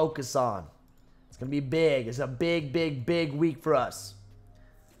we got to focus on. It's going to be big. It's a big, big, big week for us.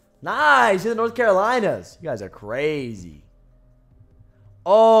 Nice. In the North Carolinas. You guys are crazy.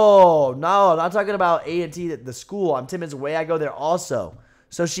 Oh, no. I'm not talking about A&T, the school. I'm 10 minutes away. I go there also.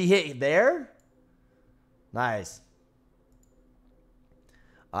 So she hit there? Nice.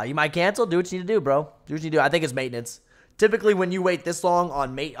 You might cancel. Do what you need to do, bro. Do what you need to do. I think it's maintenance. Typically, when you wait this long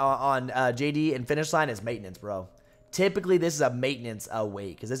on JD and finish line, it's maintenance, bro. Typically, this is a maintenance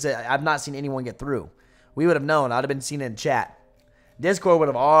wait because I've not seen anyone get through. We would have known. I'd have been seen in chat. Discord would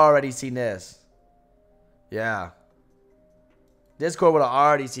have already seen this. Yeah. Discord would have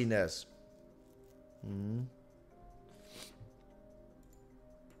already seen this.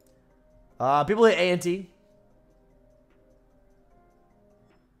 People hit A&T.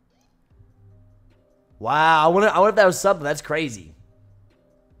 Wow, I wonder if that was something. That's crazy.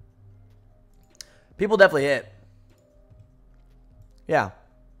 People definitely hit. Yeah.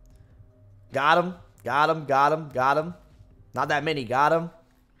 Got him. Got him. Got him. Got him. Not that many. Got him.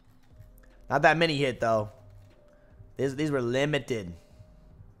 Not that many hit, though. These were limited.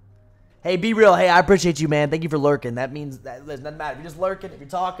 Hey, be real. Hey, I appreciate you, man. Thank you for lurking. That means that it doesn't matter. If you're just lurking, if you're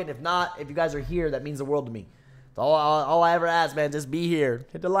talking, if not, if you guys are here, that means the world to me. That's all I ever ask, man. Just be here.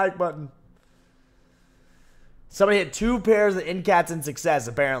 Hit the like button. Somebody hit 2 pairs of Ncats in success,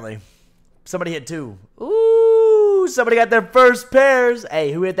 apparently. Somebody hit 2. Ooh, somebody got their first pairs.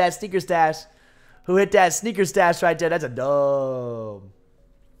 Hey, who hit that sneaker stash? Who hit that sneaker stash right there? That's a dub.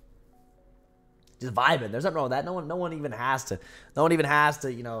 Just vibing. There's nothing wrong with that. No one even has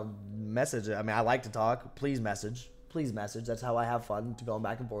to, you know, message. I mean, I like to talk. Please message. Please message. That's how I have fun going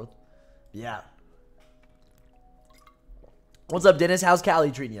back and forth. Yeah. What's up, Dennis? How's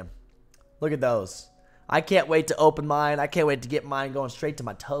Cali treating you? Look at those. I can't wait to open mine. I can't wait to get mine going straight to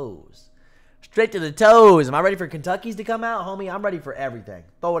my toes. Straight to the toes. Am I ready for Kentucky's to come out? Homie, I'm ready for everything.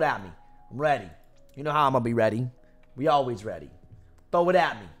 Throw it at me. I'm ready. You know how I'm going to be ready. We always ready. Throw it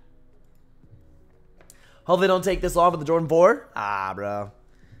at me. Hopefully don't take this long for the Jordan 4. Ah, bro.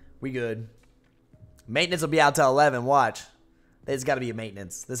 We good. Maintenance will be out till 11. Watch. It's got to be a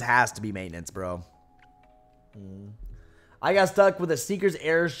maintenance. This has to be maintenance, bro. I got stuck with a sneakers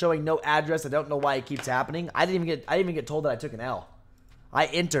error showing no address. I don't know why it keeps happening. I didn't even get told that I took an L. I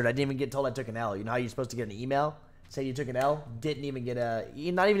entered. I didn't even get told I took an L. You know how you're supposed to get an email? Say you took an L? Didn't even get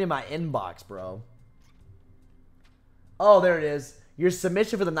not even in my inbox, bro. Oh, there it is. Your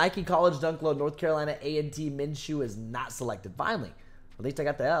submission for the Nike College Dunk Low North Carolina A&T men's shoe is not selected. Finally. At least I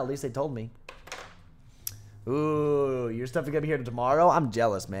got the L. At least they told me. Ooh, your stuff is going to be here tomorrow? I'm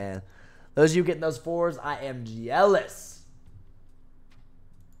jealous, man. Those of you getting those 4s, I am jealous.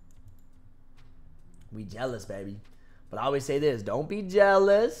 We jealous, baby. But I always say this: don't be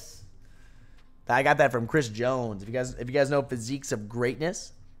jealous. I got that from Chris Jones. If you guys know Physiques of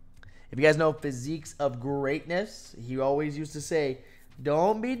Greatness, he always used to say,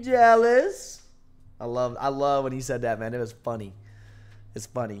 "Don't be jealous." I love when he said that, man. It was funny. It's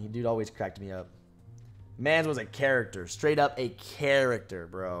funny. Dude always cracked me up. Mans was a character, straight up a character,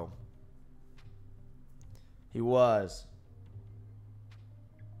 bro. He was.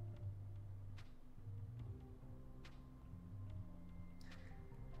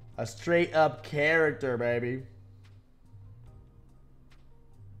 A straight up character, baby.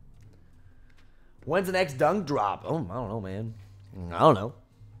 When's the next dunk drop? Oh, I don't know, man. I don't know.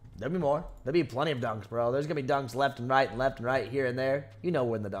 There'll be more. There'll be plenty of dunks, bro. There's going to be dunks left and right, here and there. You know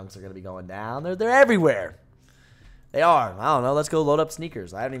when the dunks are going to be going down. They're everywhere. They are. I don't know. Let's go load up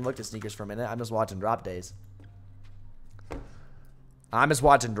sneakers. I haven't even looked at sneakers for a minute. I'm just watching drop days. Nah,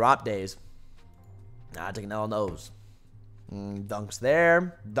 taking all those. Dunks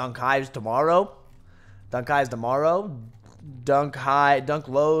there. Dunk highs tomorrow. Dunk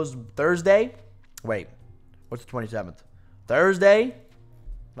lows Thursday. Wait. What's the 27th? Thursday.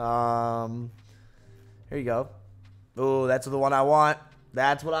 Here you go. Ooh, that's the one I want.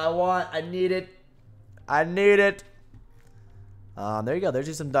 That's what I want. I need it. There you go. There's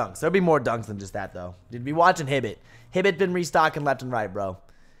just some dunks. There'll be more dunks than just that, though. Dude, be watching Hibbit. Hibbit's been restocking left and right, bro.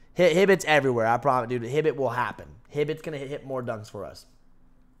 Hibbit's everywhere. I promise, dude. Hibbit will happen. Hibbit's going to hit more dunks for us.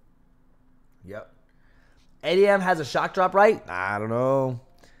 Yep. ADM has a shock drop, right? I don't know.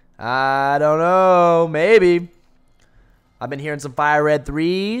 Maybe. I've been hearing some fire red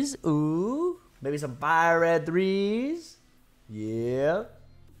threes. Ooh. Maybe some fire red threes. Yeah.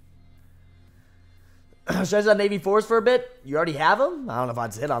 Should I on Navy 4s for a bit? You already have them? I don't know if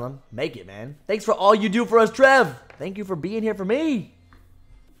I'd hit on them. Make it, man. Thanks for all you do for us, Trev. Thank you for being here for me.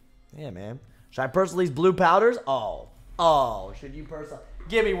 Yeah, man. Should I personal these blue powders? Oh, should you personal?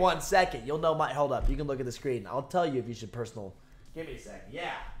 Give me 1 second. You'll know my, hold up. You can look at the screen. I'll tell you if you should personal. Give me a second.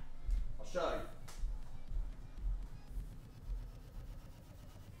 Yeah. I'll show you.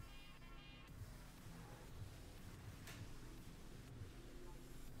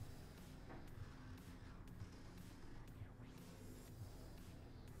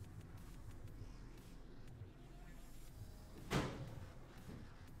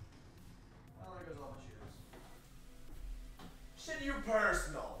 Should you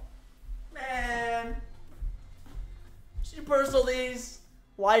personal? Man. Should you personal these?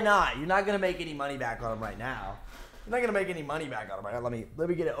 Why not? You're not going to make any money back on them right now. You're not going to make any money back on them right now. Let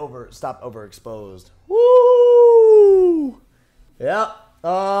me get it stop overexposed. Woo! Yep.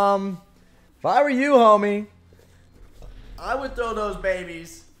 If I were you, homie, I would throw those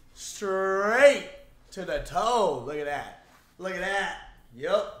babies straight to the toe. Look at that.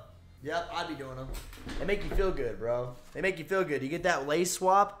 Yep, I'd be doing them. They make you feel good, bro. You get that lace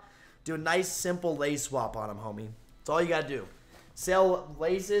swap, do a nice, simple lace swap on them, homie. That's all you got to do. Sell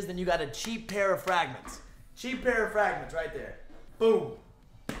laces, then you got a cheap pair of fragments. Right there. Boom.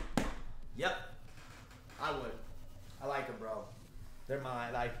 Yep. I would. I like them, bro. They're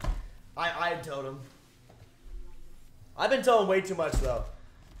mine. I'd tote them. I've been towing way too much, though.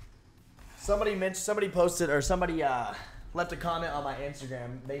 Somebody posted, or somebody left a comment on my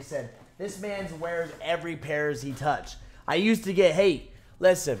Instagram. They said, this man wears every pairs he touch. I used to get hate.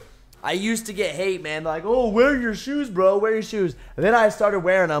 Listen, I used to get hate, man. Like, oh, wear your shoes, bro. Wear your shoes. And then I started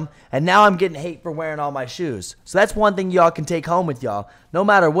wearing them, and now I'm getting hate for wearing all my shoes. So that's one thing y'all can take home with y'all. No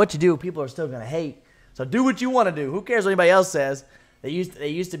matter what you do, people are still going to hate. So do what you want to do. Who cares what anybody else says? They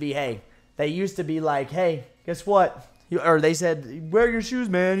used to be like, hey, guess what? Or they said, wear your shoes,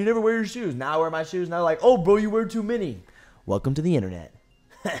 man. You never wear your shoes. Now I wear my shoes. Now they're like, oh, bro, you wear too many. Welcome to the internet.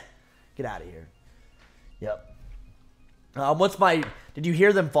 Get out of here. Yep. Did you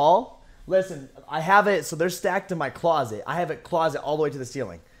hear them fall? Listen, I have it, so they're stacked in my closet. I have a closet all the way to the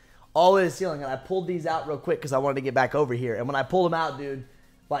ceiling. And I pulled these out real quick because I wanted to get back over here. And when I pulled them out, dude,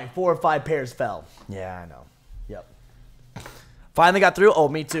 like 4 or 5 pairs fell. Yeah, I know. Yep. Finally got through. Oh,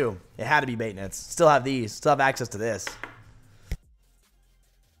 me too. It had to be bait nets. Still have these. Still have access to this.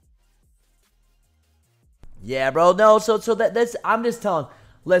 Yeah, bro. No, so that's I'm just telling.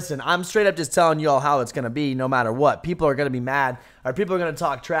 Listen, I'm straight up just telling y'all how it's gonna be, no matter what. People are gonna be mad, or people are gonna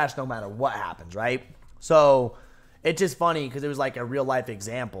talk trash, no matter what happens, right? So it's just funny because it was like a real life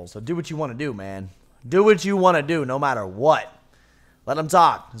example. So do what you want to do, man. Do what you want to do, no matter what. Let them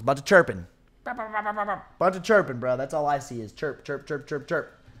talk. There's a bunch of chirping. Bunch of chirping, bro. That's all I see is chirp, chirp, chirp, chirp,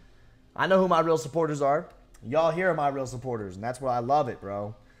 chirp. I know who my real supporters are. Y'all here are my real supporters, and that's why I love it,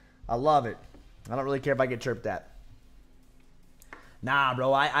 bro. I love it. I don't really care if I get chirped at. Nah,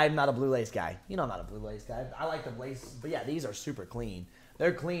 bro, I'm not a blue lace guy. You know I'm not a blue lace guy. I like the lace, but yeah, these are super clean.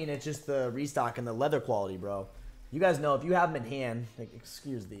 They're clean. It's just the restock and the leather quality, bro. You guys know if you have them in hand, like,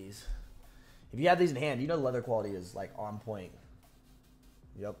 excuse these. If you have these in hand, you know the leather quality is like on point.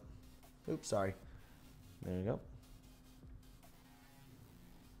 Yep. Oops, sorry. There you go.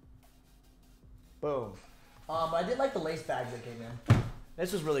 Boom. I did like the lace bags that came in.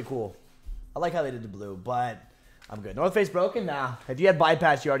 This was really cool. I like how they did the blue, but I'm good. North Face broken? Nah. If you had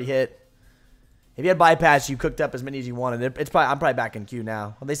bypass, you already hit. If you had bypass, you cooked up as many as you wanted. I'm probably back in queue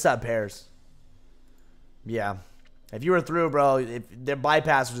now. Well, they still have pairs. Yeah. If you were through, bro, their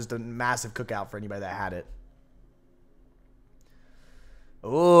bypass was just a massive cookout for anybody that had it.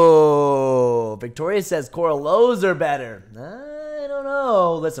 Ooh. Victoria says coral lows are better. I don't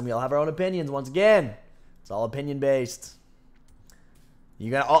know. Listen, we all have our own opinions once again. It's all opinion based.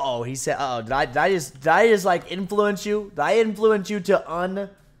 You got uh-oh, he said uh-oh. Did I just like influence you? Did I influence you to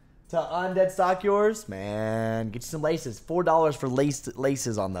undead stock yours? Man, get you some laces. $4 for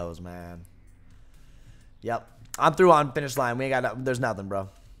laces on those, man. Yep. I'm through on finish line. We ain't got there's nothing, bro.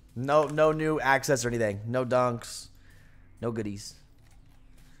 No new access or anything. No dunks. No goodies.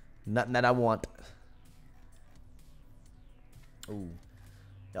 Nothing that I want. Ooh.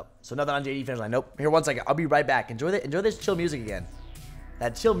 Yep. So nothing on JD finish line. Nope. Here, one second. I'll be right back. Enjoy this chill music again.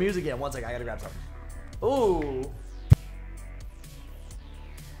 That chill music again. One second. I gotta grab something. Ooh.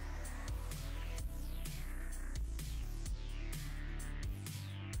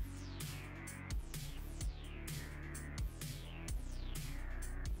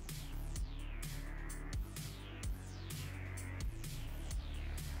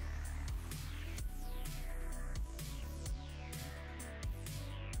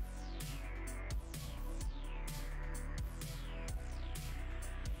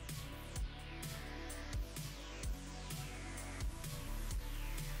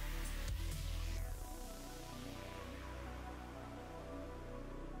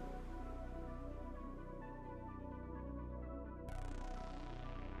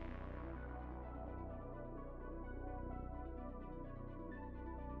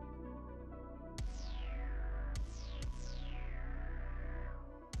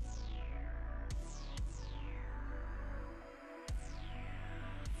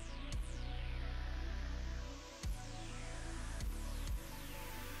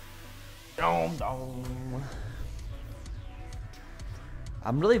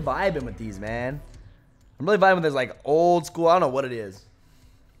 I'm really vibing with these, man. I'm really vibing with this, like, old school. I don't know what it is.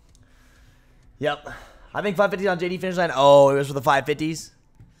 Yep. I think 550s on JD finish line. Oh, it was for the 550s?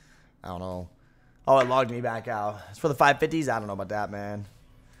 I don't know. Oh, it logged me back out. It's for the 550s? I don't know about that, man.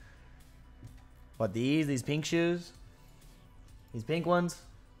 What, these? These pink shoes? These pink ones?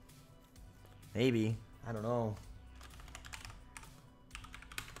 Maybe. I don't know.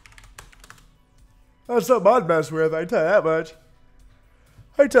 That's something I'd mess with, I tell you that much.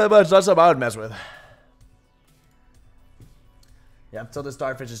 That's something I would mess with. Yeah, so the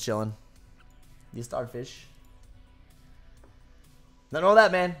starfish is chilling. The starfish. None of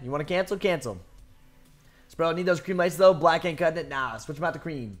that, man. You want to cancel? Cancel. So, bro, need those cream laces, though? Black ain't cutting it? Nah, switch them out to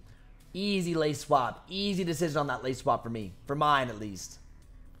cream. Easy lace swap. Easy decision on that lace swap for me. For mine, at least.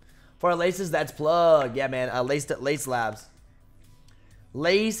 For our laces, that's plug. Yeah, man. Lace labs.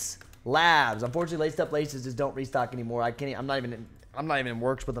 Lace labs. Unfortunately, laced up laces just don't restock anymore. I can't. I'm not even in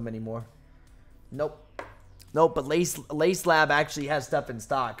works with them anymore. Nope. Nope. But Lace Lab actually has stuff in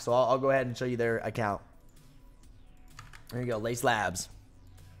stock, so I'll go ahead and show you their account. There you go. Lace Labs.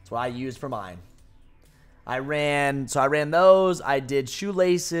 That's what I used for mine. I ran those. I did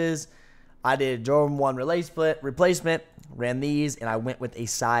shoelaces. I did Jordan 1 replacement. Ran these, and I went with a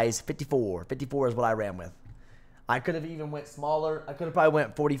size 54. 54 is what I ran with. I could have even went smaller. I could have probably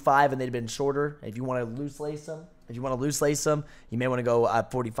went 45 and they'd have been shorter. If you want to loose lace them, you may want to go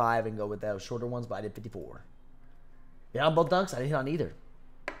 45 and go with those shorter ones, but I did 54. Yeah, on both dunks, I didn't hit on either.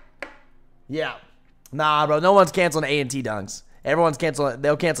 Yeah. Nah, bro, no one's canceling A&T dunks. Everyone's canceling,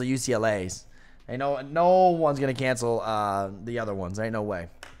 they'll cancel UCLA's. Ain't no one's going to cancel the other ones. There ain't no way.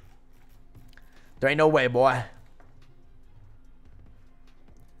 There ain't no way, boy.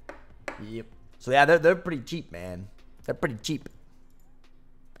 Yep. So yeah, they're pretty cheap, man. They're pretty cheap.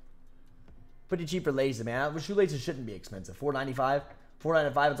 Pretty cheap for laces, man. Shoelaces shouldn't be expensive. $4.95.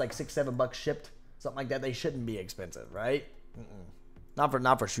 $4.95. It's like $6-7 shipped, something like that. They shouldn't be expensive, right?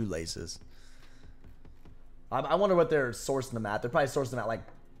 Not for shoelaces. I wonder what they're sourcing them at. They're probably sourcing them at like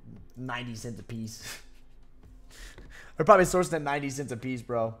 90 cents a piece. They're probably sourcing at 90 cents a piece,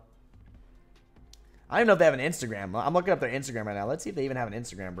 bro. I don't even know if they have an Instagram. I'm looking up their Instagram right now. Let's see if they even have an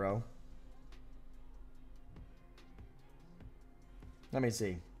Instagram, bro. Let me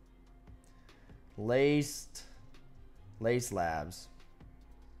see. Lace Labs.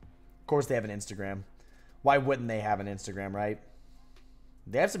 Of course they have an Instagram. Why wouldn't they have an Instagram, right?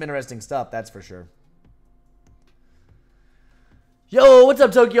 They have some interesting stuff, that's for sure. Yo, what's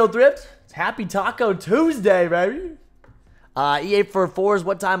up, Tokyo Thrift? It's Happy Taco Tuesday, baby. EA for 4s,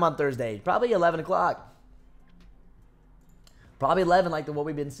 what time on Thursday? Probably 11 o'clock. Probably 11 like what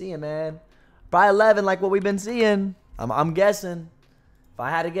we've been seeing, man. Probably 11 like what we've been seeing. I'm guessing. If I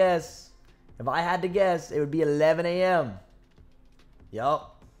had to guess, it would be 11 a.m.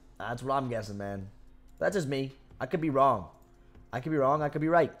 Yup. That's what I'm guessing, man. That's just me. I could be wrong. I could be wrong. I could be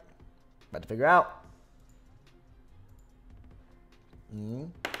right. About to figure out.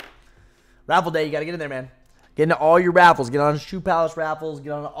 Raffle day. You got to get in there, man. Get into all your raffles. Get on Shoe Palace raffles.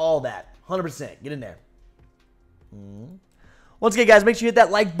 Get on all that. 100%. Get in there. Once again, guys, make sure you hit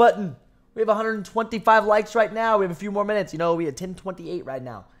that like button. We have 125 likes right now. We have a few more minutes. You know, we at 10:28 right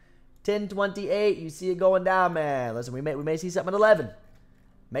now. 10:28. You see it going down, man. Listen, we may see something at 11.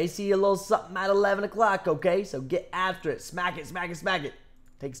 May see a little something at 11 o'clock, okay? So get after it. Smack it, smack it, smack it.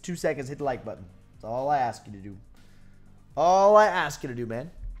 Takes 2 seconds. Hit the like button. That's all I ask you to do. All I ask you to do, man.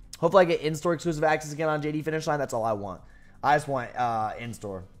 Hopefully I get in-store exclusive access again on JD Finish Line. That's all I want. I just want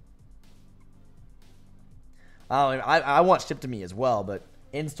in-store. I want shipped to me as well, but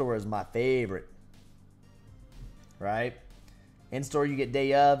in-store is my favorite. Right? In-store, you get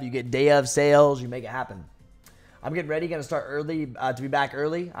day of. You get day of sales. You make it happen. I'm getting ready. Going to start early to be back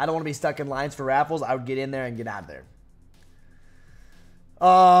early. I don't want to be stuck in lines for raffles. I would get in there and get out of there.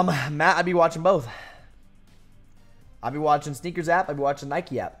 Matt, I'd be watching both. I'll be watching Sneakers app. I'll be watching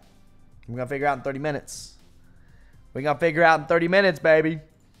Nike app. We're going to figure out in 30 minutes. We're going to figure out in 30 minutes, baby.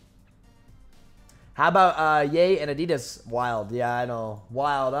 How about Ye and Adidas? Wild. Yeah, I know.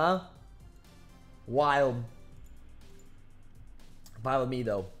 Wild, huh? Wild. Fine with me,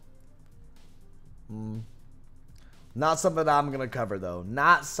 though. Not something that I'm going to cover, though.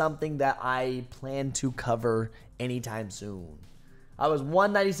 Not something that I plan to cover anytime soon. I was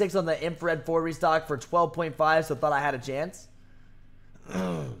 196 on the infrared 4 restock for 12.5, so thought I had a chance.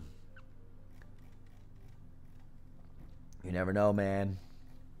 You never know, man.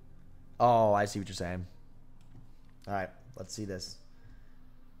 Oh, I see what you're saying. All right, let's see this.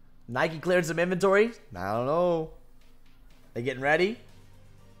 Nike cleared some inventory. I don't know. They getting ready?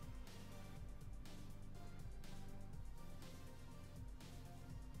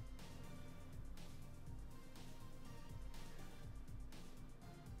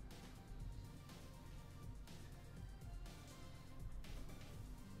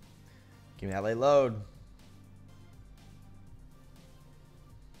 Give me that late load.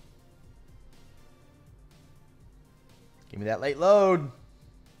 Give me that late load.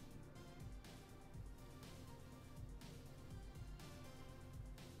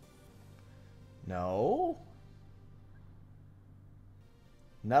 No.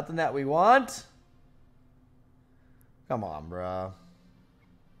 Nothing that we want. Come on, bruh.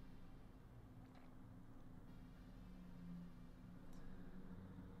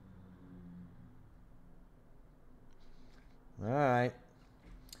 All right.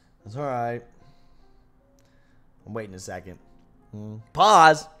 That's all right. I'm waiting a second.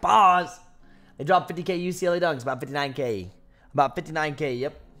 Pause. Pause. They dropped 50K UCLA dunks. About 59K. About 59K.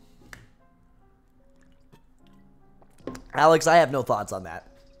 Yep. Alex, I have no thoughts on that.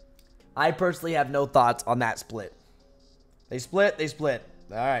 I personally have no thoughts on that split. They split. They split.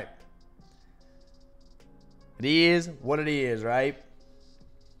 All right. It is what it is, right?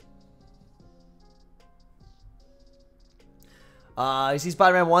 You see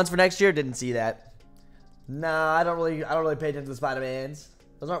Spider-Man 1s for next year? Didn't see that. Nah, I don't really pay attention to the Spider-Mans.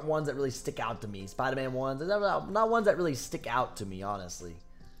 Those aren't ones that really stick out to me. Spider-Man 1s, those are not ones that really stick out to me, honestly.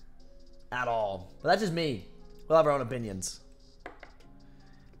 At all. But that's just me. We'll have our own opinions.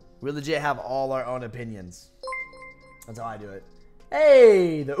 We legit have all our own opinions. That's how I do it.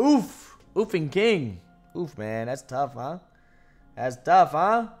 Hey, the oof. Oofing king. Oof, man. That's tough, huh? That's tough,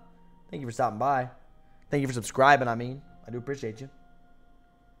 huh? Thank you for stopping by. Thank you for subscribing, I mean. I do appreciate you.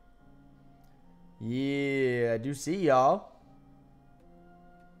 Yeah, I do see y'all.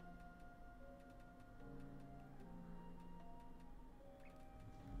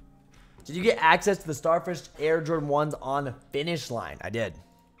 Did you get access to the Starfish Air Jordan 1s on Finish Line? I did.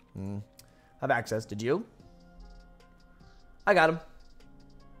 I have access. Did you? I got them.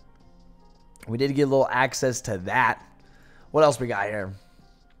 We did get a little access to that. What else we got here?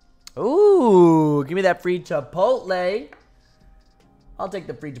 Ooh, give me that free Chipotle. I'll take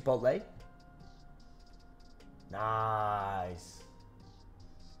the free Chipotle. Nice.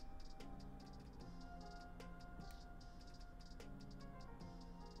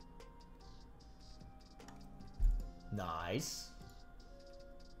 Nice.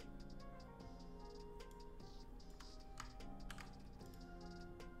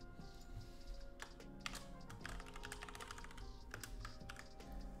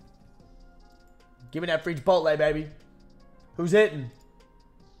 Give me that free Chipotle, baby. Who's hitting?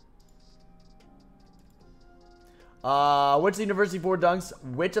 Which University 4 dunks?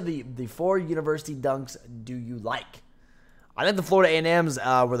 Which of the 4 University dunks do you like? I think the Florida A&Ms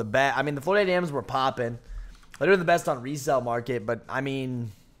were the best. I mean, the Florida A&Ms were popping. They were the best on resale market, but I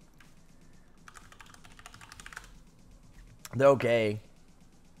mean, they're okay.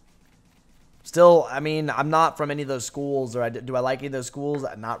 Still, I mean, I'm not from any of those schools, or do I like any of those schools?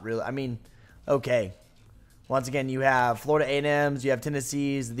 Not really. I mean, okay. Once again, you have Florida A&Ms, you have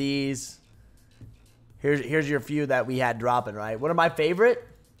Tennessee's, these. Here's your few that we had dropping, right? What are my favorite?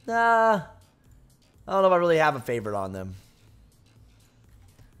 I don't know if I really have a favorite on them.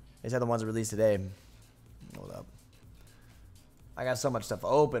 These are the ones released today. Hold up. I got so much stuff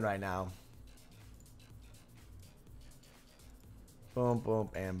open right now. Boom, boom,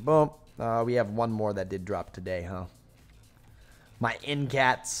 and boom. We have one more that did drop today, huh? My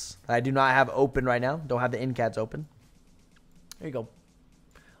Ncats I do not have open right now. Don't have the Ncats open. There you go.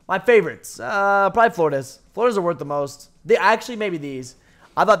 My favorites. Probably Florida's. Florida's are worth the most. They actually, maybe these.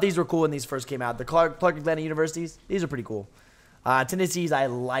 I thought these were cool when these first came out. The Clark Atlanta Universities. These are pretty cool. Tennessee's I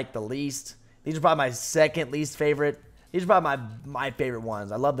like the least. These are probably my second least favorite. These are probably my favorite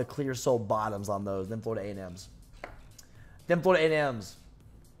ones. I love the clear sole bottoms on those. Them Florida A&Ms. Them Florida A&Ms.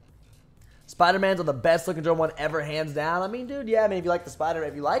 Spider-Mans are the best looking Jordan 1 ever, hands down. I mean, dude, yeah, I mean, if you like the Spider-Man,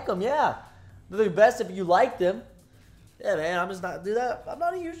 if you like them, yeah. They're the best if you like them. Yeah, man, I'm just not do that. I'm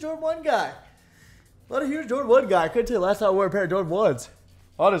not a huge Jordan 1 guy. Not a huge Jordan 1 guy. I couldn't tell you last time I wore a pair of Jordan 1s.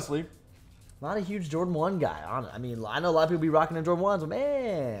 Honestly. Not a huge Jordan 1 guy. I mean, I know a lot of people be rocking the Jordan 1s, but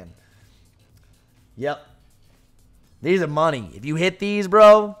man. Yep. These are money. If you hit these,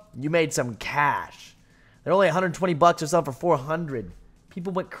 bro, you made some cash. They're only 120 bucks or something for 400.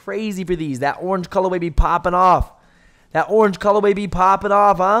 People went crazy for these. That orange colorway be popping off. That orange colorway be popping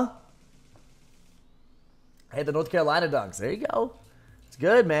off, huh? Hey, the North Carolina dunks. There you go. It's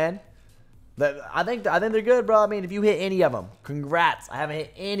good, man. I think they're good, bro. I mean, if you hit any of them, congrats. I haven't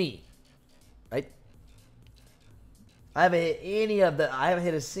hit any. Right? I haven't hit any of the. I haven't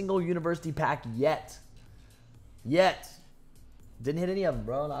hit a single university pack yet. Didn't hit any of them,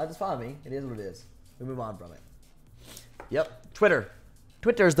 bro. No, just follow me. It is what it is. We move on from it. Yep. Twitter.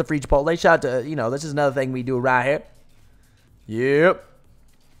 Twitter is the free Chipotle. Shout out to, this is another thing we do around here. Yep.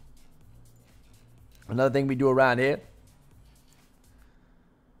 Another thing we do around here.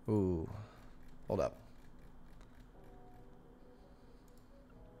 Ooh. Hold up.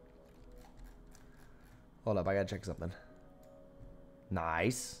 Hold up. I gotta check something.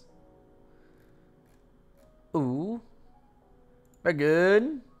 Nice. Ooh. Very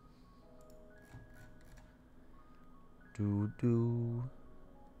good. Do.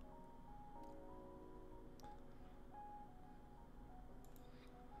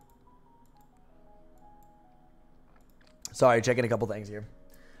 Sorry, checking a couple things here.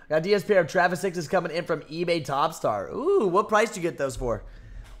 I got DS pair of Travis 6s coming in from eBay Topstar. Ooh, what price did you get those for?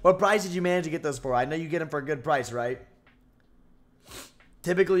 What price did you manage to get those for? I know you get them for a good price, right?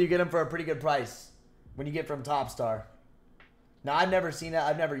 Typically, you get them for a pretty good price when you get from Topstar. Now, I've never seen it.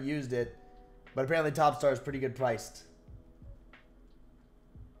 I've never used it. But apparently, Topstar is pretty good priced.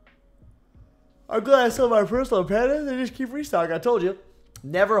 I'm glad I sold my personal pandas. They just keep restocking. I told you.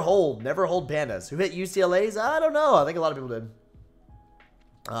 Never hold pandas. Who hit UCLA's? I don't know. I think a lot of people did.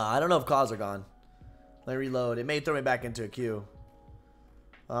 I don't know if Kaws are gone. Let me reload. It may throw me back into a queue.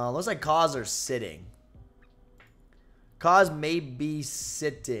 Looks like Kaws are sitting. Kaws may be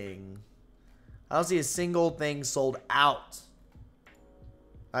sitting. I don't see a single thing sold out.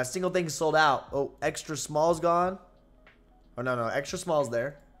 A single thing sold out. Oh, extra small's gone. Oh, no. Extra small's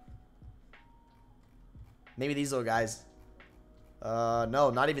there. Maybe these little guys.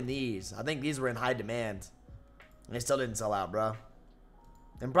 No, not even these. I think these were in high demand. And they still didn't sell out, bro.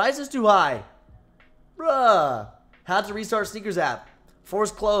 And price is too high. Bruh. How to restart sneakers app.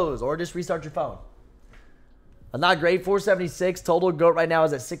 Force close or just restart your phone. Not great. 476. Total goat right now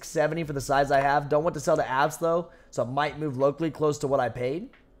is at 670 for the size I have. Don't want to sell the apps though. So I might move locally close to what I paid.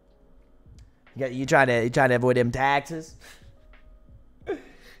 You trying to avoid them taxes?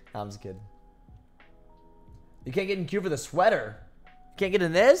 I'm just kidding. You can't get in queue for the sweater. You can't get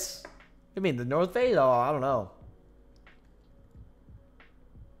in this? You mean the North Face? Oh, I don't know.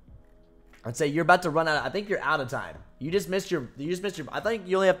 I'd say you're about to run out. I think you're out of time. You just missed your. I think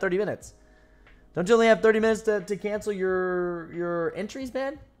you only have 30 minutes. Don't you only have 30 minutes to cancel your entries,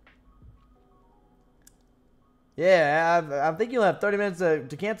 man? Yeah, I think you'll have 30 minutes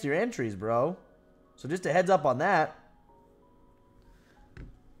to cancel your entries, bro. So just a heads up on that.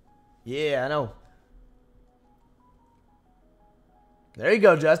 Yeah, I know. There you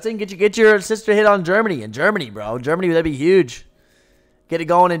go, Justin. Get your sister hit on Germany. In Germany, bro. Germany, that'd be huge. Get it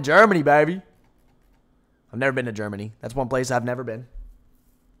going in Germany, baby. I've never been to Germany. That's one place I've never been.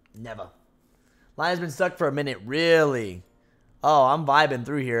 Never. Line has been stuck for a minute. Really? Oh, I'm vibing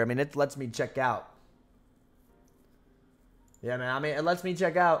through here. I mean, it lets me check out. Yeah, man. I mean, it lets me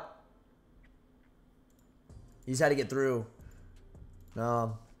check out. You just had to get through.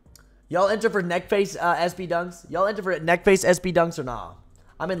 No. Y'all enter for neck face SB dunks? Y'all enter for neck face SB dunks or nah?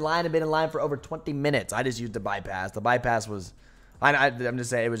 I'm in line. I've been in line for over 20 minutes. I just used the bypass. The bypass was... I'm just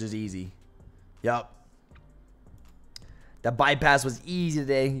saying it was just easy. Yup. The bypass was easy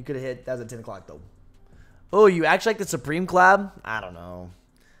today. You could have hit. That was at 10 o'clock, though. Oh, you actually like the Supreme collab? I don't know.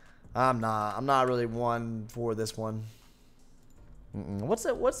 I'm not really one for this one. What's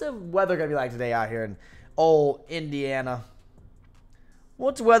the weather going to be like today out here in old Indiana?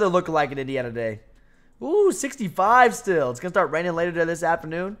 What's the weather looking like in Indiana today? Ooh, 65 still. It's going to start raining later this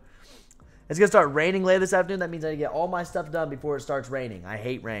afternoon. It's going to start raining later this afternoon. That means I get all my stuff done before it starts raining. I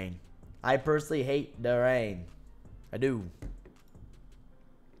hate rain. I personally hate the rain. I do.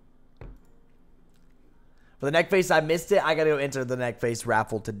 For the neck face, I missed it. I got to go enter the neck face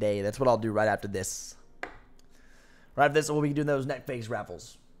raffle today. That's what I'll do right after this. Right after this, we'll be doing those neck face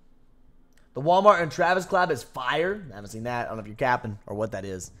raffles. The Walmart and Travis collab is fire. I haven't seen that. I don't know if you're capping or what that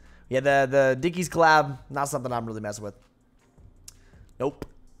is. Yeah, the Dickies collab, not something I'm really messing with. Nope.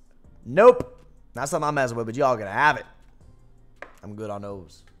 Nope. Not something I'm messing with, but y'all gonna have it. I'm good on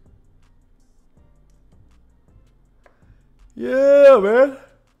those. Yeah, man.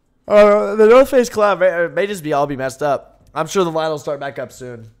 The North Face collab may just all be messed up. I'm sure the line will start back up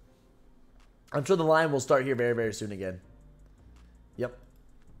soon. I'm sure the line will start here very, very soon again. Yep.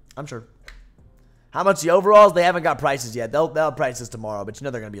 I'm sure. How much the overalls? They haven't got prices yet. They'll have prices tomorrow, but you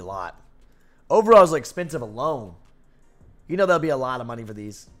know they're going to be a lot. Overalls are expensive alone. You know there'll be a lot of money for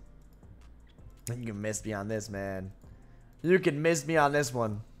these. You can miss me on this, man. You can miss me on this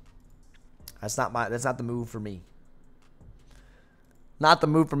one. That's not the move for me. Not the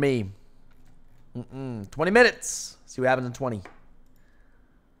move for me. 20 minutes. See what happens in 20.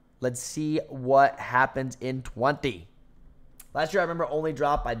 Let's see what happens in 20. Last year, I remember only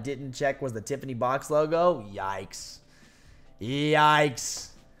drop I didn't check was the Tiffany box logo. Yikes. Yikes.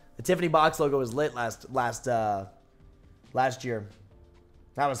 The Tiffany box logo was lit last year.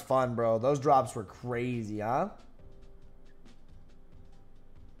 That was fun, bro. Those drops were crazy, huh?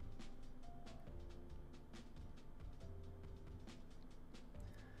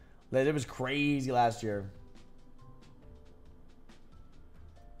 It was crazy last year.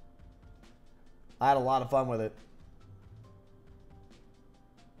 I had a lot of fun with it.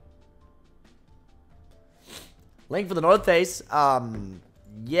 Link for the North Face.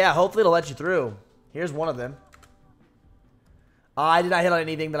 Yeah, hopefully it'll let you through. Here's one of them. I did not hit on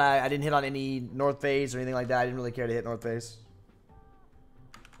anything that I didn't hit on any North Face or anything like that. I didn't really care to hit North Face.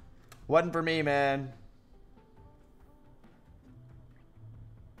 Wasn't for me, man.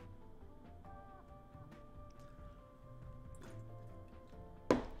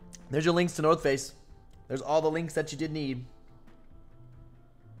 There's your links to North Face. There's all the links that you did need.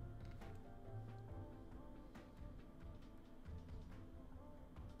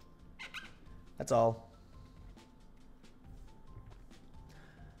 That's all.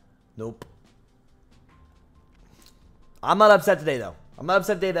 Nope. I'm not upset today, though. I'm not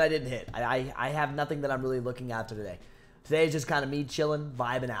upset today that I didn't hit. I have nothing that I'm really looking after today. Today is just kind of me chilling,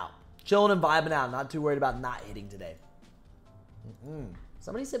 vibing out. Chilling and vibing out. Not too worried about not hitting today.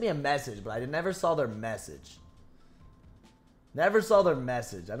 Somebody sent me a message, but I never saw their message. Never saw their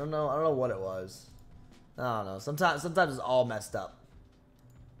message. I don't know what it was. I don't know. Sometimes it's all messed up.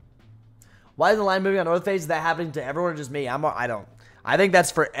 Why is the line moving on North Face? Is that happening to everyone or just me? I don't. I think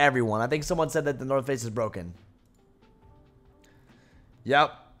that's for everyone. I think someone said that the North Face is broken.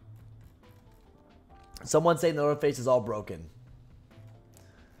 Yep. Someone saying the North Face is all broken.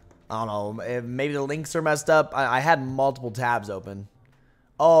 I don't know. Maybe the links are messed up. I had multiple tabs open.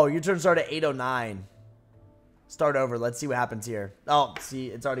 Oh, your turn started at 8:09. Start over. Let's see what happens here. Oh, see,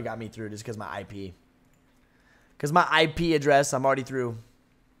 it's already got me through just because my IP. Because my IP address, I'm already through.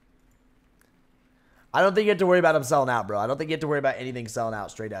 I don't think you have to worry about them selling out, bro. I don't think you have to worry about anything selling out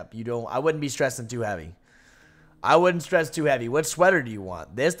straight up. You don't. I wouldn't be stressing too heavy. I wouldn't stress too heavy. What sweater do you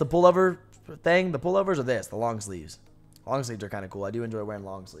want? This, the pullover thing, the pullovers, or this, the long sleeves? Long sleeves are kind of cool. I do enjoy wearing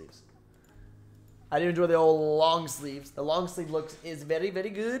long sleeves. I do enjoy the old long sleeves. The long sleeve look is very, very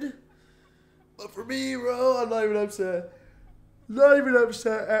good. But for me, bro, I'm not even upset. Not even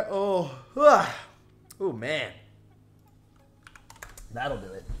upset at all. Oh, man. That'll do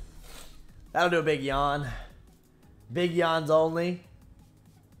it. That'll do a big yawn. Big yawns only.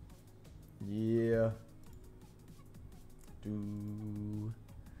 Yeah. Can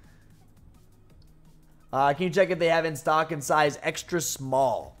you check if they have in stock in size extra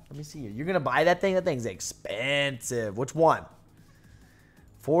small? Let me see here. You're going to buy that thing? That thing's expensive. Which one?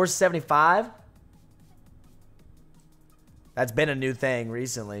 $475? That's been a new thing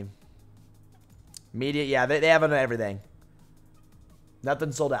recently. Media, yeah, they have it on everything.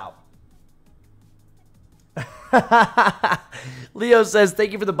 Nothing sold out. Leo says,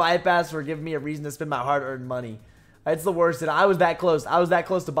 thank you for the bypass for giving me a reason to spend my hard-earned money. It's the worst, and I was that close. I was that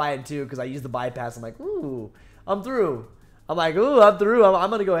close to buying too because I used the bypass. I'm like, ooh, I'm through. I'm like, ooh, I'm through. I'm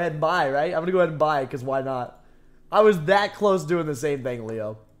going to go ahead and buy, right? I'm going to go ahead and buy because why not? I was that close doing the same thing,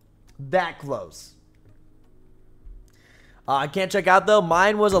 Leo. That close. I can't check out, though.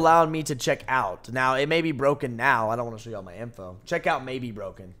 Mine was allowing me to check out. Now, it may be broken now. I don't want to show you all my info. Checkout may be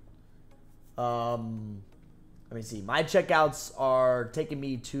broken. Let me see. My checkouts are taking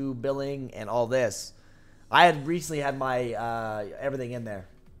me to billing and all this. I had recently had my everything in there.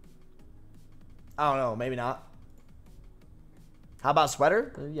 I don't know. Maybe not. How about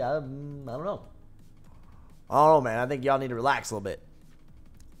sweater? Yeah, I don't know. I don't know, man. I think y'all need to relax a little bit.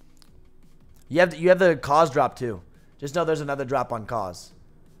 You have the Kaws drop too. Just know there's another drop on Kaws.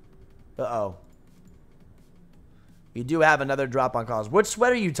 Uh-oh. You do have another drop on Kaws. Which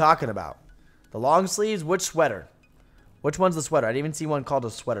sweater are you talking about? The long sleeves? Which sweater? Which one's the sweater? I didn't even see one called a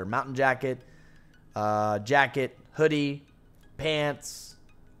sweater. Mountain jacket, jacket, hoodie, pants,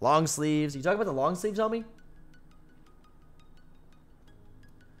 long sleeves. You talking about the long sleeves, homie?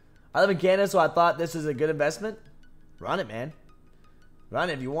 I live in Canada, so I thought this was a good investment. Run it, man.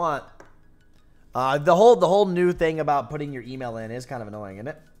 Run it if you want. The whole new thing about putting your email in is kind of annoying, isn't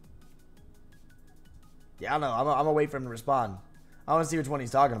it? Yeah, I don't know. I'm gonna wait for him to respond. I want to see which one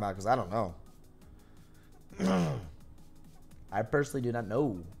he's talking about because I don't know. I personally do not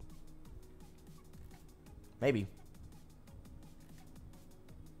know. Maybe.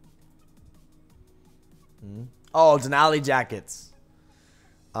 Oh, Denali jackets.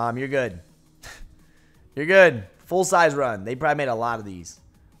 You're good. You're good. Full size run. They probably made a lot of these.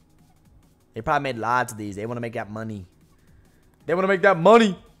 They probably made lots of these. They want to make that money. They want to make that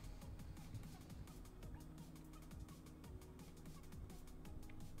money.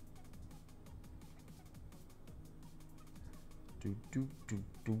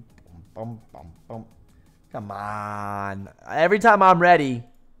 Come on. Every time I'm ready,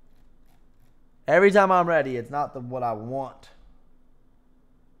 it's not what I want.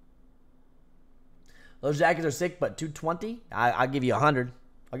 Those jackets are sick, but 220? I'll give you 100.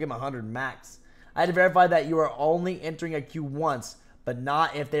 I'll give him 100 max. I had to verify that you are only entering a queue once, but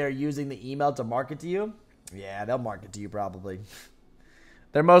not if they are using the email to market to you. Yeah, they'll market to you probably.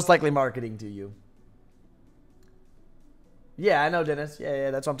 They're most likely marketing to you. Yeah, I know, Dennis.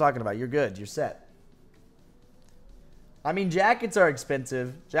 Yeah, that's what I'm talking about. You're good. You're set. I mean, jackets are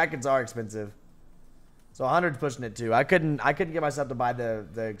expensive. So 100's pushing it too. I couldn't get myself to buy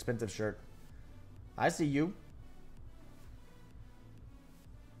the expensive shirt. I see you.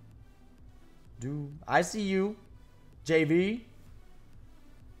 I see you, JV.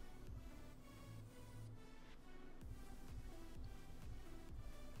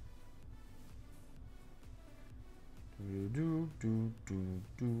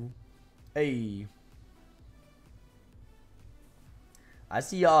 Hey. I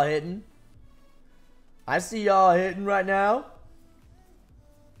see y'all hitting. I see y'all hitting right now.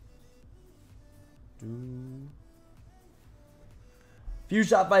 Few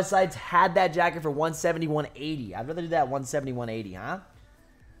Shopify sites had that jacket for $170, $180. I'd rather do that $170, $180, huh?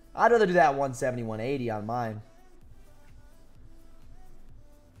 I'd rather do that $170, $180 on mine.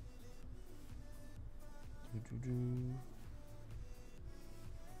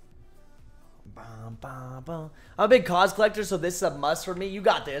 I'm a big Kaws collector, so this is a must for me. You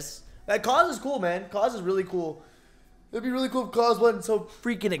got this. That Kaws is cool, man. Kaws is really cool. It'd be really cool if Kaws wasn't so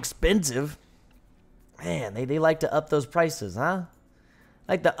freaking expensive. Man, they like to up those prices, huh?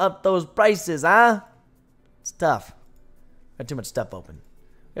 Like to up those prices, huh? It's tough. We have too much stuff open.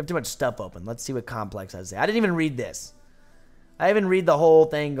 Let's see what Complex has to say. I didn't even read this. I didn't even read the whole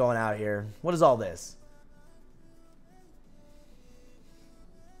thing going out here. What is all this?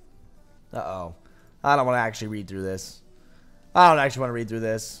 Uh-oh. I don't want to actually read through this. I don't actually want to read through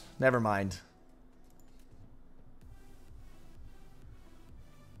this. Never mind.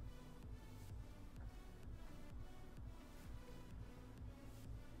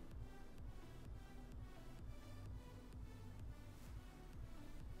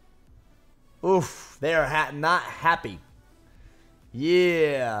 Oof, they are not happy.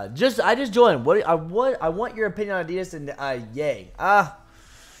 Yeah, I just joined. I want your opinion on Adidas and yay. I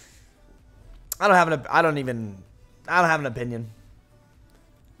don't have an opinion.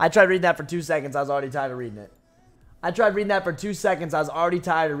 I tried reading that for 2 seconds. I was already tired of reading it. I tried reading that for 2 seconds. I was already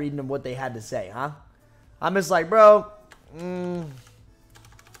tired of reading what they had to say, huh? I'm just like, bro, I don't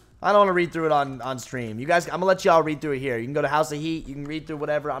want to read through it on stream. You guys, I'm going to let y'all read through it here. You can go to House of Heat. You can read through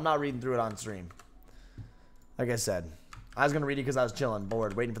whatever. I'm not reading through it on stream. Like I said, I was going to read it because I was chilling,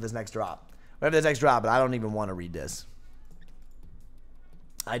 bored, waiting for this next drop. Whatever this next drop, but I don't even want to read this.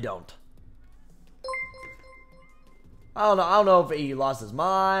 I don't. I don't know if he lost his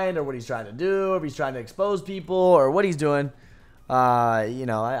mind or what he's trying to do, if he's trying to expose people or what he's doing. You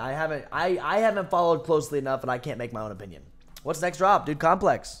know, I haven't followed closely enough, and I can't make my own opinion. What's next drop, dude?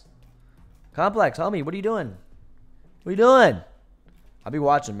 Complex, homie. What are you doing? What are you doing? I'll be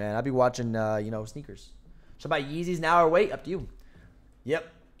watching, man. I'll be watching. You know, sneakers. Should I buy Yeezys now or wait? Up to you.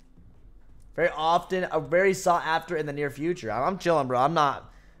 Yep. Very often, very sought after in the near future. I'm chilling, bro. I'm not.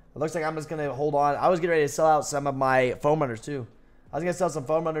 It looks like I'm just going to hold on. I was getting ready to sell out some of my foam runners, too. I was going to sell some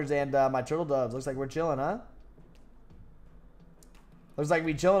foam runners and my turtle doves. Looks like we're chilling, huh? Looks like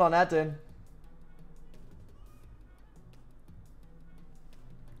we chilling on that, then.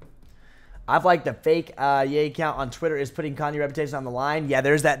 I've liked the fake Ye account on Twitter is putting Kanye reputation on the line. Yeah,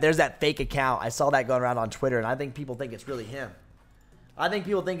 there's that fake account. I saw that going around on Twitter, and I think people think it's really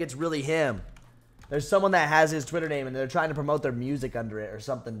him. There's someone that has his Twitter name and they're trying to promote their music under it or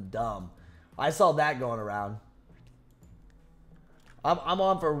something dumb. I saw that going around. I'm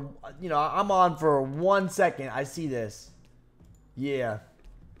on for, you know, I'm on for 1 second. I see this. Yeah.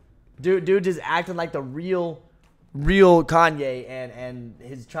 Dude just acting like the real Kanye and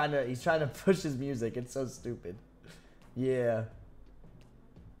he's trying to push his music. It's so stupid. Yeah.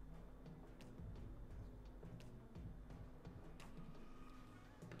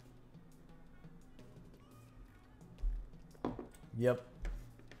 Yep.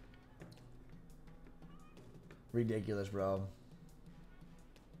 Ridiculous, bro.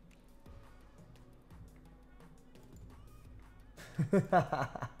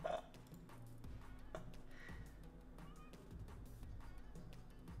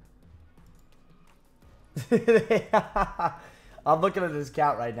 I'm looking at this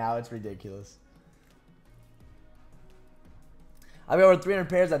count right now. It's ridiculous. I've got over 300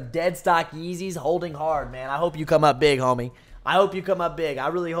 pairs of dead stock Yeezys holding hard, man. I hope you come up big, homie. I hope you come up big. I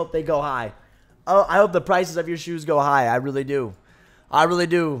really hope they go high. Oh, I hope the prices of your shoes go high. I really do. I really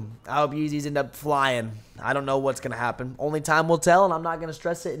do. I hope Yeezys end up flying. I don't know what's going to happen. Only time will tell, and I'm not going to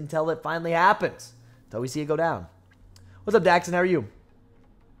stress it until it finally happens. Until we see it go down. What's up, Daxon? How are you?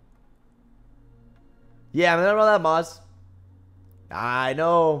 Yeah, I don't know that, Moz. I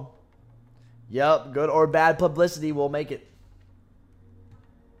know. Yep, good or bad publicity will make it.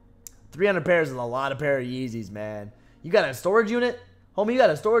 300 pairs is a lot of pair of Yeezys, man. You got a storage unit? Homie, you got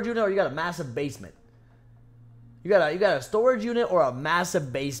a storage unit or you got a massive basement? You got a storage unit or a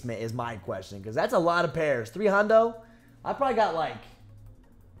massive basement is my question. Because that's a lot of pairs. 300? I probably got like,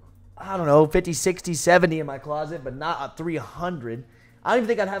 I don't know, 50, 60, 70 in my closet, but not a 300. I don't even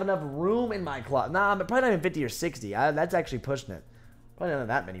think I'd have enough room in my closet. Nah, I'm probably not even 50 or 60. That's actually pushing it. Probably not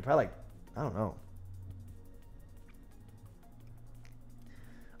that many. Probably like, I don't know.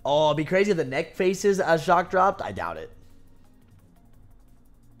 Oh, it'd be crazy if the neck faces shock dropped. I doubt it.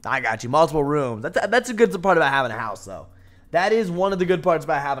 I got you. Multiple rooms. That's a good part about having a house, though. That is one of the good parts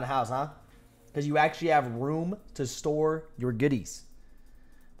about having a house, huh? Because you actually have room to store your goodies.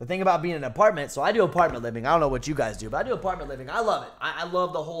 The thing about being in an apartment, so I do apartment living. I don't know what you guys do, but I do apartment living. I love it. I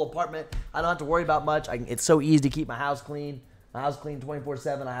love the whole apartment. I don't have to worry about much. It's so easy to keep my house clean. My house clean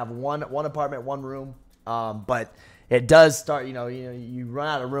 24/7. I have one apartment, one room. But it does start, you run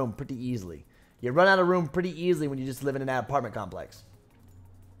out of room pretty easily. You run out of room pretty easily when you're just living in that apartment complex.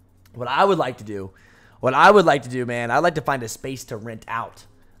 What I would like to do, man, I'd like to find a space to rent out.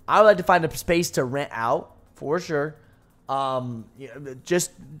 I would like to find a space to rent out, for sure.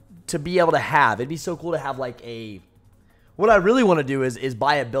 Just to be able to have. It'd be so cool to have like what I really want to do is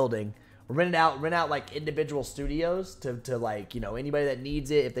buy a building, rent out like individual studios to like, anybody that needs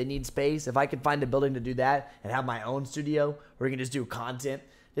it, if they need space. If I could find a building to do that and have my own studio where we can just do content.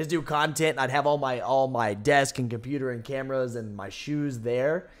 I'd have all my desk and computer and cameras and my shoes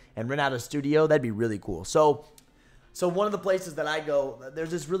there and rent out a studio. That'd be really cool. So one of the places that I go,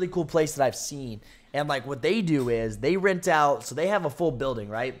 there's this really cool place that I've seen. And like what they do is they rent out, so they have a full building,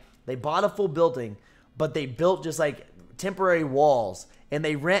 right? They bought a full building, but they built just like temporary walls and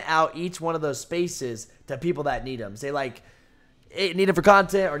they rent out each one of those spaces to people that need them. Say like, need them for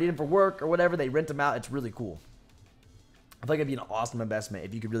content or need them for work or whatever, they rent them out. It's really cool. I feel like it'd be an awesome investment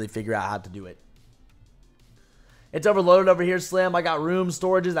if you could really figure out how to do it. It's overloaded over here, Slim. I got room,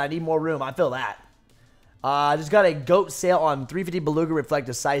 storages. I need more room. I feel that. I just got a GOAT sale on 350 Beluga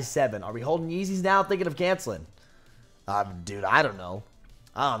Reflective size 7. Are we holding Yeezys now? Thinking of canceling. Dude, I don't know.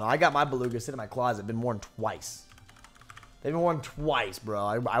 I got my Beluga sitting in my closet. Been worn twice. They've been worn twice,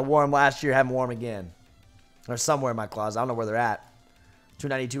 bro. I wore them last year. Haven't worn them again. They're somewhere in my closet. I don't know where they're at.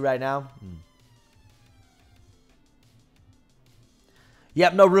 292 right now.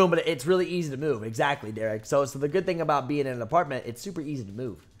 Yep, no room, but it's really easy to move. Exactly, Derek. So the good thing about being in an apartment, it's super easy to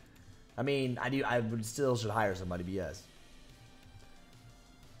move. I mean, I would still should hire somebody, but yes.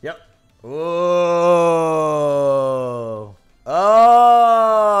 Yep. Oh.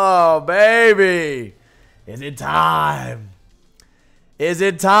 Oh, baby. Is it time? Is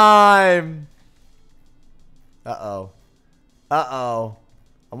it time? Uh-oh. Uh-oh.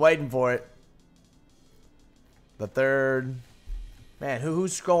 I'm waiting for it. The third. Man,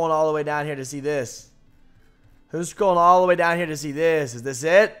 who's scrolling all the way down here to see this? Who's scrolling all the way down here to see this? Is this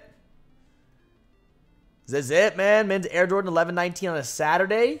it? Is this it, man? Men's Air Jordan 11/19 on a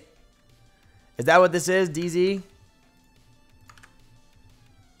Saturday? Is that what this is, DZ?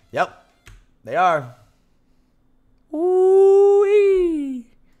 Yep. They are. Ooh-wee.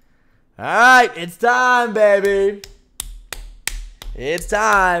 All right, it's time, baby. It's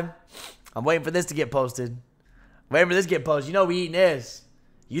time. I'm waiting for this to get posted. Waiting for this to get posted. You know we eating this.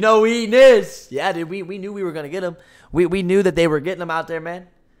 You know we eating this. Yeah, dude, we knew we were going to get them. We knew that they were getting them out there, man.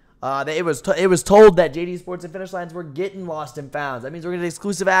 It was told that JD Sports and Finish Lines were getting lost and found. That means we're going to get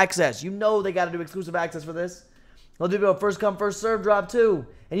exclusive access. You know they got to do exclusive access for this. They'll do a first come first serve drop too.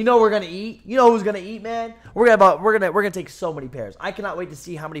 And you know we're going to eat. You know who's going to eat, man. We're going to take so many pairs. I cannot wait to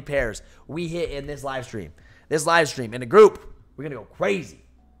see how many pairs we hit in this live stream. This live stream in a group. We're going to go crazy.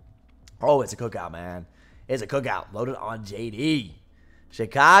 Oh, it's a cookout, man. It's a cookout loaded on JD.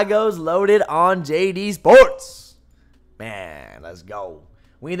 Chicago's loaded on JD Sports. Man, let's go.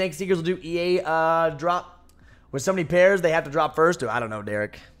 When do you think Sneakers will do EA drop? With so many pairs, they have to drop first? I don't know,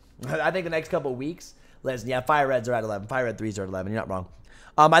 Derek. I think the next couple of weeks. Listen, yeah, Fire Reds are at 11. Fire Red 3s are at 11. You're not wrong.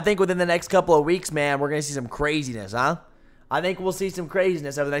 I think within the next couple of weeks, man, we're going to see some craziness, huh? I think we'll see some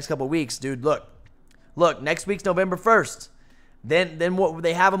craziness over the next couple of weeks. Dude, look. Look, next week's November 1st. Then what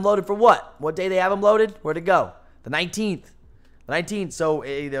they have them loaded for what? What day they have them loaded? Where'd it go? The 19th. The 19th, so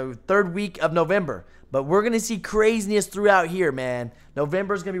the third week of November. But we're going to see craziness throughout here, man.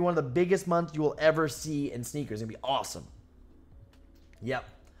 November is going to be one of the biggest months you will ever see in sneakers. It's going to be awesome. Yep.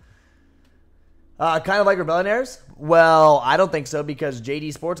 Kind of like Rebellionaires? Well, I don't think so because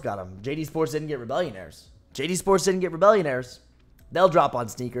JD Sports got them. JD Sports didn't get Rebellionaires. JD Sports didn't get Rebellionaires. They'll drop on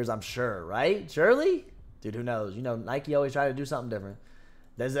sneakers, I'm sure, right? Surely? Dude, who knows? You know, Nike always try to do something different.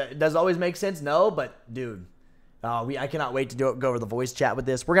 Does it always make sense? No, but dude, I cannot wait to go over the voice chat with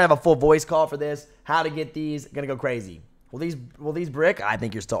this. We're gonna have a full voice call for this. How to get these? Gonna go crazy. Will these brick? I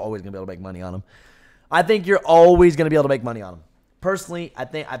think you're still always gonna be able to make money on them. I think you're always gonna be able to make money on them. Personally, I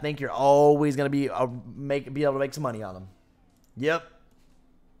think you're always gonna be able to make some money on them. Yep.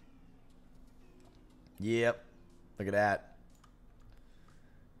 Yep. Look at that.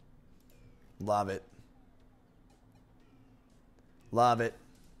 Love it. Love it.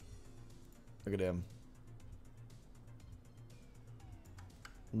 Look at him.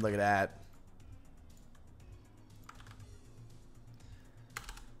 Look at that.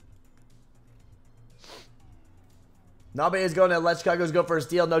 Nobody is going to let Chicago's go for a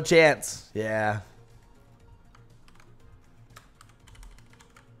steal. No chance. Yeah.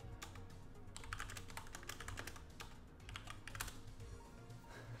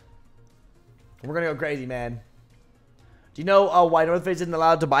 We're going to go crazy, man. Do you know why North Face isn't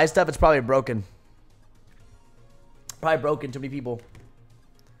allowed to buy stuff? It's probably broken. Probably broken. Too many people.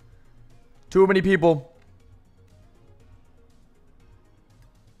 Too many people.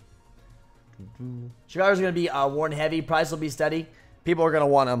 Chicago's going to be worn heavy. Price will be steady. People are going to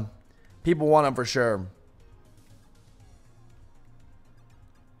want them. People want them for sure.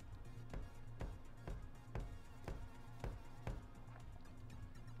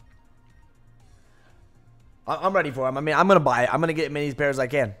 I'm ready for them. I mean, I'm going to buy it. I'm going to get as many pairs as I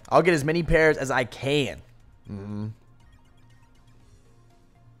can. I'll get as many pairs as I can. Mm-hmm.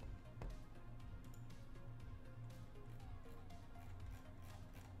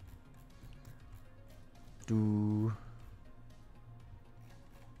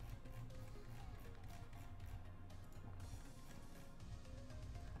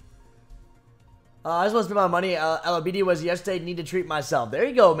 I just want to spend my money. LOBD was yesterday. Need to treat myself. There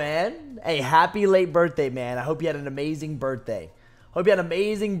you go, man. Hey, happy late birthday, man. I hope you had an amazing birthday. Hope you had an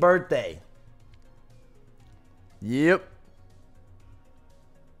amazing birthday. Yep.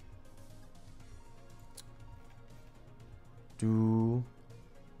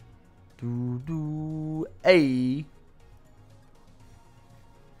 Hey.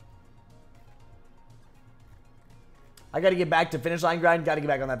 I got to get back to finish line grind. Got to get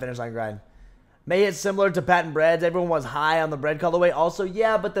back on that finish line grind. May it's similar to patent breads. Everyone was high on the bread colorway. Also,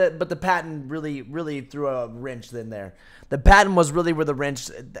 yeah, but the patent really threw a wrench in there. The patent was really where the wrench.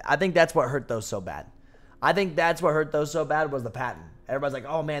 I think that's what hurt those so bad. I think that's what hurt those so bad was the patent. Everybody's like,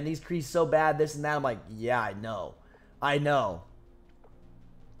 oh man, these crease so bad, this and that. I'm like, yeah, I know.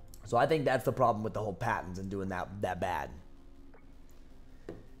 So I think that's the problem with the whole patents and doing that bad.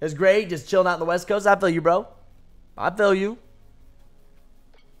 It's great, just chilling out on the West Coast. I feel you, bro. I feel you.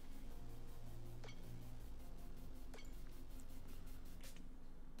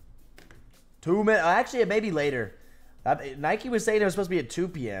 Two minutes. Actually, it may be later. Nike was saying it was supposed to be at 2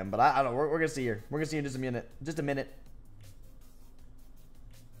 p.m., but I don't know. We're going to see here. We're going to see in just a minute. Just a minute.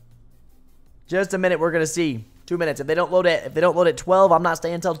 Just a minute. We're going to see. 2 minutes. If they don't load at 12, I'm not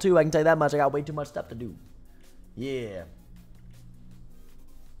staying until 2. I can tell you that much. I got way too much stuff to do. Yeah.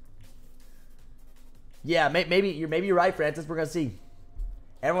 Yeah, maybe you're right, Francis. We're going to see.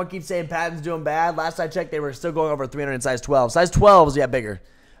 Everyone keeps saying patents doing bad. Last I checked, they were still going over 300 in size 12. Size 12s, yeah, bigger.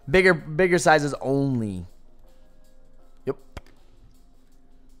 Bigger sizes only. Yep.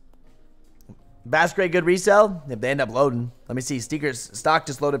 Bass grade good resale? If they end up loading. Let me see. Stock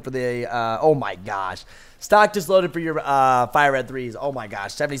just loaded for the oh my gosh. Stock just loaded for your Fire Red 3s. Oh my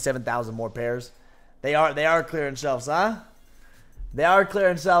gosh. 77,000 more pairs. They are clearing shelves, huh? They are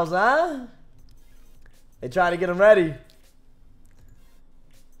clearing shelves, huh? They try to get them ready.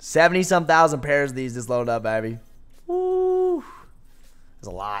 70-some thousand pairs of these just loaded up, baby. Woo. That's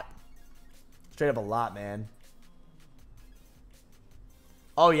a lot. Straight up a lot, man.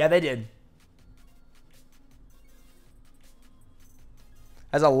 Oh, yeah, they did.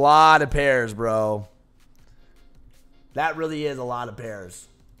 That's a lot of pairs, bro. That really is a lot of pairs.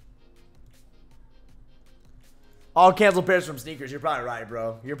 All canceled pairs from sneakers. You're probably right,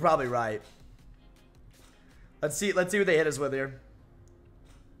 bro. You're probably right. Let's see what they hit us with here.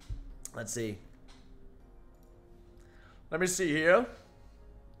 Let's see. Let me see here.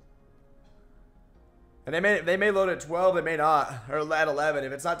 And they may load at 12, they may not. Or at 11.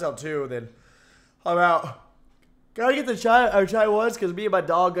 If it's not till 2, then I'm out. Gotta get the chai ones because me and my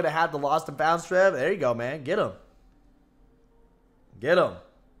dog gonna have the lost and found strap. There you go, man. Get them. Get them.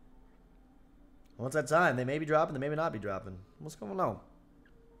 What's that time? They may be dropping, they may not be dropping. What's going on?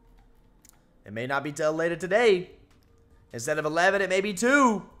 It may not be till later today. Instead of 11, it may be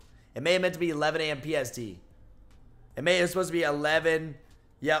 2. It may have meant to be 11 a.m. PST. It's supposed to be 11.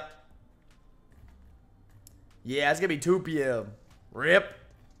 Yep. Yeah, it's going to be 2 p.m. Rip.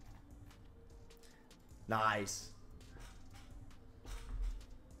 Nice.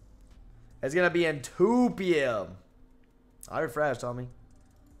 It's going to be in 2 p.m. I refreshed, homie.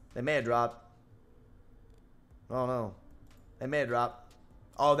 They may have dropped. Oh, no. They may have dropped.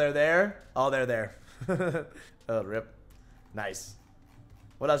 Oh, they're there? Oh, they're there. Oh, rip. Nice.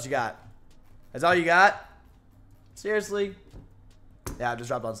 What else you got? That's all you got? Seriously? Yeah, I just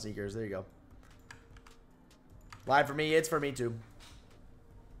dropped on sneakers. There you go. Live for me. It's for me, too.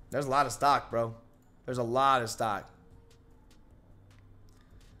 There's a lot of stock, bro. There's a lot of stock.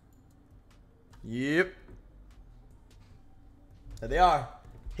 Yep. There they are.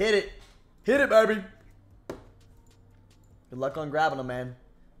 Hit it. Hit it, baby. Good luck on grabbing them, man.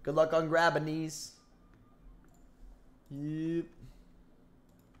 Good luck on grabbing these. Yep.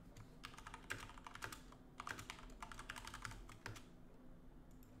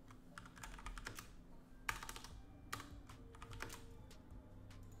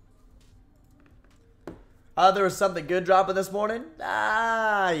 There was something good dropping this morning. Yeah,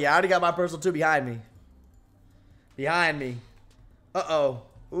 I already got my personal 2 behind me. Behind me. Uh-oh.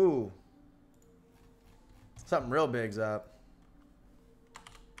 Ooh. Something real big's up.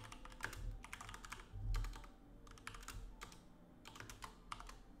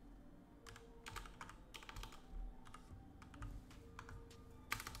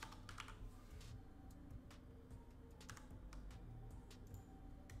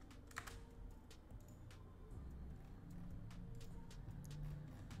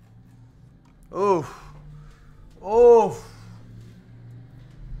 Oof. Oof.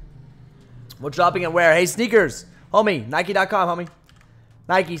 What's dropping and where? Hey, sneakers. Homie, Nike.com, homie.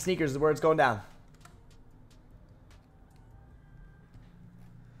 Nike sneakers is where it's going down.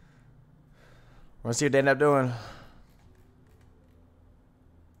 Let's see what they end up doing.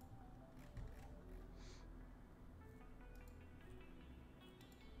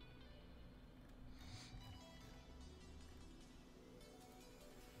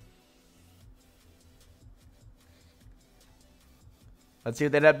 Let's see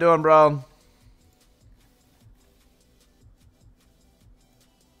what they end up doing, bro.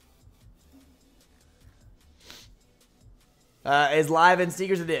 Is live and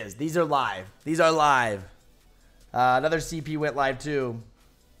Seekers? It is. These are live. These are live. Another CP went live too.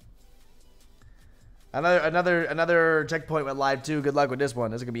 Another checkpoint went live too. Good luck with this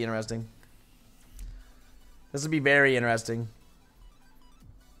one. This is gonna be interesting. This will be very interesting.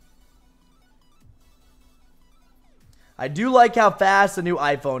 I do like how fast the new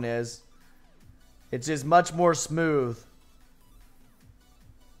iPhone is. It's just much more smooth.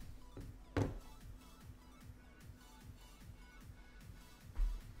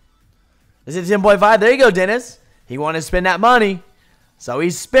 This is 10.5. There you go, Dennis. He wanted to spend that money, so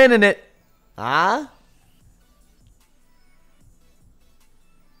he's spending it. Huh?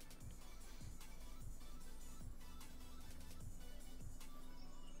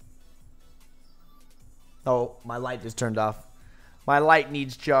 Oh, my light just turned off. My light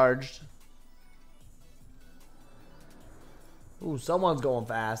needs charged. Ooh, someone's going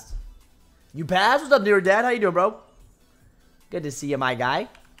fast. You passed? What's up, dear dad? How you doing, bro? Good to see you, my guy.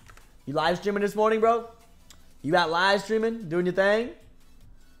 You live streaming this morning, bro? You out live streaming? Doing your thing?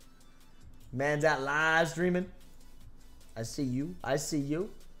 Man's out live streaming. I see you. I see you.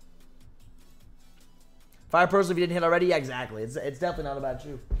 Fire person if you didn't hit already? Yeah, exactly. It's definitely not about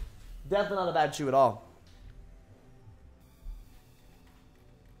you. Definitely not about you at all.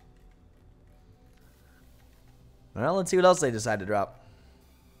 Well, let's see what else they decide to drop.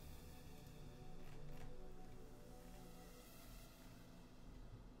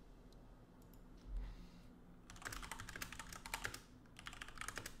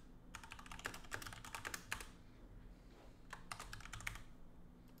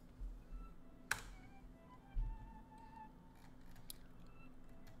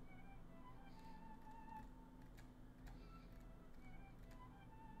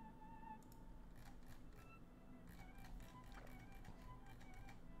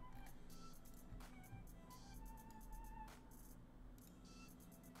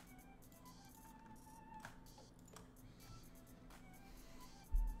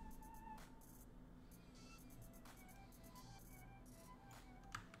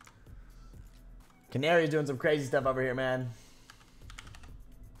 Canary's doing some crazy stuff over here, man.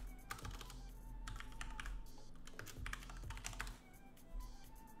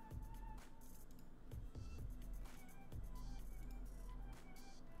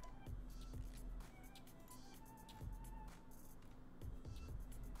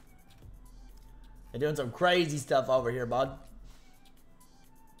 They're doing some crazy stuff over here, bud.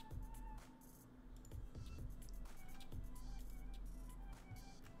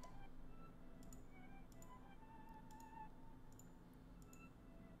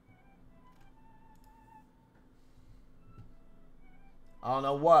 I don't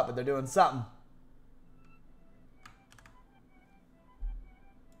know what, but they're doing something.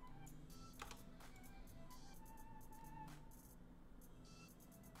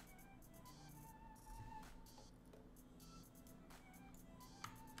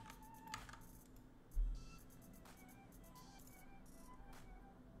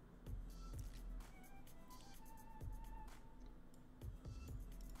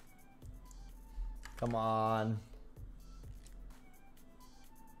 Come on.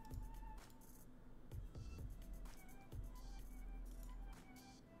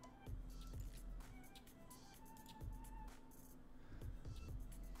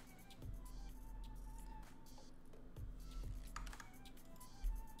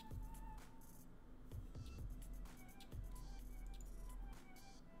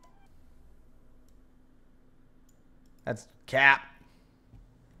 That's cap.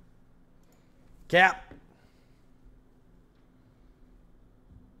 Cap.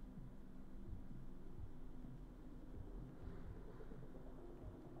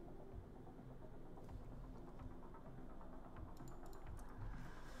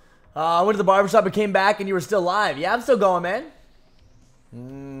 I went to the barbershop and came back and you were still live. Yeah, I'm still going, man.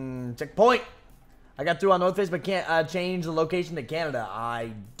 Checkpoint. I got through on North Face but can't change the location to Canada.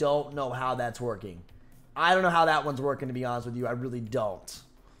 I don't know how that's working. I don't know how that one's working, to be honest with you. I really don't.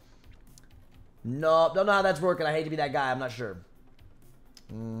 No, don't know how that's working. I hate to be that guy. I'm not sure.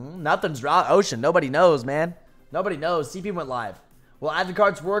 Nothing's wrong. Ocean. Nobody knows, man. Nobody knows. CP went live. Will add to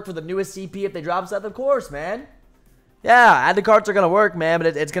carts work for the newest CP if they drop stuff? Of course, man. Yeah, add to carts are gonna work, man,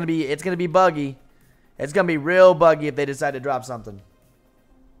 but it's gonna be buggy. It's gonna be real buggy if they decide to drop something.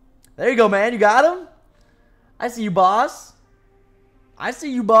 There you go, man. You got him. I see you, boss. I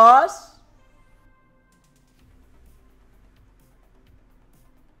see you, boss.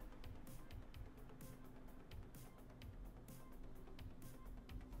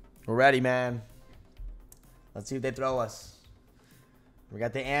 We're ready, man. Let's see what they throw us. We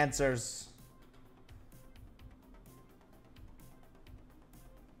got the answers.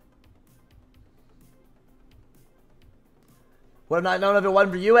 Would have not known if it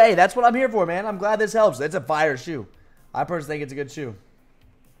wasn't for you. Hey, that's what I'm here for, man. I'm glad this helps. It's a fire shoe. I personally think it's a good shoe.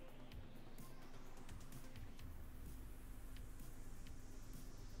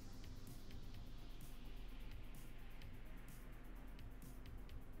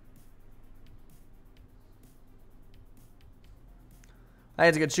 I think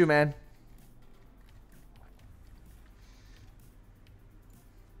it's a good shoe, man.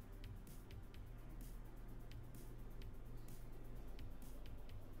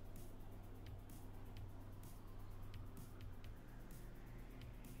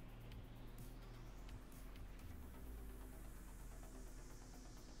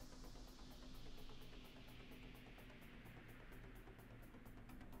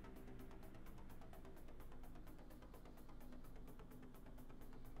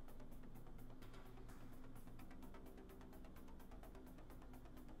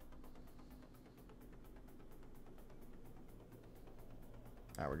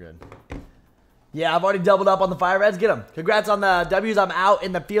 All right, we're good. Yeah, I've already doubled up on the Fire Reds. Get them. Congrats on the W's. I'm out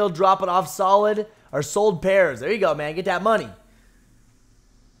in the field dropping off solid or sold pairs. There you go, man. Get that money.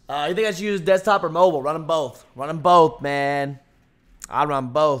 You think I should use desktop or mobile? Run them both. Run them both, man. I'll run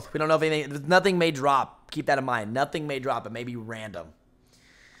both. We don't know if anything. Nothing may drop. Keep that in mind. Nothing may drop. It may be random.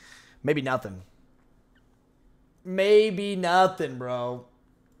 Maybe nothing. Maybe nothing, bro.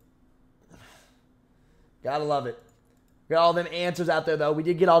 Gotta love it. Got all them answers out there, though. We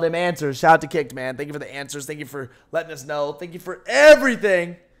did get all them answers. Shout out to Kicked, man. Thank you for the answers. Thank you for letting us know. Thank you for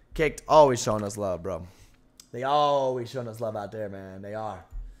everything. Kicked, always showing us love, bro. They always showing us love out there, man. They are.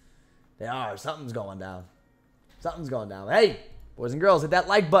 They are. Something's going down. Something's going down. Hey, boys and girls, hit that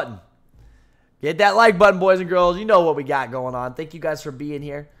like button. Hit that like button, boys and girls. You know what we got going on. Thank you guys for being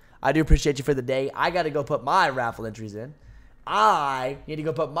here. I do appreciate you for the day. I got to go put my raffle entries in. I need to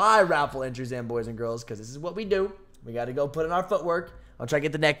go put my raffle entries in, boys and girls, because this is what we do. We got to go put in our footwork. I'll try to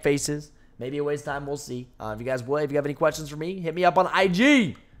get the neck faces. Maybe a waste time. We'll see. If you guys would, if you have any questions for me, hit me up on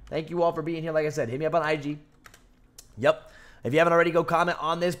IG. Thank you all for being here. Like I said, hit me up on IG. Yep. If you haven't already, go comment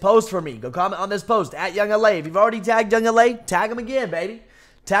on this post for me. Go comment on this post at Young LA. If you've already tagged Young LA, tag him again, baby.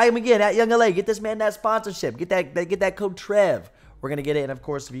 Tag him again at Young LA. Get this man that sponsorship. Get that code Trev. We're gonna get it. And of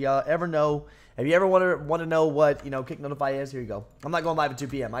course, if you ever know, if you ever want to know what Kick Notify is, here you go. I'm not going live at 2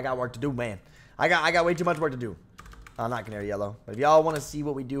 p.m. I got work to do, man. I got way too much work to do. Not Canary Yellow. But if y'all want to see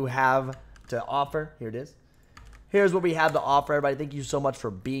what we do have to offer, here it is. Here's what we have to offer, everybody. Thank you so much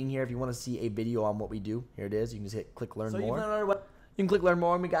for being here. If you want to see a video on what we do, here it is. You can just click Learn More. You can click Learn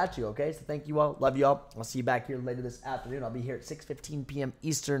More, and we got you, okay? So thank you all. Love you all. I'll see you back here later this afternoon. I'll be here at 6:15 p.m.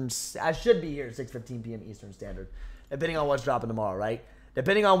 Eastern. I should be here at 6:15 p.m. Eastern Standard, depending on what's dropping tomorrow, right?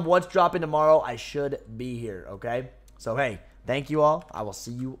 Depending on what's dropping tomorrow, I should be here, okay? So, hey, thank you all. I will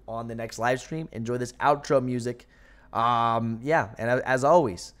see you on the next live stream. Enjoy this outro music. Yeah, and as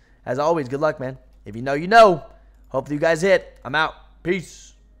always, good luck, man. If you know, you know. Hopefully you guys hit. I'm out.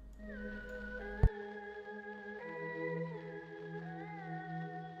 Peace.